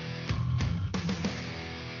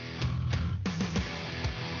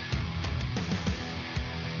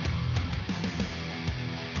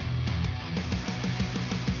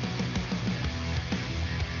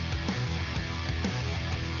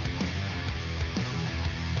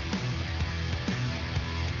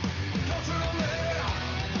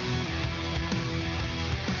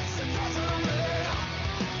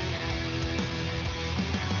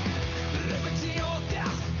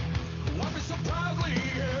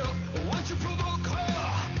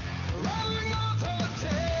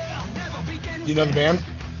 Do you know the band?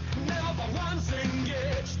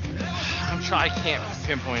 I'm trying. I can't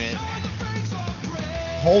pinpoint it.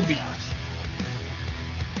 Holbeat.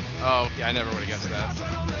 Oh, yeah, I never would have guessed that.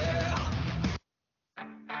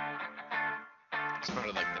 It's part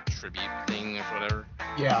of like the tribute thing or whatever.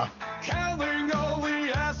 Yeah. Counting all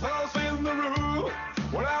the assholes in the room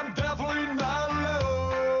when I'm definitely not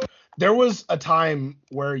alone. There was a time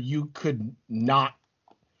where you couldn't not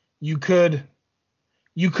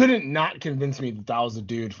convince me that was a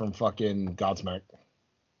dude from fucking Godsmack.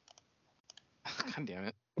 God damn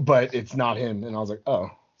it. But it's not him, and I was like,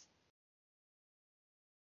 oh.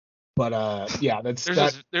 But yeah, that's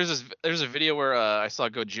there's a video where I saw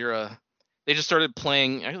Gojira. They just started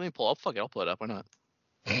playing. Let me pull. I'll pull it up. Why not?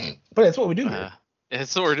 But that's what we do here.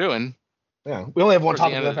 That's what we're doing. Yeah, we only have one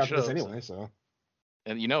Towards the topic end of left the after this show, anyway, so.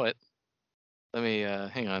 And you know it. Let me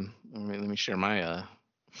hang on. Let me share my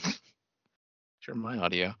share my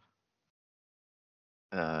audio.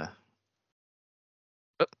 Oh,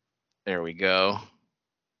 there we go.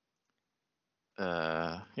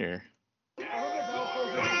 Here.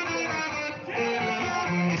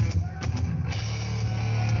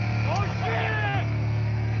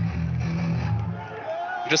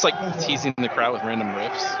 Just like teasing the crowd with random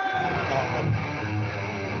riffs.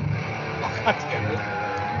 God damn it.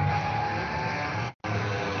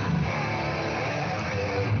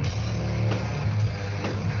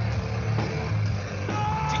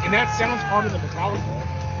 And that sounds harder than Metallica.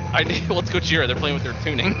 I need. Well, let's go Gojira. They're playing with their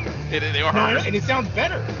tuning. They are hard. And it sounds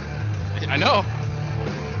better. I know.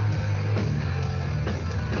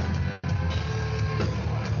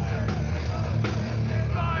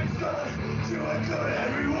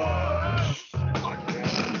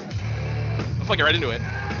 Let's get right into it.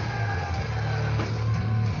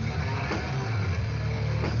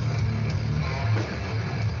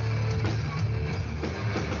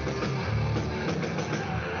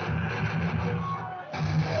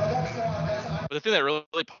 But the thing that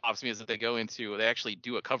really pops me is that they actually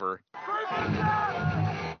do a cover.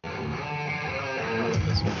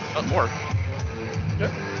 Oh, more.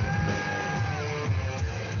 Yep.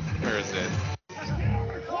 Where is it?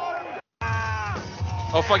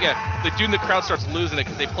 Oh, fuck yeah. The dude in the crowd starts losing it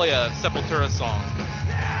because they play a Sepultura song.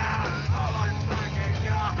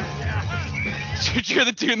 Did you hear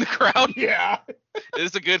the dude in the crowd? Yeah. It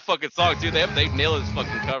is a good fucking song, dude. They nailed this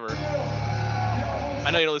fucking cover. I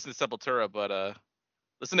know you don't listen to Sepultura, but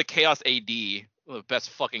listen to Chaos AD, one of the best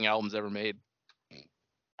fucking albums ever made.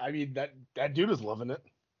 I mean, that dude is loving it.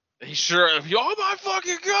 He sure. Oh my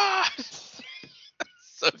fucking god!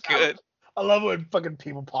 So good. I love when fucking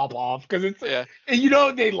people pop off because it's Yeah. you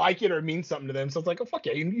know they like it or it means something to them, so it's like, oh fuck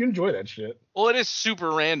yeah, you enjoy that shit. Well, it is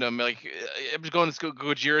super random. Like I was going to this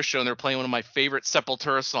Gojira show and they're playing one of my favorite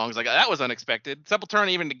Sepultura songs. Like that was unexpected. Sepultura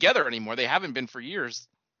aren't even together anymore. They haven't been for years.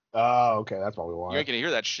 Oh, okay, that's probably why. You ain't gonna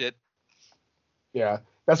hear that shit. Yeah,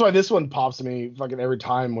 that's why this one pops to me fucking every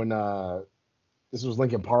time when this was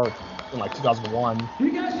Linkin Park in like 2001.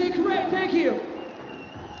 You guys did great, thank you.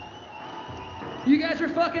 You guys are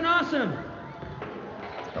fucking awesome.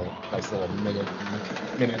 Oh nice little minute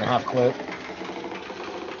and a half clip.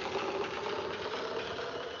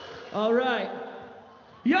 All right.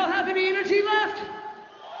 Y'all have any energy left?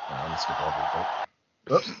 Let me skip over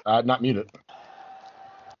it. Oops, not muted.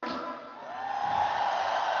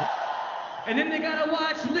 And then they gotta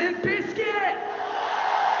watch Limp Bizkit.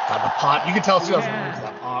 God, the pop. You can tell 2001 Yeah. is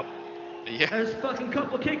that pop. Yeah. There's fucking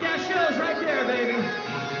couple kick-ass shows right there, baby.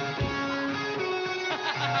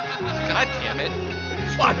 God damn it.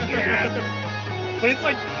 Fuck yeah. But it's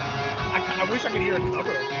like, I wish I could hear a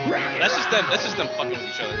cover. That's just them. That's just them fucking with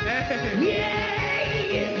each other. Yeah.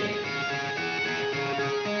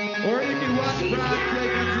 Or you can watch Brown play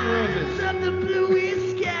Guns N' Roses. Of the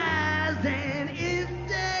bluest skies, and if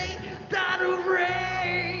they start to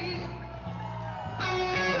rain.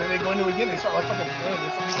 And then they go into it again. They start like fucking playing.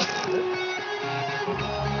 It's like,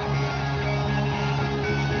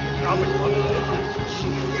 I was like, fuck it.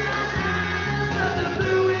 Of the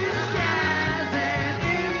bluest skies, and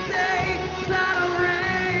if they start to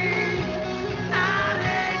rain, I'd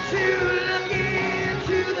hate to look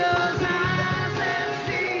into those eyes and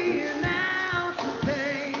see an ounce of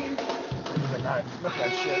pain. Like, all right, enough of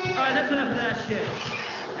that shit. All right, that's enough of that shit.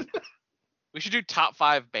 We should do top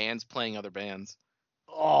 5 bands playing other bands.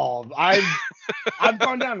 Oh, I've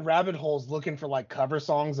gone down rabbit holes looking for like cover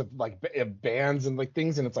songs of like of bands and like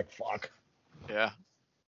things, and it's like fuck. Yeah.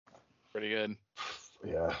 Pretty good.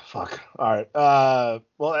 Yeah, fuck. All right.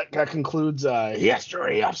 Well, that concludes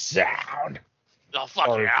History of Sound. Oh fuck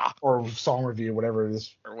or, yeah. or song review, whatever it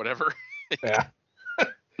is. Or whatever. Yeah.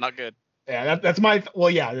 Not good. Yeah, that's my well,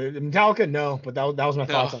 yeah, Metallica, no, but that was my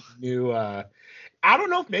thoughts on the new. I don't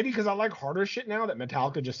know if maybe because I like harder shit now that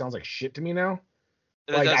Metallica just sounds like shit to me now.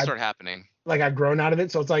 That Like, does start happening. Like I've grown out of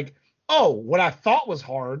it, so it's like, oh, what I thought was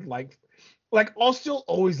hard, like I'll still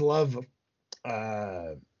always love,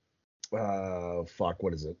 fuck,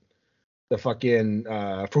 what is it? The fucking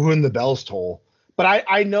For Whom the Bells Toll. But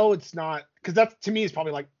I know it's not, because that to me is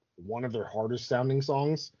probably like one of their hardest sounding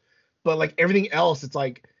songs. But like everything else, it's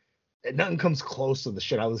like nothing comes close to the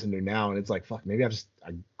shit I listen to now, and it's like fuck, maybe I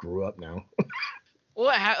grew up now. Well,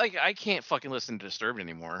 I can't fucking listen to Disturbed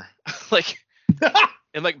anymore. Like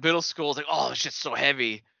in like middle school, it's like, oh, this shit's so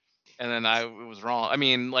heavy, and then it was wrong. I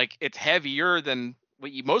mean, like it's heavier than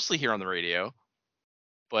what you mostly hear on the radio,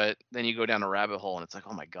 but then you go down a rabbit hole, and it's like,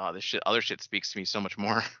 oh my god, this shit, other shit speaks to me so much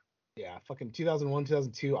more. Yeah, fucking 2001,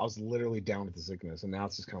 2002, I was literally down with the sickness, and now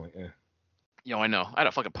it's just kind of like, eh. You know, I know. I had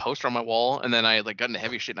a fucking poster on my wall, and then I like got into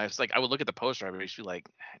heavy shit, and I was like, I would look at the poster, I would just be like,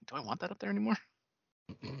 do I want that up there anymore?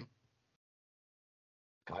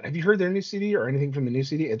 God, have you heard their new CD or anything from the new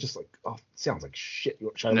CD? It just like, oh, it sounds like shit.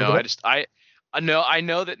 Should I No, look it up? I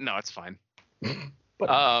know that. No, it's fine. But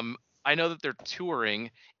I know that they're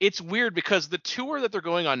touring. It's weird because the tour that they're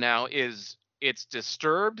going on now it's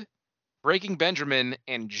Disturbed, Breaking Benjamin,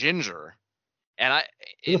 and Ginger. And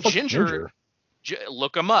who the fuck's Ginger,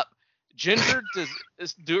 look them up. Ginger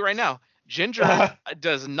do it right now. Ginger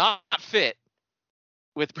does not fit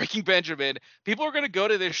with Breaking Benjamin. People are gonna go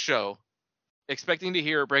to this show expecting to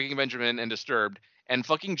hear Breaking Benjamin and Disturbed, and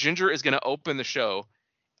fucking Ginger is gonna open the show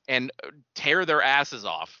and tear their asses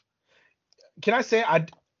off. Can I say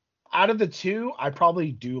out of the two, I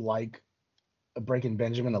probably do like Breaking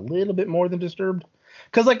Benjamin a little bit more than Disturbed,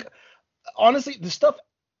 because like honestly, the stuff.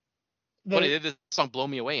 But he did this song "Blow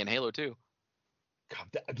Me Away" in Halo 2.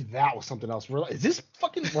 God, that was something else. Is this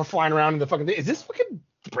fucking? We're flying around in the fucking thing. Is this fucking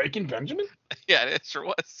Breaking Benjamin? Yeah, it sure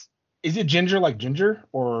was. Is it Ginger like Ginger,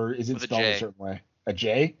 or is it With a spelled J. a certain way? A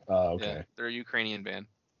J? Oh, okay. Yeah, they're a Ukrainian band.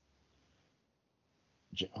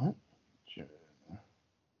 What?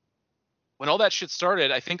 When all that shit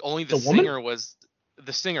started, I think only the The woman? singer was.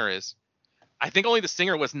 The singer is. I think only the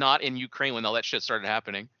singer was not in Ukraine when all that shit started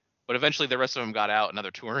happening. But eventually the rest of them got out and now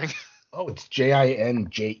they're touring. Oh, it's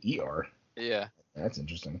Jinjer. Yeah. That's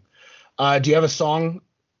interesting. Do you have a song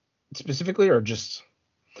specifically, or just?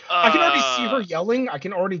 I can already see her yelling. I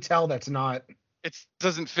can already tell that's not. It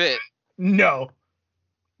doesn't fit. No.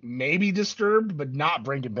 Maybe Disturbed, but not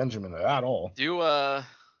Breaking Benjamin at all. Do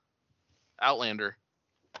Outlander.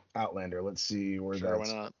 Outlander. Let's see where Sure,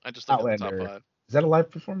 that's. why not? I just looked at the Outlander. top 5. Is that a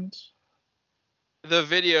live performance? The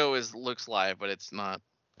video looks live, but it's not.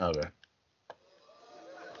 Okay.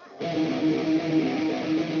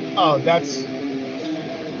 Oh, that's.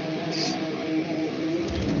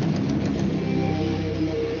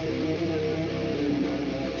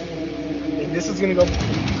 And this is gonna go. I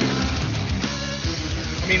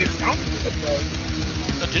mean, it sounds good, but.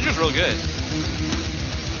 No, Ginger's real good.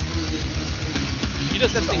 She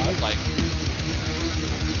does that thing you like.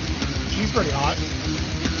 She's pretty hot.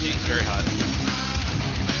 She's very hot.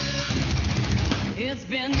 In It's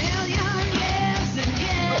been million years and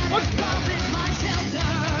years. Love is my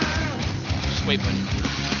shelter. Just wait, buddy.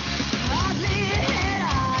 Hardly had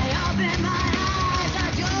I open my eyes, I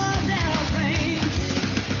chose airplanes.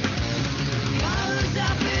 Colors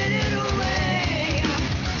are faded away.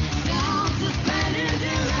 Sound suspended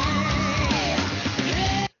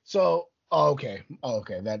delay. So, okay.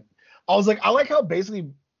 That I was like, I like how basically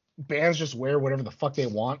bands just wear whatever the fuck they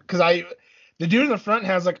want. Because the dude in the front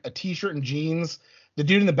has like a t-shirt and jeans. The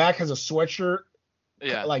dude in the back has a sweatshirt,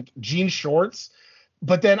 Yeah. like jean shorts.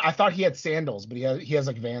 But then I thought he had sandals, but he has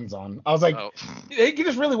like Vans on. I was like, Oh. they can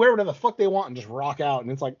just really wear whatever the fuck they want and just rock out. And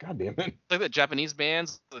it's like, god damn it. Like the Japanese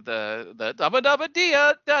bands, the dabba dabba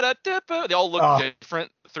dia da da dippa, they all look Oh. different.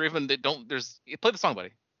 Three of them, they don't. Play the song,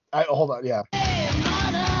 buddy. Hold on, yeah. Hey,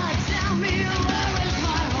 mother, tell me where is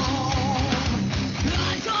my home?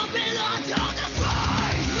 I don't belong to the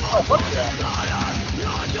skies. Oh, fuck yeah.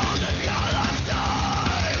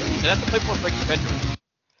 And that's the play for Breaking Benjamin.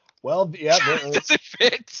 Well, yeah, Does it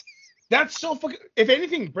fit? that's so fucking. If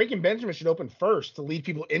anything, Breaking Benjamin should open first to lead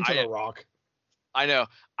people into the rock. I know.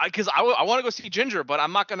 Because I want to go see Ginger, but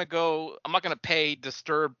I'm not gonna pay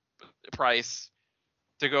Disturbed price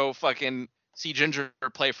to go fucking see Ginger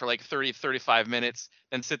play for like 30-35 minutes,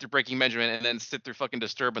 then sit through Breaking Benjamin, and then sit through fucking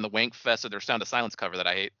Disturbed and the wank fest of their Sound of Silence cover that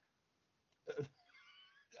I hate.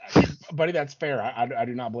 Buddy, that's fair. I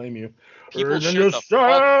do not blame you. People Urging shoot the the fuck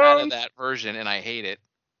out of sound. that version, and I hate it.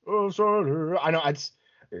 Oh, sorry. I know. It's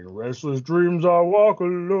in restless dreams I walk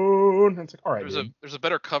alone. It's like, all right. There's a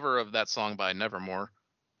better cover of that song by Nevermore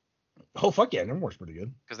Oh fuck yeah, Nevermore's pretty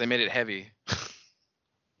good. because they made it heavy.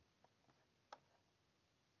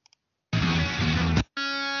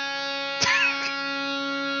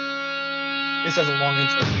 This has a long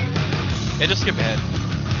intro. Hey, just skip ahead.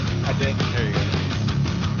 I did. There you go.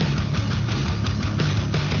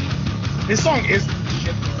 This song is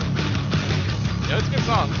shit. Yeah, it's a good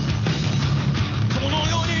song.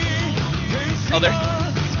 Oh, there.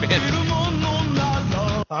 This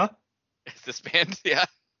band. Huh? It's this band. Yeah.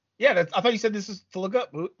 Yeah, I thought you said this is to look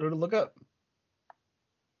up. Or to look up.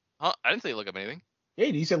 Huh? I didn't say look up anything. Yeah,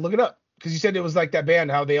 you said look it up. Because you said it was like that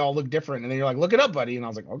band, how they all look different. And then you're like, look it up, buddy. And I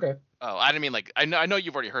was like, okay. Oh, I didn't mean like I know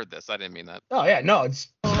you've already heard this. I didn't mean that. Oh, yeah, no, it's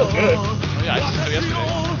still good. Oh yeah, I just saw it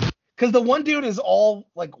yesterday. Because the one dude is all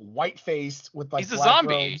like white faced with like He's a black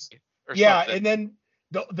zombie. robes. Or Yeah, something. and then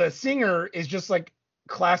the singer is just like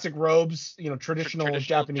classic robes, traditional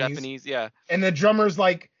Japanese. Yeah. And the drummer's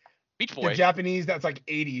like Beach Boy. the Japanese that's like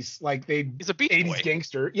 80s, like they He's a Beach 80s Boy.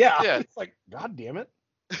 gangster. Yeah. Yeah. It's like, god damn it.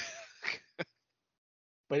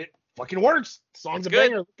 But it fucking works. Song's It's a good.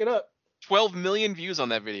 banger. Look it up. 12 million views on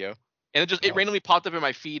that video. And it randomly popped up in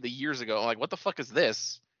my feed years ago. I'm like, what the fuck is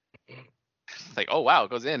this? It's like, oh wow, it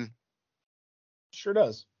goes in. Sure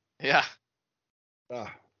does. Yeah. All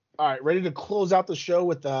right, ready to close out the show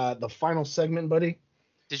with the final segment, buddy?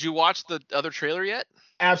 Did you watch the other trailer yet?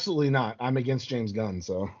 Absolutely not. I'm against James Gunn,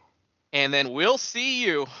 so. And then we'll see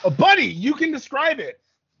you. Oh, buddy, you can describe it.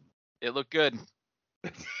 It looked good.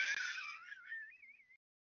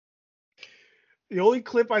 The only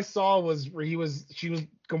clip I saw was where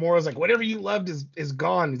Gamora's like, whatever you loved is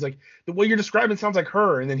gone. He's like, the way you're describing sounds like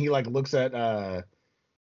her. And then he like looks at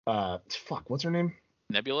what's her name?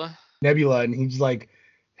 Nebula. Nebula, and he's like,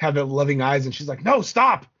 have the loving eyes, and she's like, no,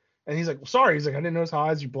 stop. And he's like, sorry. He's like, I didn't notice how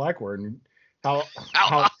eyes your black were, and how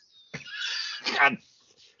God,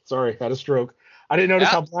 sorry, had a stroke. I didn't notice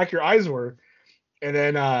how black your eyes were. And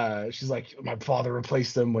then she's like, my father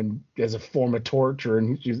replaced them as a form of torture,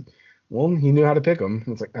 and he knew how to pick them.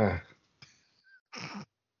 And it's like,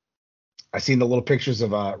 I seen the little pictures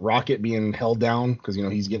of Rocket being held down because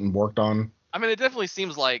he's getting worked on. I mean, it definitely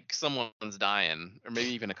seems like someone's dying, or maybe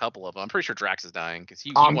even a couple of them. I'm pretty sure Drax is dying because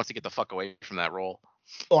he wants to get the fuck away from that role.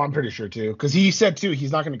 Oh, I'm pretty sure too, because he said too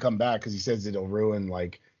he's not going to come back because he says it'll ruin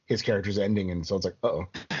like his character's ending, and so it's like,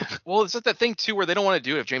 Well, it's just that thing too where they don't want to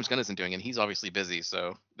do it if James Gunn isn't doing it. He's obviously busy,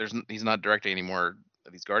 so he's not directing any more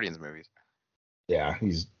of these Guardians movies. Yeah,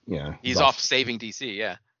 he's off saving DC.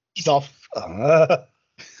 Yeah, he's off.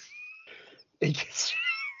 It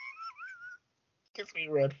gets me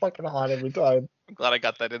red fucking hot every time. I'm glad I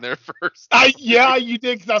got that in there first. Yeah, you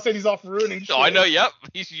did, because I said he's off ruining shit. Oh, I know. Yep.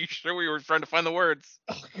 You sure we were trying to find the words?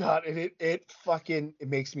 Oh god, and it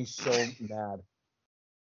makes me so mad.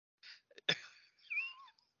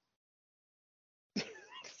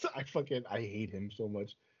 I hate him so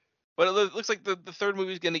much. But it looks like the third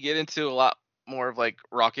movie is going to get into a lot more of like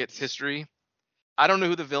Rocket's history. I don't know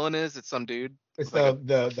who the villain is. It's some dude. It's like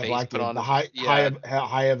the black dude, the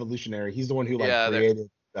high evolutionary. He's the one who created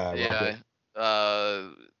Rocket.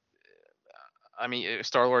 I I mean,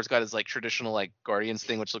 Star Lord's got his like traditional like Guardians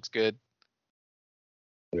thing, which looks good.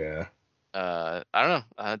 Yeah. I don't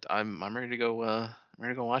know. I'm ready to go. I'm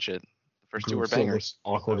ready to go watch it. The first two Groot were still bangers. looks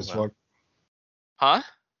awkward Oh, as well. fuck. Huh?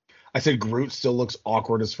 I said Groot still looks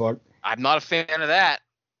awkward as fuck. I'm not a fan of that.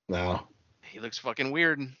 No. He looks fucking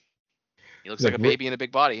weird. He looks He's like like a baby in a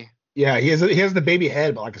big body. Yeah, he has the baby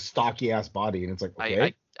head, but like a stocky ass body, and it's like,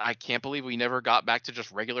 okay, I can't believe we never got back to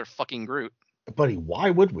just regular fucking Groot. buddy, why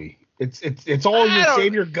would we? It's all I your don't-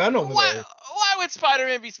 save your gun over Why, there. why would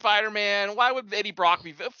Spider-Man be Spider-Man? Why would Eddie Brock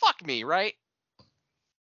be? Fuck me, right?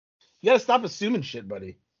 You gotta stop assuming shit,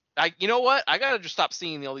 buddy. You know what? I gotta just stop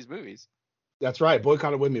seeing all these movies. That's right.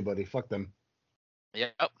 Boycott it with me, buddy. Fuck them.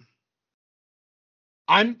 Yep.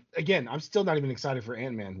 I'm still not even excited for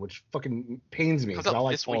Ant-Man, which fucking pains me Comes because out I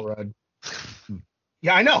like this Paul week. Rudd.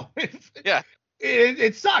 Yeah, I know. Yeah.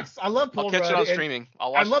 It sucks. I love Paul I'll catch Rudd. it on and streaming.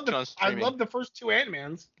 I'll watch I love it on I streaming. love the first two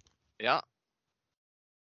Ant-Mans. Yeah.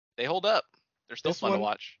 They hold up. They're still This fun to one-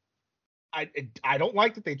 watch. I don't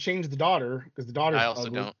like that they changed the daughter because the daughter's I also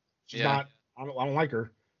ugly. don't. She's Yeah. not. I don't like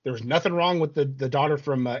her. There was nothing wrong with the daughter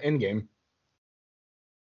from Endgame.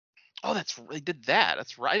 Oh, they did that.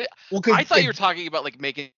 That's right. Well, I thought you were talking about like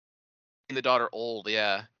making the daughter old.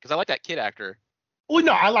 Yeah, because I like that kid actor. Well,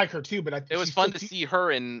 no, I like her too, but It was she's fun still to see her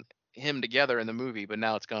and him together in the movie, but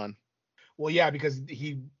now it's gone. Well, yeah, because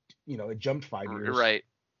he, it jumped 5 years. You're right.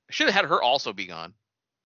 Should have had her also be gone.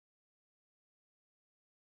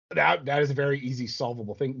 That is a very easy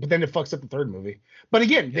solvable thing, but then it fucks up the third movie. But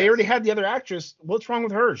again, they Yes. already had the other actress. What's wrong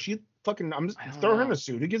with her? She fucking. I'm just I don't throw her in know. a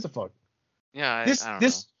suit. Who gives a fuck? Yeah, I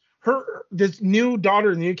don't This new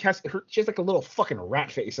daughter, the new cast. She has like a little fucking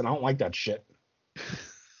rat face, and I don't like that shit. know.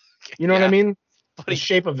 You know what I Yeah, mean? But The he,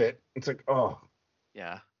 shape of it. It's like, oh,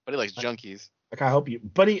 yeah, but he likes junkies. like I hope you,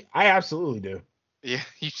 buddy. I absolutely do. Yeah,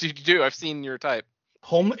 you do. I've seen your type.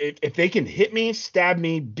 Home, if they can hit me, stab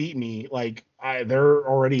me, beat me, like they're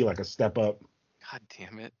already like a step up. God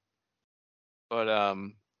damn it. But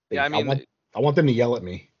yeah, I mean, I want them to yell at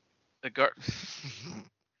me. the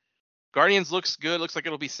Guardians looks good. Looks like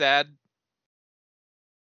it'll be sad.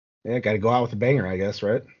 Yeah, got to go out with a banger, I guess,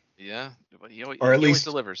 right? Yeah, but he always, Or at he always least-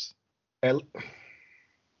 delivers.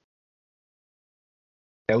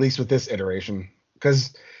 At least with this iteration,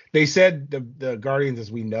 because they said the Guardians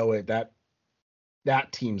as we know it, that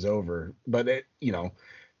team's over. But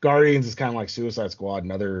Guardians is kind of like Suicide Squad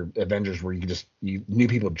and other Avengers where you new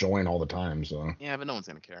people join all the time. So Yeah, but no one's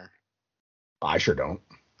gonna care. I sure don't.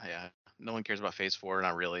 Yeah, no one cares about Phase 4.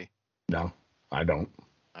 Not really. No, I don't.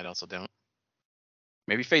 I also don't.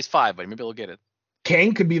 Maybe Phase 5, but maybe they'll get it.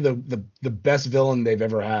 Kang could be the best villain they've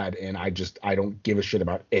ever had, and I don't give a shit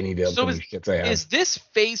about any of the So other shits they have. Is this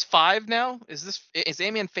Phase 5 now? Is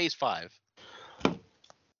Ant-Man Phase 5?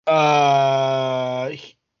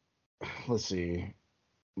 Let's see.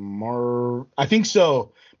 I think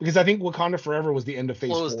so, because I think Wakanda Forever was the end of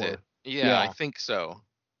Phase Closed 4. it. Yeah, I Yeah. think so.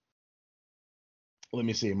 Let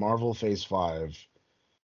me see. Marvel Phase 5.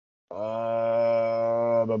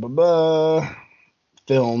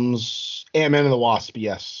 Films. Ant-Man and the Wasp,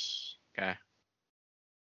 yes. Okay.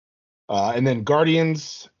 And then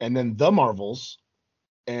Guardians, and then the Marvels.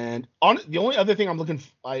 And the only thing I'm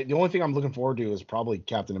looking forward to is probably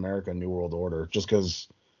Captain America: New World Order, just because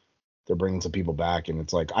they're bringing some people back, and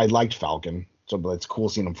it's like I liked Falcon, so but it's cool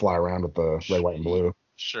seeing him fly around with the red, white, and blue.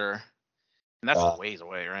 Sure. And that's Uh, a ways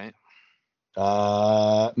away, right?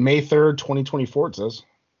 May 3rd, 2024, it says.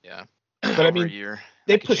 Yeah. But I Over mean, a year.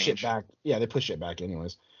 They That could push it change. back. Yeah, they push it back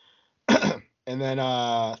anyways. And then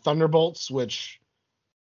Thunderbolts, which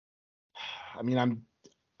I mean,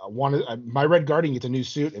 my Red Guardian gets a new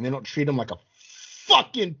suit, and they don't treat him like a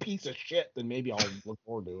fucking piece of shit. Then maybe I'll look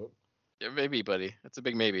forward to it. Yeah, maybe, buddy. That's a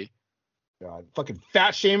big maybe. God, fucking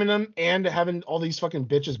fat shaming him and having all these fucking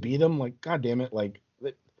bitches beat him. Like, god damn it, like.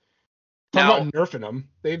 Talk about nerfing him.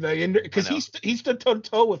 Because I know. he stood toe to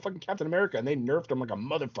toe with fucking Captain America, and they nerfed him like a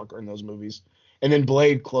motherfucker in those movies. And then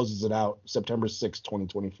Blade closes it out September 6th,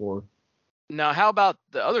 2024. Now, how about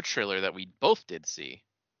the other trailer that we both did see?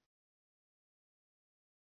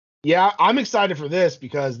 Yeah, I'm excited for this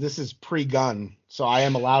because this is pre-Gun, so I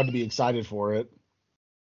am allowed to be excited for it.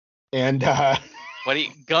 And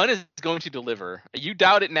Buddy, Gunn is going to deliver. You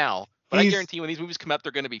doubt it now, but I He's- guarantee when these movies come out,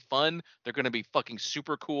 they're going to be fun. They're going to be fucking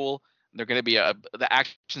super cool. They're going to be the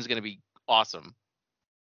action's going to be awesome.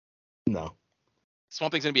 no,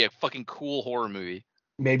 Swamp Thing's going to be a fucking cool horror movie.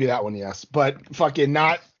 maybe that one, yes, but fucking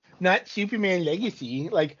not Superman Legacy.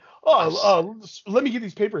 Like, let me get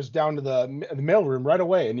these papers down to the mailroom right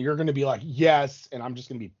away, and you're gonna be like, yes, and I'm just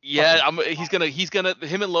gonna be Yeah, fucking- he's gonna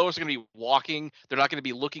him and Lois are gonna be walking. They're not gonna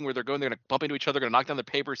be looking where they're going. They're gonna bump into each other. Gonna knock down the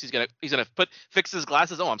papers. He's gonna fix his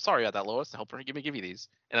glasses. Oh, I'm sorry about that, Lois. Help her. Give you these.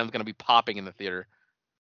 And I'm gonna be popping in the theater.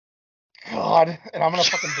 God, and I'm gonna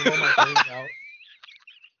fucking blow my brains out.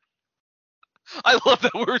 I love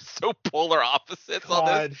that we're so polar opposites on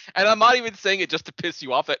this. God. And I'm not even saying it just to piss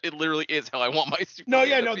you off. That it literally is how I want my Superman No,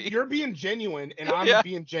 yeah, to no, be. you're being genuine, and I'm Yeah.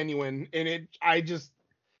 being genuine, and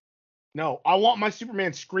no, I want my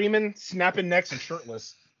Superman screaming, snapping necks, and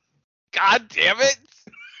shirtless. God damn it!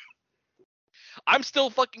 I'm still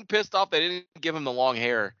fucking pissed off they didn't give him the long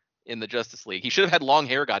hair in the Justice League. He should have had long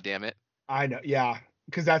hair. God damn it! I know, yeah,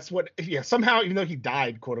 because that's what, yeah, somehow, even though he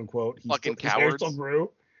died, quote unquote, Fucking his hair still cowards.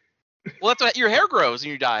 grew. Well, that's what your hair grows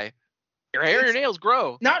when you die. Your hair, and your nails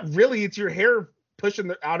grow. Not really, it's your hair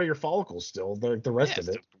pushing out of your follicles still, the rest Yeah, of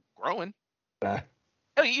it. it's growing. Uh,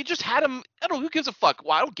 Oh, you just had him. I don't know. Who gives a fuck?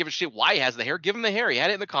 Well, I don't give a shit why he has the hair. Give him the hair. He had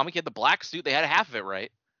it in the comic. He had the black suit. They had half of it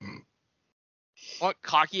right. What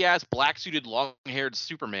cocky ass black suited long haired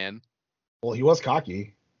Superman? well, he was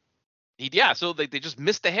cocky. Yeah. So they just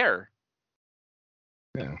missed the hair.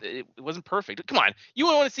 Yeah. It wasn't perfect. Come on. You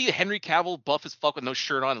want to see Henry Cavill buff as fuck with no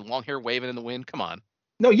shirt on and long hair waving in the wind? Come on.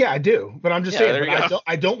 No, yeah, I do, but I'm just Yeah, saying, there you but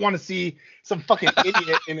I don't want to see some fucking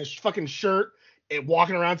idiot in a fucking shirt and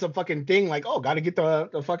walking around some fucking thing like, oh, got to get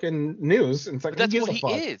the fucking news. And it's like, But that's who gives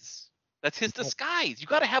what a he fuck? is. That's his disguise. You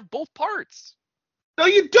got to have both parts. No,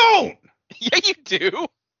 you don't. Yeah, you do.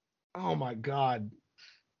 Oh my god.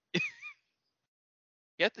 You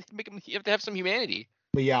have to make him. You have to have some humanity.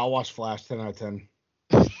 But yeah, I'll watch Flash 10 out of 10.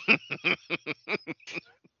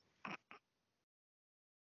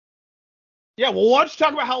 Yeah, well, why don't you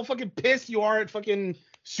talk about how fucking pissed you are at fucking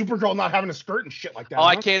Supergirl not having a skirt and shit like that? Oh,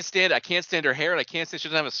 I huh? can't stand it. I can't stand her hair, and I can't stand she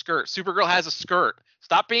doesn't have a skirt. Supergirl has a skirt.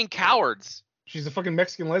 Stop being cowards. She's a fucking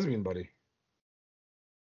Mexican lesbian, buddy.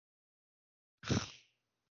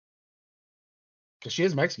 Because she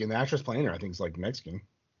is Mexican. The actress playing her, I think, is like Mexican.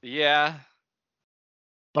 Yeah.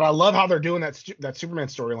 But I love how they're doing that Superman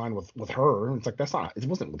storyline with her. It's like, it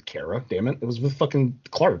wasn't with Kara, damn it. It was with fucking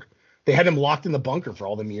Clark. They had him locked in the bunker for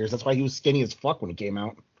all them years. That's why he was skinny as fuck when he came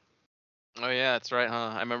out. Oh yeah, that's right,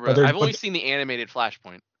 huh? I remember. But they're- I've only but- seen the animated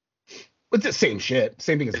Flashpoint. It's the same shit.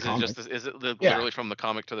 Same thing as Is the it comic. just? Is it Yeah. literally from the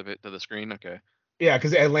comic to the screen? Okay. Yeah,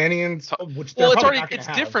 because the Atlanteans, which they're Well, it's probably already not gonna it's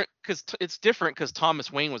have. different because it's different because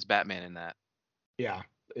Thomas Wayne was Batman in that. Yeah,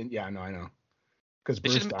 yeah, no, I know. Because They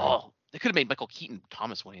Bruce should died. they could have made Michael Keaton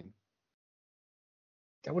Thomas Wayne.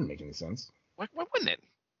 That wouldn't make any sense. Why wouldn't it?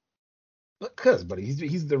 Because, buddy,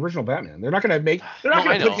 he's the original Batman. They're not gonna put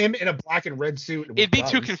know. him in a black and red suit. It'd be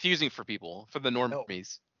too confusing for people, for the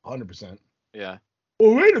normies. 100%. Yeah.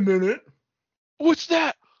 Oh, wait a minute. What's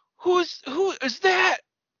that? Who is that?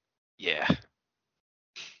 Yeah.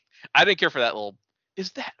 I didn't care for that little.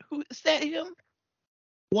 Is that him?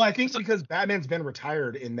 Well, I think because Batman's been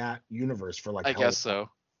retired in that universe for like. I hell- guess so.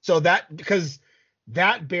 So because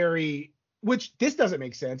that Barry, which this doesn't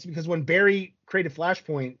make sense because when Barry created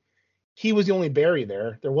Flashpoint, he was the only Barry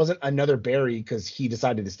there. There wasn't another Barry because he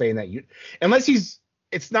decided to stay in that. Unless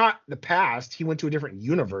it's not the past. He went to a different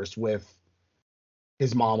universe with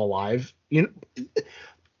his mom alive.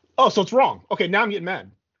 Oh, so it's wrong. Okay, now I'm getting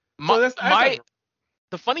mad.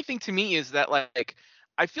 The funny thing to me is that like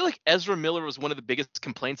I feel like Ezra Miller was one of the biggest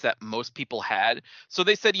complaints that most people had. So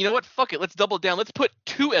they said, you know what, fuck it, let's double down. Let's put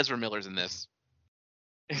 2 Ezra Millers in this.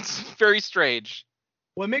 It's very strange.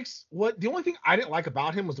 The only thing I didn't like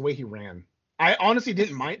about him was the way he ran. I honestly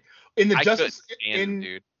didn't mind in the I Justice couldn't stand him,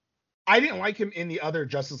 dude. I didn't like him in the other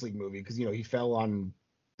Justice League movie because he fell on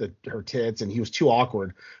her tits and he was too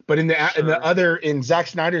awkward. But in Zack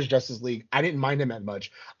Snyder's Justice League, I didn't mind him that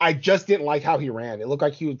much. I just didn't like how he ran. It looked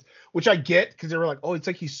like he was, which I get because they were like, oh, it's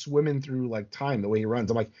like he's swimming through like time the way he runs.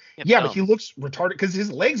 I'm like, yeah, but he looks retarded because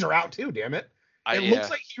his legs are out too. Damn it! Looks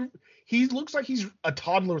like he looks like he's a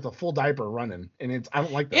toddler with a full diaper running, and I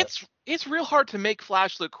don't like that. It's real hard to make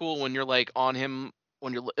Flash look cool when you're like on him.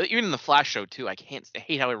 When you're even in the Flash show too, I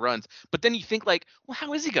hate how he runs. But then you think like, well,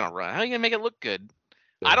 how is he gonna run? How are you gonna make it look good?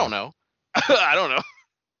 I don't know. I don't know.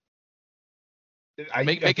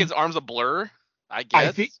 Make his arms a blur. I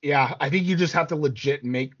guess. I think you just have to legit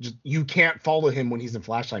you can't follow him when he's in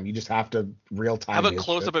Flash time. You just have to real time. Have a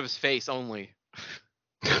close up of his face only.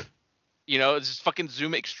 It's just fucking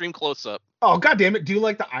zoom extreme close up. Oh god damn it! Do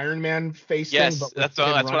like the Iron Man face yes, thing. Yes,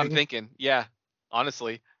 that's what I'm thinking. Yeah,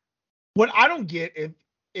 honestly. What I don't get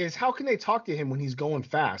is how can they talk to him when he's going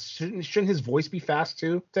fast? Shouldn't his voice be fast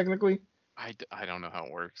too? Technically. I don't know how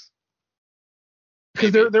it works.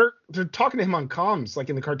 because Maybe. they're talking to him on comms, like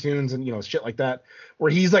in the cartoons and shit like that,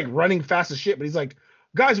 where he's like running fast as shit, but he's like,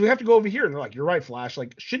 guys, we have to go over here, and they're like, you're right, Flash.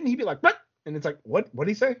 Like, shouldn't he be like, what? And it's like, what? What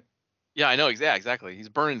did he say? Yeah, I know. Exactly. He's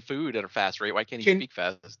burning food at a fast rate. Why can't he Can- speak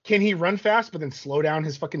fast? Can he run fast but then slow down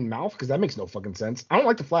his fucking mouth? Because that makes no fucking sense. I don't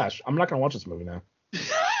like the Flash. I'm not gonna watch this movie now.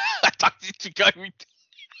 I talked to you.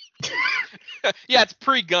 Yeah, it's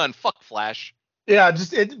pre-gun. Fuck Flash. Yeah,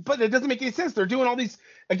 but it doesn't make any sense. They're doing all these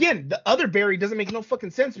again. The other Barry doesn't make no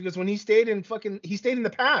fucking sense because when he stayed in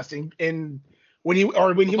the past and when he went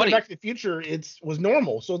Buddy. back to the future, was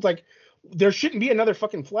normal. So it's like there shouldn't be another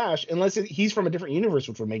fucking Flash unless he's from a different universe,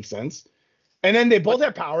 which would make sense. And then they both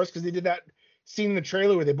have powers because they did that scene in the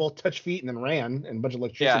trailer where they both touched feet and then ran and a bunch of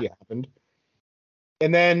electricity happened.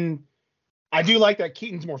 And then I do like that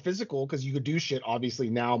Keaton's more physical because you could do shit obviously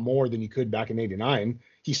now more than you could back in '89.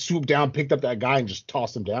 He swooped down, picked up that guy, and just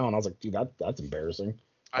tossed him down. I was like, dude, that's embarrassing.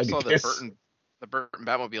 I I'd be saw pissed. the Burton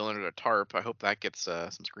Batmobile under a tarp. I hope that gets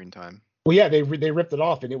some screen time. Well, yeah, they ripped it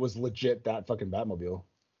off, and it was legit that fucking Batmobile.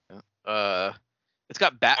 It's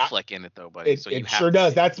got Batfleck in it though, buddy. So It sure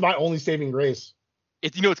does. That's my only saving grace.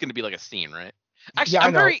 It's it's going to be like a scene, right? Actually, Yeah, I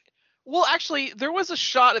I'm know. very well. Actually, there was a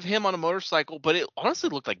shot of him on a motorcycle, but it honestly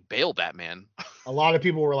looked like Bale Batman. A lot of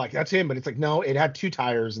people were like, "That's him," but it's like, no, it had 2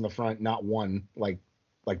 tires in the front, not one, like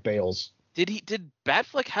Bale's. Did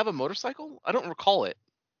Batfleck have a motorcycle? I don't recall it.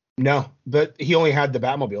 No, but he only had the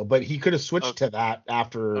Batmobile. But he could have switched to that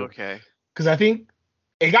after. Okay. Because I think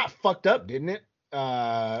it got fucked up, didn't it?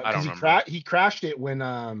 I don't Because remember. he crashed it when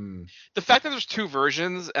The fact that there's 2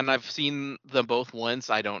 versions and I've seen them both once,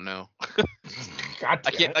 I don't know. God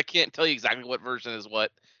damn I can't tell you exactly what version is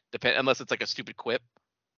what, unless it's like a stupid quip,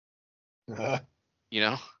 it. you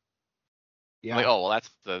know? Yeah, Like, oh well,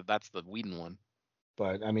 that's the Whedon one.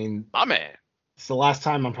 but I mean, My man. it's the last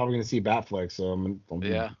time I'm probably gonna see Batfleck, so I'm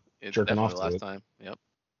Yeah. It's jerking definitely off the to last it. time. Yep.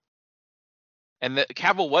 And the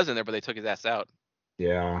Cavill was in there, but they took his ass out.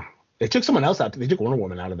 Yeah, they took someone else out. They took Wonder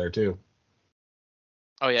Woman out of there too.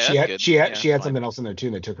 Oh yeah, she that's had good. she had Yeah, she had fine. something else in there too,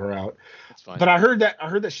 and they took her out. That's fine. But I heard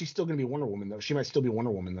that she's still gonna be Wonder Woman though. She might still be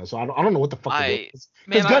Wonder Woman though. So I don't know what the fuck to do.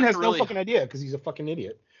 Because Gunn has no fucking idea because he's a fucking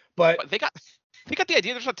idiot. But They got the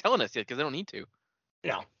idea. They're just not telling us yet because they don't need to.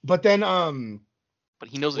 yeah. But then But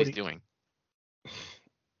he knows what he's doing.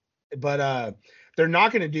 but they're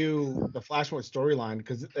not gonna do the Flashpoint storyline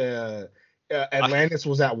because Atlantis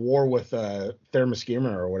was at war with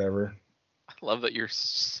Themyscira or whatever. I love that you're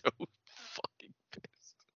so fucking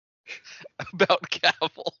pissed about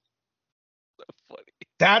Cavill. So funny.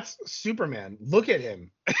 That's Superman. Look at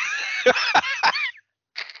him.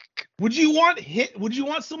 Would you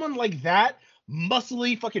want someone like that,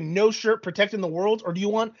 muscly, fucking no shirt, protecting the world, or do you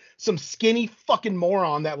want some skinny fucking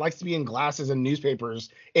moron that likes to be in glasses and newspapers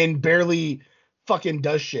and barely fucking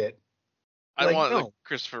does shit? I Like, want no.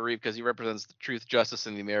 Christopher Reeve because he represents the truth, justice,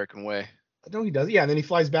 and the American way. No, he does. Yeah, and then he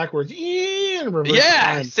flies backwards. And reverse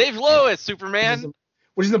Yeah, time, save Lois, Superman.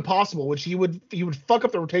 which is impossible. Which he would fuck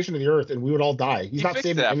up the rotation of the Earth, and we would all die. He's He not fixed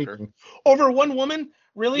saving it after. anything over one woman.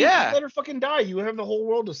 Really? Yeah. Just let her fucking die. You would have the whole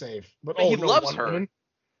world to save. But He no, loves one her. woman?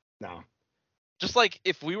 No. Just like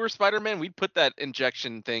if we were Spider-Man, we'd put that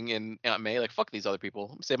injection thing in Aunt May. Like, fuck these other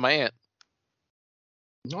people. Save my aunt.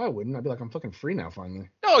 No, I wouldn't. I'd be like, I'm fucking free now, finally.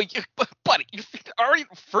 No, buddy, you're already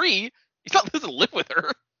free. He's not doesn't live with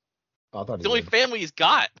her. Oh, I thought It's the only would. family he's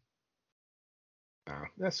got.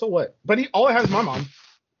 Yeah, so what? But all I have is my mom.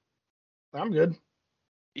 I'm good.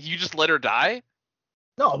 You just let her die?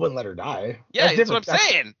 No, I wouldn't let her die. Yeah, that's what I'm different.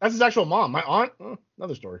 saying. That's his actual mom. My aunt,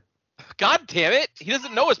 another story. God damn it. He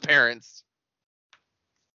doesn't know his parents.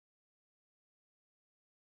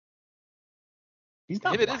 He's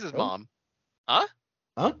not If it black, is his though. mom. Huh?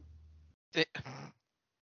 Huh? Th-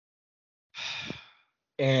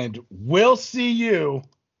 And we'll see you.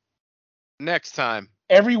 Next time.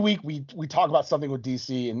 Every week we talk about something with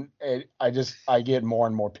DC, and I get more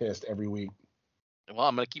and more pissed every week. Well,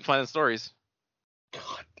 I'm gonna keep finding stories.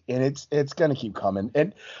 God, and it's gonna keep coming.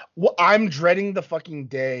 And I'm dreading the fucking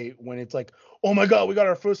day when it's like, oh my god, we got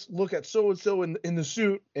our first look at so and so in the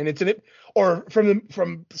suit, and it's in it, or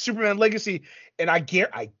from Superman Legacy, and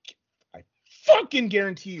I fucking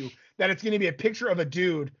guarantee you that it's gonna be a picture of a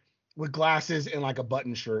dude with glasses and like a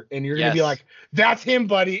button shirt, and you're gonna be Yes. like, that's him,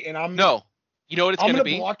 buddy, and I'm No. You know what it's I'm gonna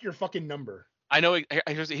gonna be? block your fucking number. I know.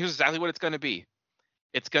 Here's exactly what it's gonna be.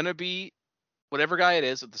 It's gonna be whatever guy it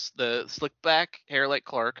is with the slick back hair like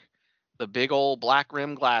Clark, the big old black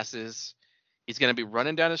rim glasses. He's gonna be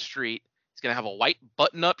running down the street. He's gonna have a white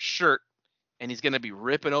button-up shirt, and he's gonna be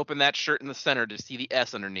ripping open that shirt in the center to see the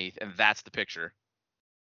S underneath, and that's the picture.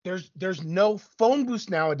 There's no phone boost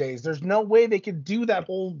nowadays. There's no way they could do that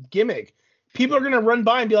whole gimmick. people are gonna run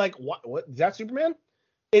by and be like, "What? What is that Superman?"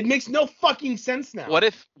 It makes no fucking sense now. What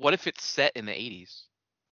if it's set in the 80s?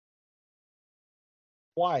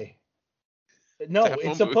 Why? No, To have phone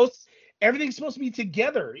it's supposed. Everything's supposed to be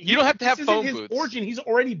together. You don't have to have This isn't phone his booths. origin. He's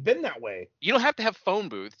already been that way. You don't have to have phone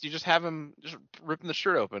booths. You just have him just ripping the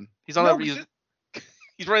shirt open. He's on No, a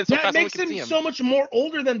he's running so that fast no one makes can see him him. so much more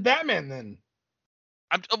older than Batman. Then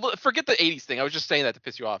Forget the 80s thing. I was just saying that to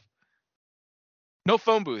piss you off. No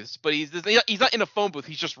phone booths, but he's not in a phone booth.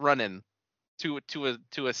 He's just running to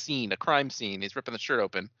a scene, a crime scene. He's ripping the shirt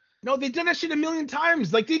open. no, they've done that shit a million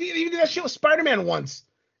times. Like they even did that shit with Spider-Man once.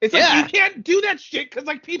 It's like Yeah. you can't do that shit because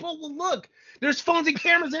like people will look. There's phones and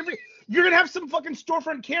cameras every. You're gonna have some fucking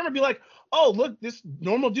storefront camera be like, oh look, this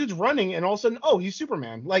normal dude's running, and all of a sudden, oh he's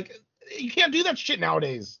Superman. Like you can't do that shit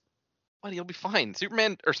nowadays. But he'll be fine.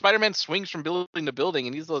 Superman or Spider-Man swings from building to building,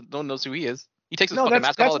 and no one knows who he is. He takes his No, fucking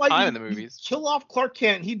that's mask off all the why time you, in the you movies. kill off Clark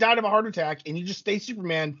Kent. He died of a heart attack, and you just stay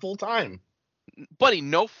Superman full time. Buddy,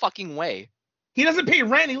 no fucking way. He doesn't pay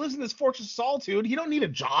rent. He lives in this fortress of solitude. He don't need a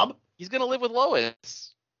job. He's gonna live with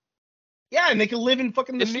Lois. Yeah, and they can live in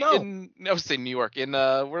fucking the snow. I would say New York. In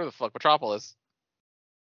where the fuck, Metropolis.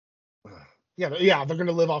 Yeah, they're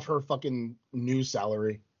gonna live off her fucking news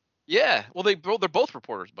salary. Yeah. Well, they're both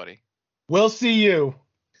reporters, buddy. We'll see you.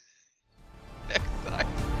 Next time.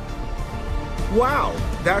 Wow,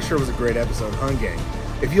 that sure was a great episode, huh, gang?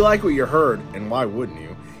 If you like what you heard, and why wouldn't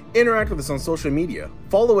you, interact with us on social media.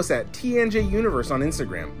 Follow us at TNJ Universe on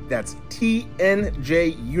Instagram. That's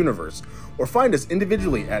TNJ Universe. Or find us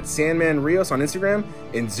individually at Sandman Rios on Instagram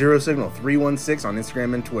and Zero Signal 316 on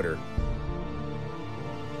Instagram and Twitter.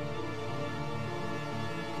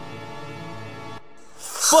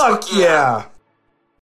 Fuck yeah!